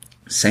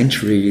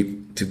sanctuary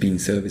to be in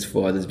service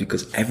for others,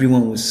 because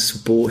everyone was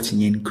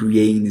supporting and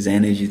creating this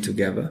energy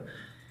together.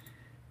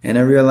 And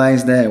I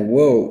realized that,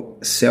 whoa,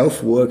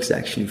 self-work is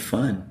actually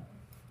fun.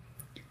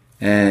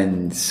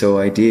 And so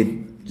I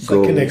did go... It's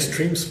like an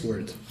extreme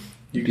sport.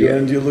 You go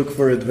and you look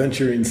for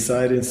adventure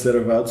inside instead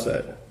of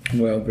outside.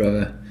 Well,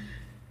 brother,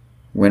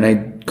 when I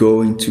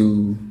go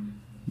into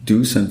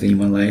do something in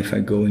my life, I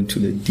go into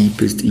the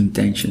deepest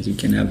intentions you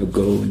can ever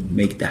go and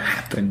make that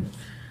happen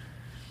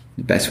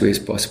the best way as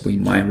possible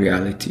in my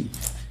reality.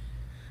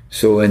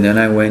 So, and then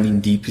I went in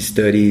deep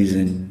studies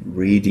and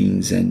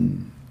readings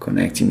and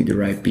connecting with the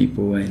right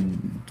people,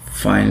 and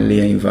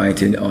finally I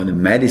invited all the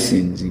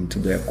medicines into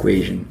the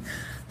equation,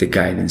 the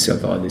guidance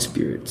of all the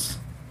spirits.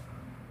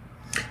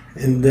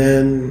 And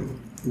then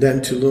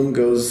Tulum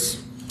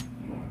goes.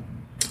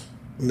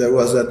 There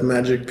was that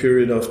magic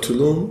period of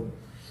Tulum.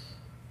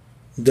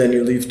 Then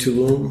you leave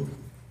Tulum.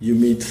 You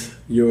meet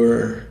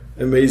your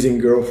amazing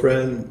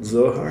girlfriend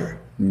Zohar.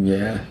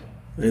 Yeah.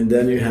 And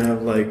then you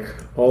have like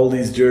all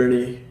this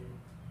journey.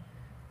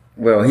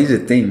 Well, here's the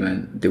thing,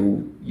 man. The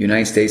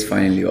United States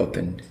finally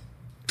opened.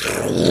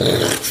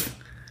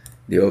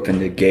 They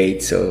opened the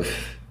gates of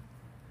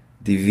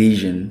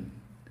division,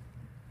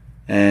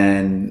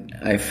 and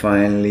I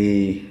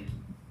finally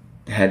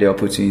had the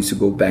opportunity to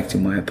go back to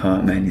my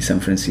apartment in San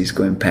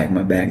Francisco and pack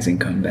my bags and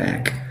come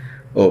back.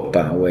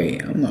 Opa,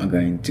 wait, I'm not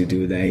going to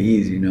do that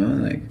easy,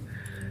 Like,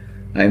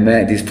 I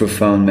met this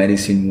profound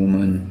medicine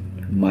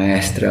woman,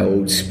 maestra,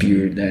 old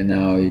spirit, that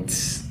now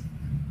it's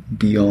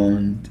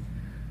beyond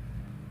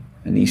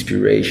an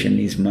inspiration,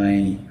 is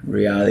my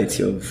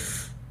reality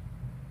of.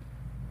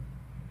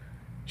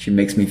 She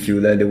makes me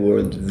feel that the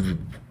world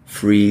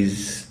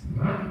frees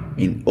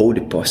in all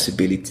the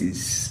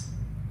possibilities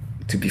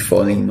to be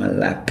falling in my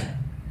lap,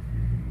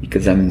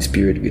 because I'm in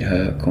spirit with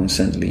her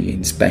constantly,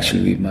 and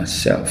especially with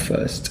myself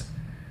first.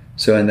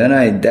 So, and then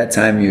at that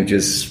time, you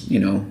just,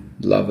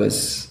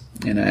 lovers,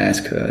 and I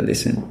asked her,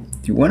 listen,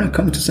 do you want to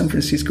come to San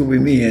Francisco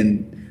with me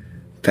and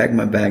pack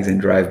my bags and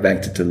drive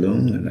back to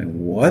Tulum? And I'm like,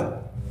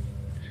 what?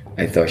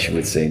 I thought she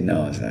would say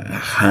no. I was like,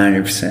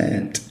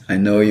 100%. I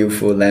know you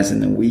for less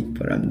than a week,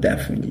 but I'm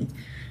definitely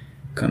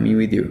coming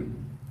with you.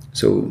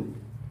 So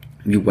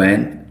we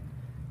went,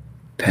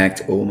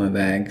 packed all my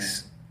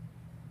bags,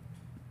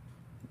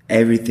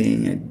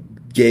 everything. I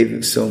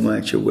gave so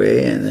much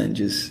away, and then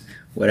just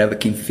whatever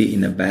can fit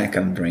in the back,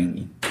 I'm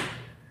bringing.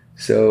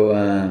 So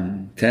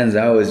turns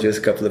out it was just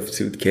a couple of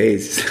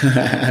suitcases,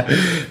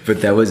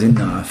 but that was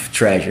enough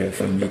treasure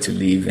for me to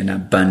live an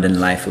abundant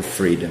life of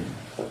freedom.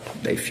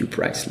 They feel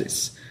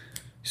priceless.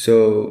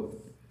 So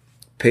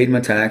paid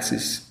my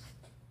taxes,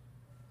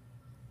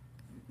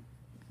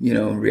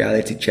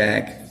 reality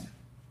check.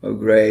 Oh,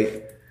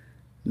 great.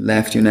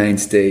 Left United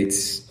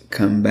States,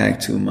 come back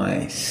to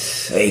my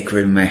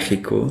sacred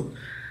Mexico,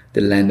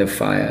 the land of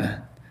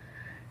fire,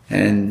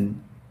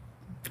 and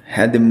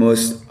had the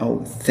most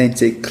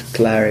authentic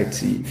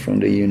clarity from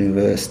the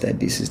universe that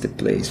this is the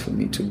place for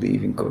me to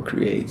live and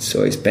co-create.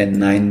 So I spent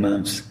 9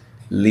 months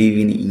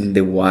living in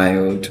the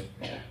wild,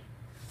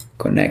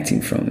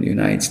 connecting from the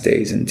United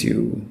States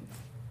into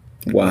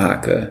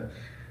Oaxaca,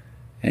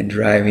 and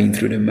driving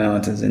through the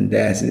mountains and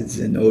deserts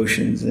and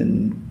oceans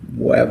and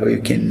whatever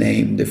you can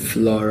name, the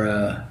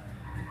flora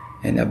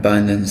and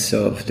abundance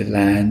of the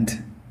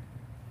land,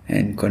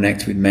 and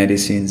connect with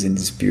medicines and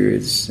the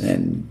spirits,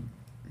 and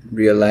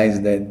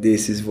realize that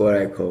this is what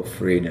I call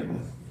freedom.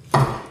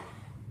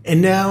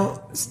 And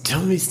now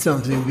tell me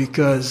something,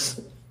 because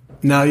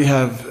now you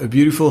have a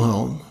beautiful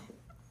home,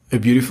 a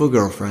beautiful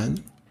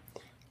girlfriend,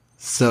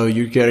 so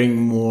you're getting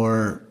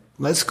more,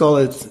 let's call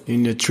it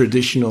in a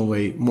traditional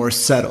way, more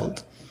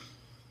settled.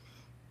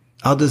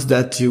 How does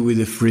that do with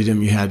the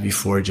freedom you had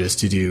before, just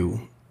to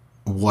do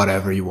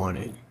whatever you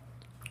wanted?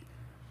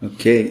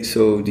 Okay,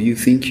 so do you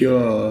think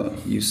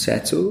you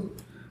settle?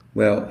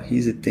 Well,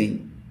 here's the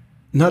thing.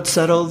 Not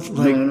settled,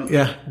 like no.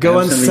 Yeah, go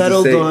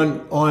unsettled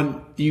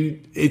on you.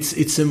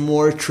 It's a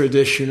more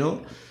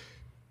traditional.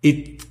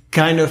 It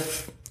kind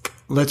of,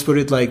 let's put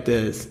it like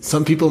this.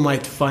 Some people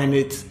might find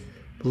it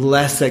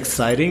less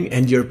exciting,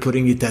 and you're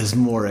putting it as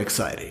more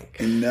exciting.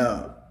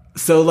 No.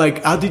 So,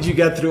 like, how did you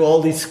get through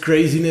all this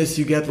craziness?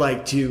 You get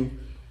like to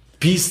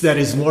peace that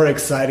is more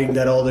exciting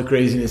than all the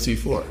craziness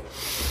before.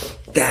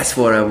 That's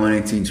what I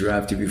wanted to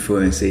interrupt you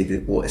before and say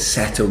that what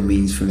settle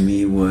means for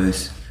me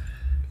was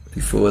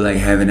before, like,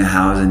 having a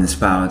house and a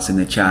spouse and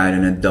a child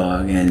and a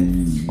dog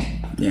and,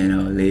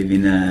 live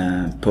in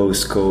a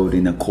postcode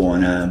in a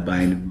corner,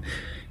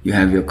 you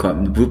have your car,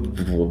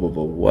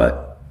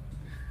 what?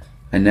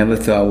 I never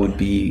thought I would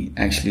be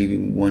actually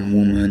one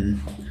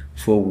woman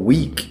for a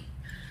week,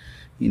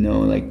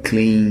 like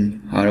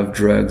clean, out of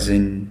drugs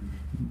and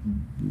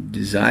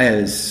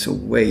desires. So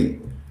wait,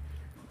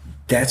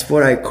 that's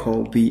what I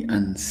call be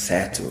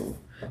unsettled,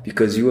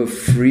 because you are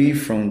free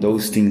from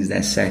those things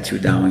that set you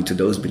down into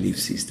those belief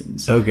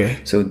systems. Okay.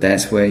 So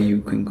that's where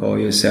you can call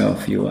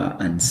yourself, you are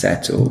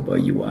unsettled,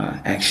 but you are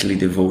actually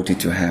devoted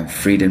to have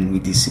freedom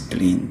with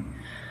discipline.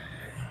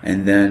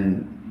 And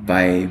then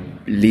by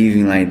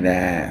living like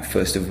that,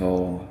 first of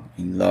all,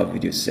 in love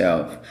with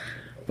yourself,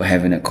 but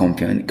having a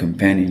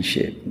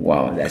companionship,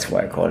 wow, that's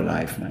what I call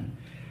life, man.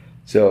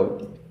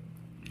 So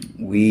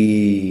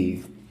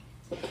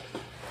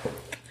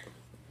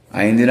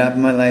I ended up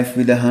my life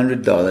with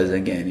 $100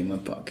 again in my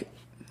pocket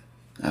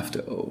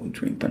after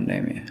during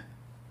pandemic,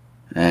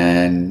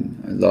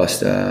 and I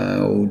lost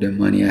all the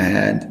money I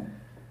had.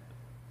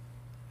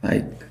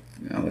 Like,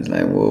 I was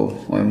like, whoa,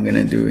 what am I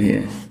gonna do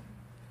here?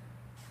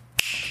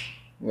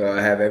 Well,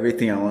 I have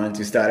everything I wanted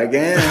to start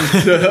again.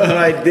 So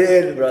I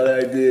did, brother,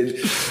 I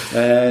did.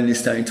 And it's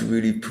starting to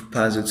really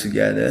puzzle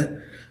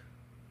together.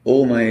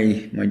 all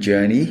my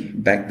journey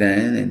back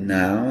then and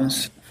now,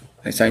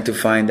 I started to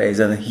find there is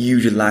a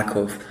huge lack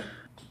of,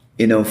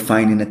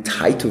 finding a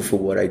title for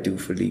what I do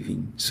for a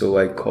living. So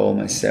I call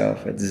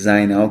myself a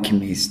design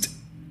alchemist.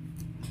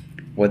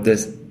 What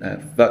does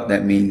fuck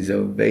that mean?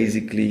 So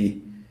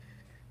basically,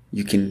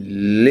 you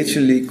can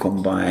literally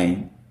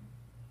combine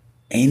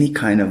any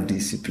kind of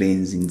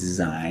disciplines in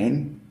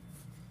design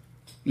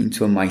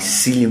into a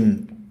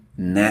mycelium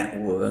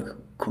network,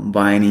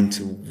 combined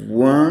into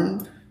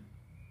one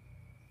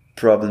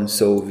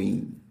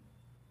problem-solving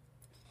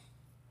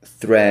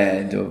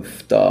thread of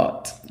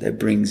thought that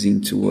brings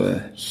into a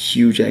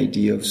huge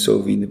idea of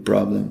solving the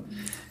problem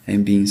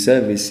and being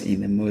service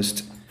in the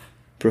most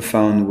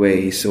profound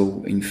way.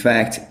 So in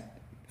fact,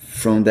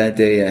 from that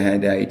day I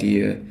had the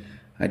idea,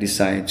 I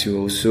decided to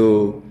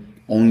also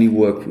only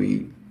work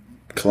with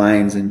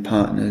clients and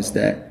partners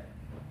that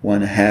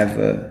want to have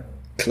a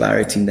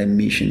clarity in their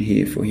mission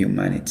here for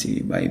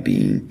humanity by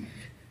being,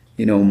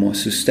 more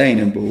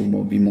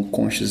sustainable, be more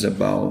conscious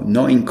about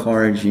not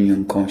encouraging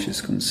unconscious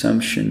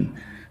consumption,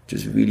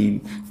 just really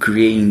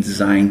creating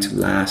design to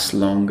last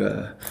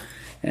longer,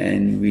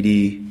 and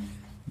really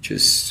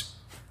just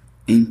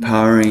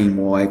empowering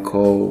what I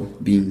call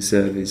being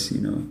service,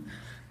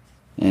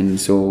 And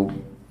so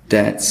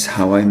that's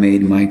how I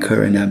made my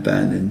current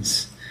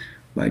abundance,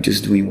 by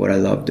just doing what I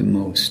love the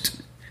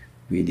most,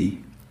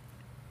 really.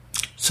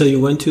 So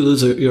you went to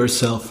lose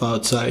yourself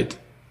outside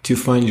to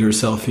find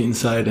yourself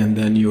inside, and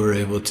then you were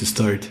able to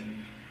start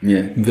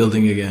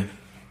building again.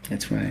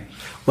 That's right.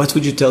 What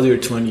would you tell your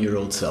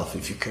 20-year-old self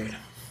if you could?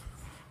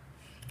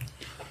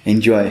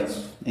 Enjoy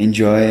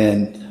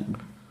and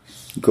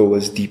go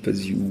as deep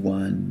as you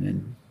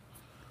want,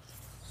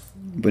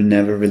 but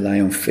never rely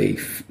on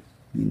faith,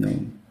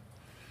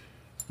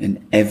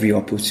 And every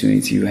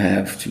opportunity you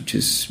have to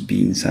just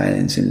be in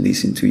silence and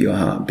listen to your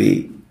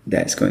heartbeat,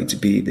 that's going to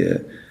be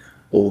the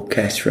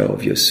orchestra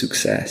of your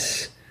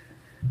success.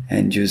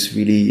 And just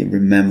really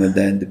remember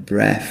that the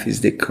breath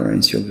is the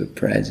currency of your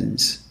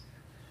presence.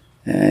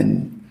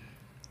 And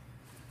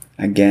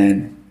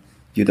again,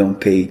 you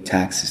don't pay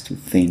taxes to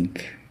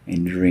think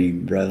and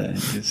dream, brother.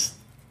 Just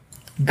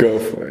go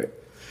for it.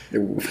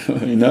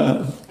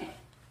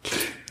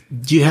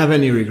 Do you have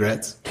any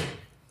regrets?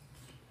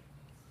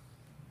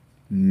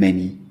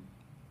 Many.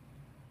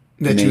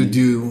 That you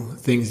do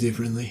things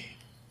differently?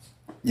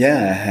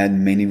 Yeah, I had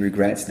many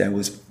regrets. That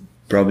was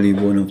probably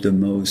one of the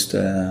most,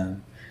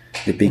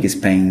 the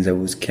biggest pains I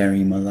was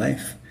carrying in my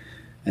life.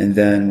 And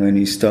then when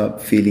you stop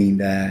feeling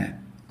that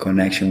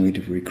connection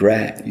with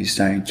regret, you're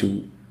starting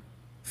to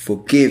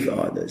forgive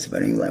others.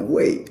 But you're like,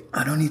 wait,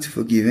 I don't need to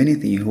forgive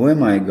anything. Who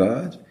am I,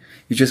 God?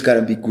 You just got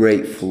to be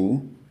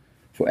grateful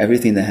for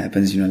everything that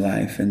happens in your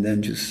life, and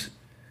then just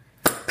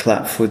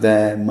clap for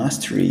that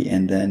mastery,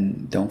 and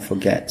then don't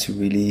forget to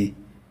really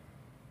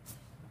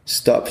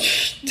stop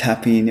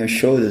tapping your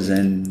shoulders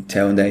and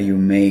tell that you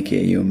make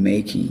it, you're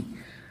making.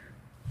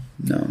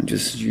 No,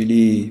 just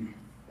really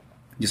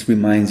just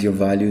reminds your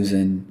values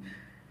and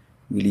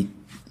really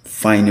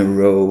find a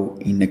role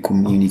in the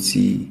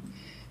community,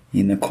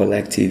 in a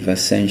collective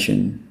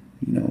ascension,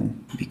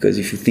 because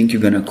if you think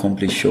you're going to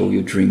accomplish all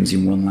your dreams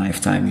in one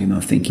lifetime, you're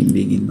not thinking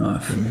big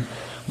enough. Mm-hmm.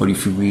 But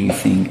if you really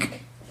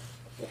think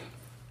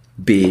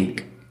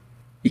big,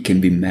 it can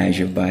be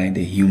measured by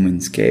the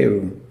human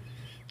scale.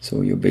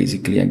 So you're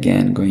basically,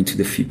 again, going to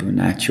the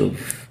Fibonacci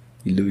of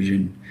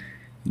illusion.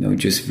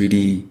 Just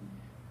really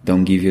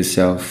don't give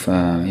yourself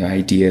your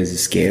ideas a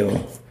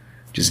scale.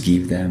 Just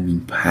give them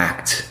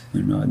impact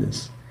on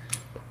others.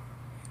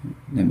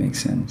 That makes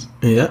sense.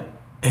 Yeah.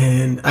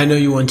 And I know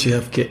you want to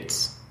have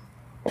kids.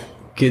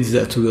 Kids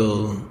that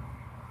will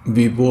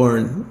be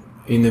born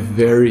in a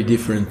very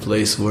different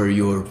place where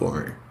you were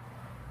born.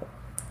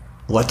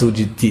 What would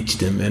you teach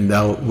them, and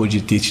how would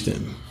you teach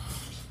them?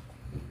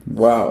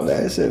 Wow,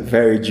 that's a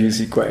very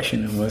juicy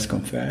question, I must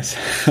confess.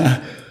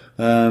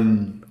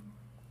 Well,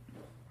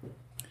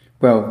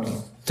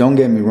 don't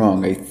get me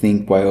wrong. I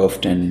think quite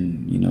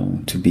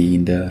often, to be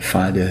in the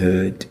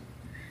fatherhood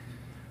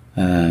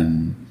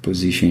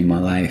position in my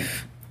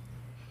life.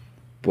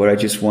 But I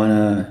just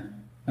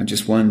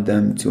want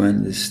them to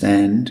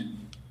understand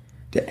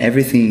that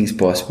everything is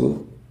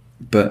possible,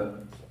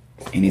 but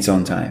in its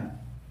own time.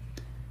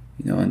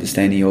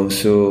 Understanding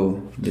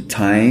also the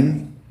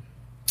time.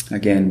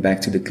 Again,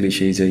 back to the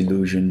cliche, is an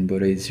illusion,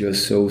 but it's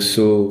just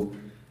also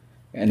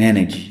an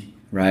energy,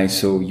 right?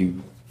 So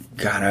you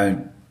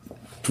gotta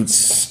put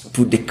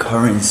the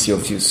currency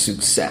of your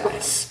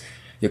success.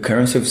 Your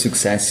currency of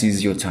success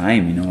is your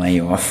time, like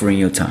you're offering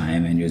your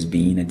time and just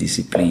being a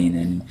discipline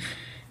and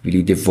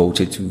really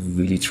devoted to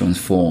really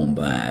transform.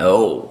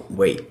 But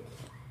wait,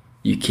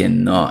 you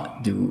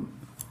cannot do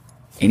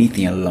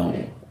anything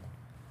alone.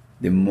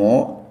 The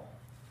more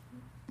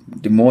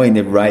in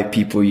the right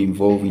people you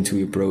involve into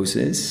your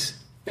process,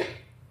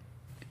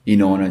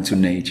 in honor to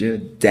nature,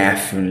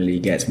 definitely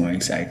gets more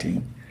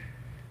exciting.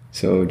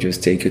 So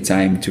just take your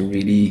time to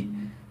really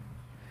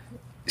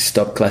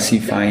stop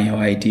classifying your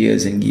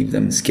ideas and give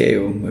them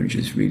scale, but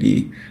just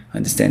really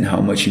understand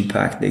how much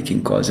impact they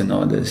can cause on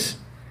others.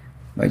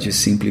 by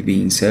just simply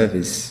being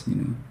service,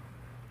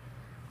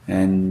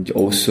 and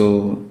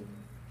also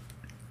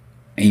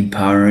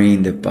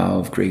empowering the power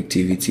of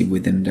creativity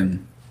within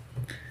them.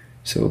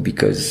 So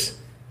because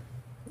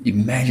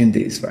imagine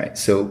this, right?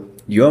 So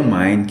your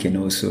mind can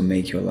also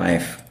make your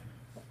life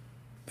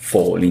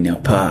falling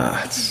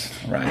apart,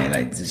 right?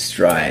 Like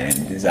destroyed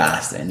and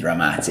disaster and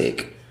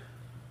dramatic.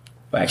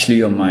 But actually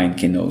your mind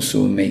can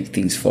also make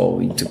things fall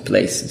into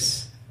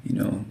places,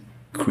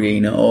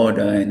 create an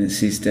order and a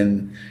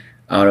system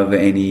out of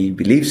any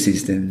belief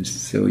systems,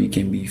 so you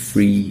can be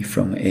free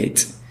from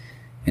it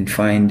and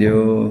find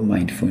your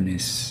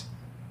mindfulness,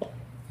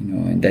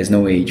 and there's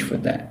no age for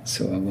that.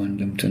 So I want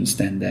them to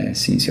understand that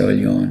since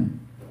early on,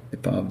 the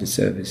power of the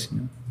service.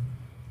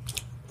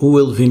 Who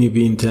will Vinny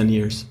be in 10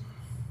 years?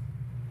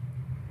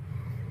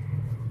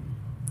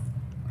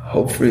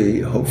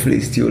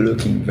 Hopefully still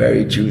looking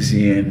very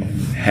juicy and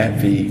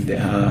happy in the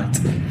heart.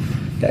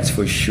 That's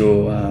for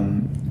sure.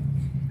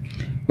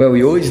 Well,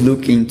 we always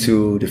look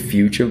into the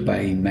future by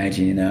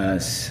imagining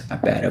us a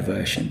better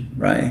version,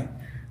 right?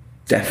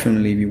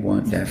 Definitely we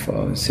want that for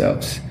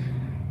ourselves.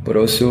 But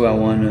also I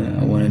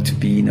want to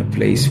be in a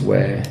place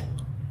where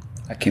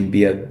I can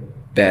be a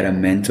better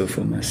mentor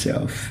for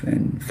myself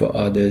and for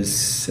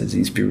others as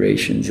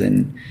inspirations.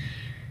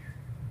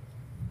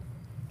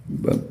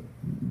 But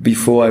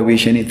before I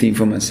wish anything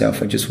for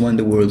myself, I just want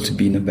the world to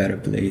be in a better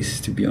place,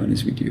 to be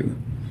honest with you.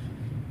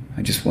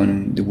 I just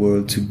want the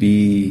world to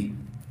be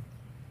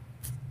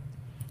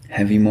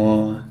having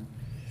more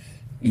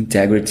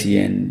integrity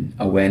and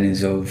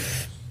awareness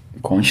of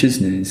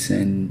consciousness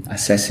and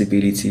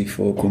accessibility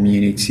for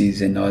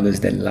communities and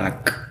others that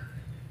lack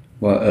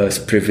what us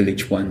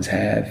privileged ones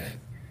have.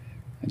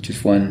 I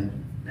just want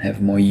to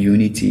have more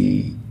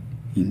unity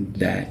in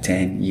that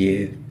 10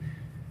 years,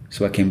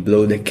 so I can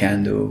blow the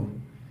candle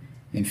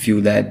and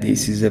feel that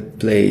this is a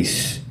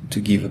place to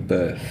give a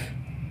birth.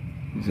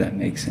 Does that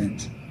make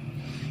sense?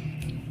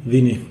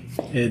 Vinny,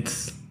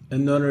 it's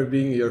an honor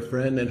being your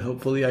friend, and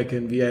hopefully I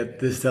can be at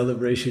this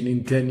celebration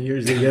in 10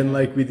 years again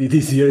like we did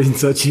this year in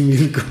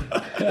Xochimilco.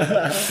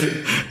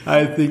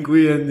 I think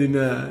we end in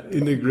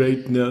a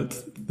great note.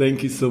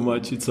 Thank you so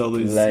much. It's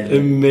always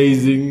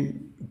amazing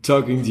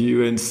talking to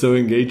you and so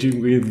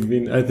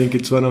engaging. I think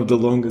it's one of the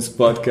longest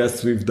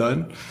podcasts we've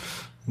done,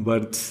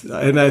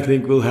 and I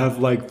think we'll have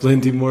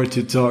plenty more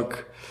to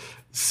talk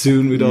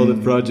soon with all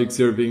the projects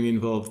you're being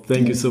involved.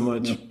 Thank you so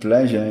much. A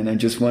pleasure. And I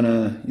just want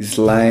to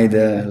slide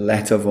a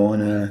letter of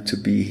honor to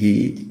be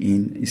here,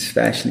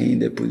 especially in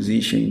the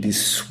position, in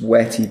these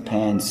sweaty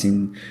pants,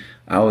 in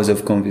hours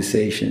of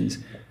conversations,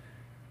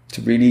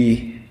 to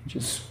really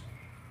just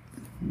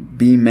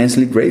be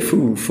immensely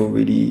grateful for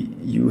really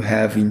you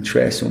have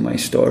interest on my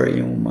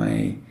story, on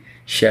my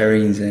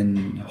sharings,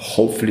 and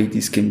hopefully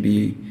this can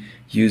be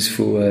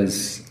useful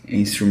as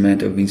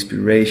instrument of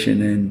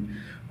inspiration, and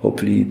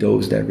hopefully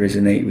those that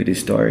resonate with the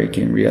story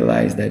can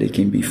realize that they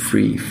can be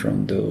free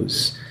from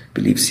those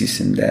belief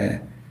systems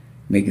that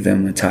make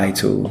them a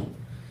title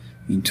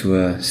into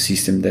a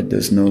system that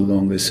does no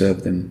longer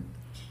serve them,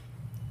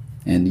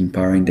 and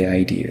empowering their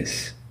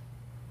ideas.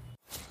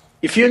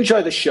 If you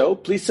enjoy the show,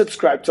 please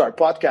subscribe to our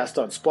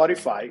podcast on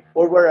Spotify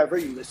or wherever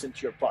you listen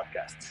to your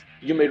podcasts.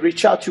 You may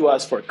reach out to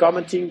us for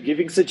commenting,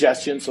 giving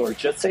suggestions, or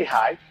just say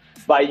hi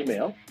by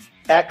email,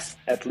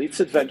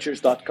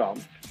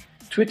 x@leetsadventures.com,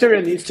 Twitter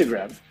and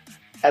Instagram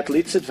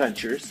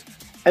 @LeetsAdventures,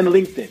 and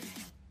LinkedIn,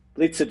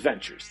 Leets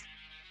Adventures.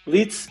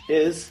 Leets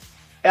is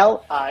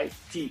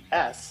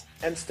LITS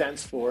and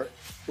stands for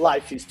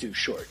Life is Too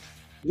Short.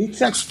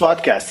 LeetsX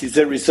podcast is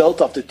a result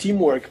of the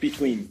teamwork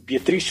between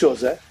Beatriz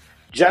Souza,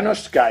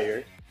 Janos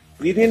Geyer,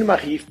 Lydian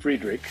Marie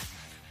Friedrich,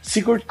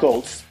 Sigurd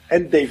Koltz,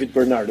 and David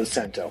Bernardo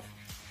Santo.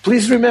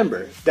 Please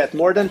remember that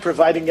more than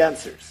providing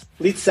answers,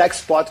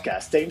 LeetsX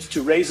podcast aims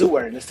to raise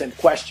awareness and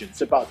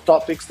questions about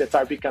topics that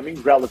are becoming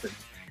relevant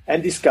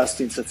and discussed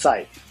in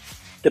society.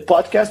 The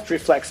podcast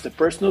reflects the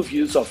personal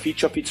views of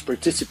each of its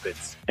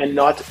participants and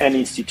not any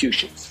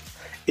institutions.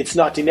 It's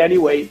not in any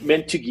way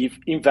meant to give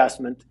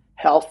investment,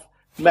 health,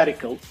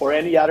 medical, or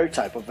any other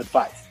type of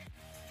advice.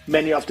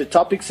 Many of the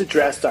topics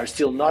addressed are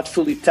still not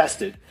fully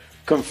tested,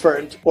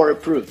 confirmed, or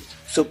approved,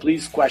 so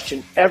please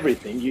question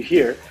everything you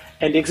hear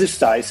and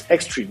exercise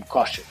extreme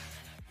caution.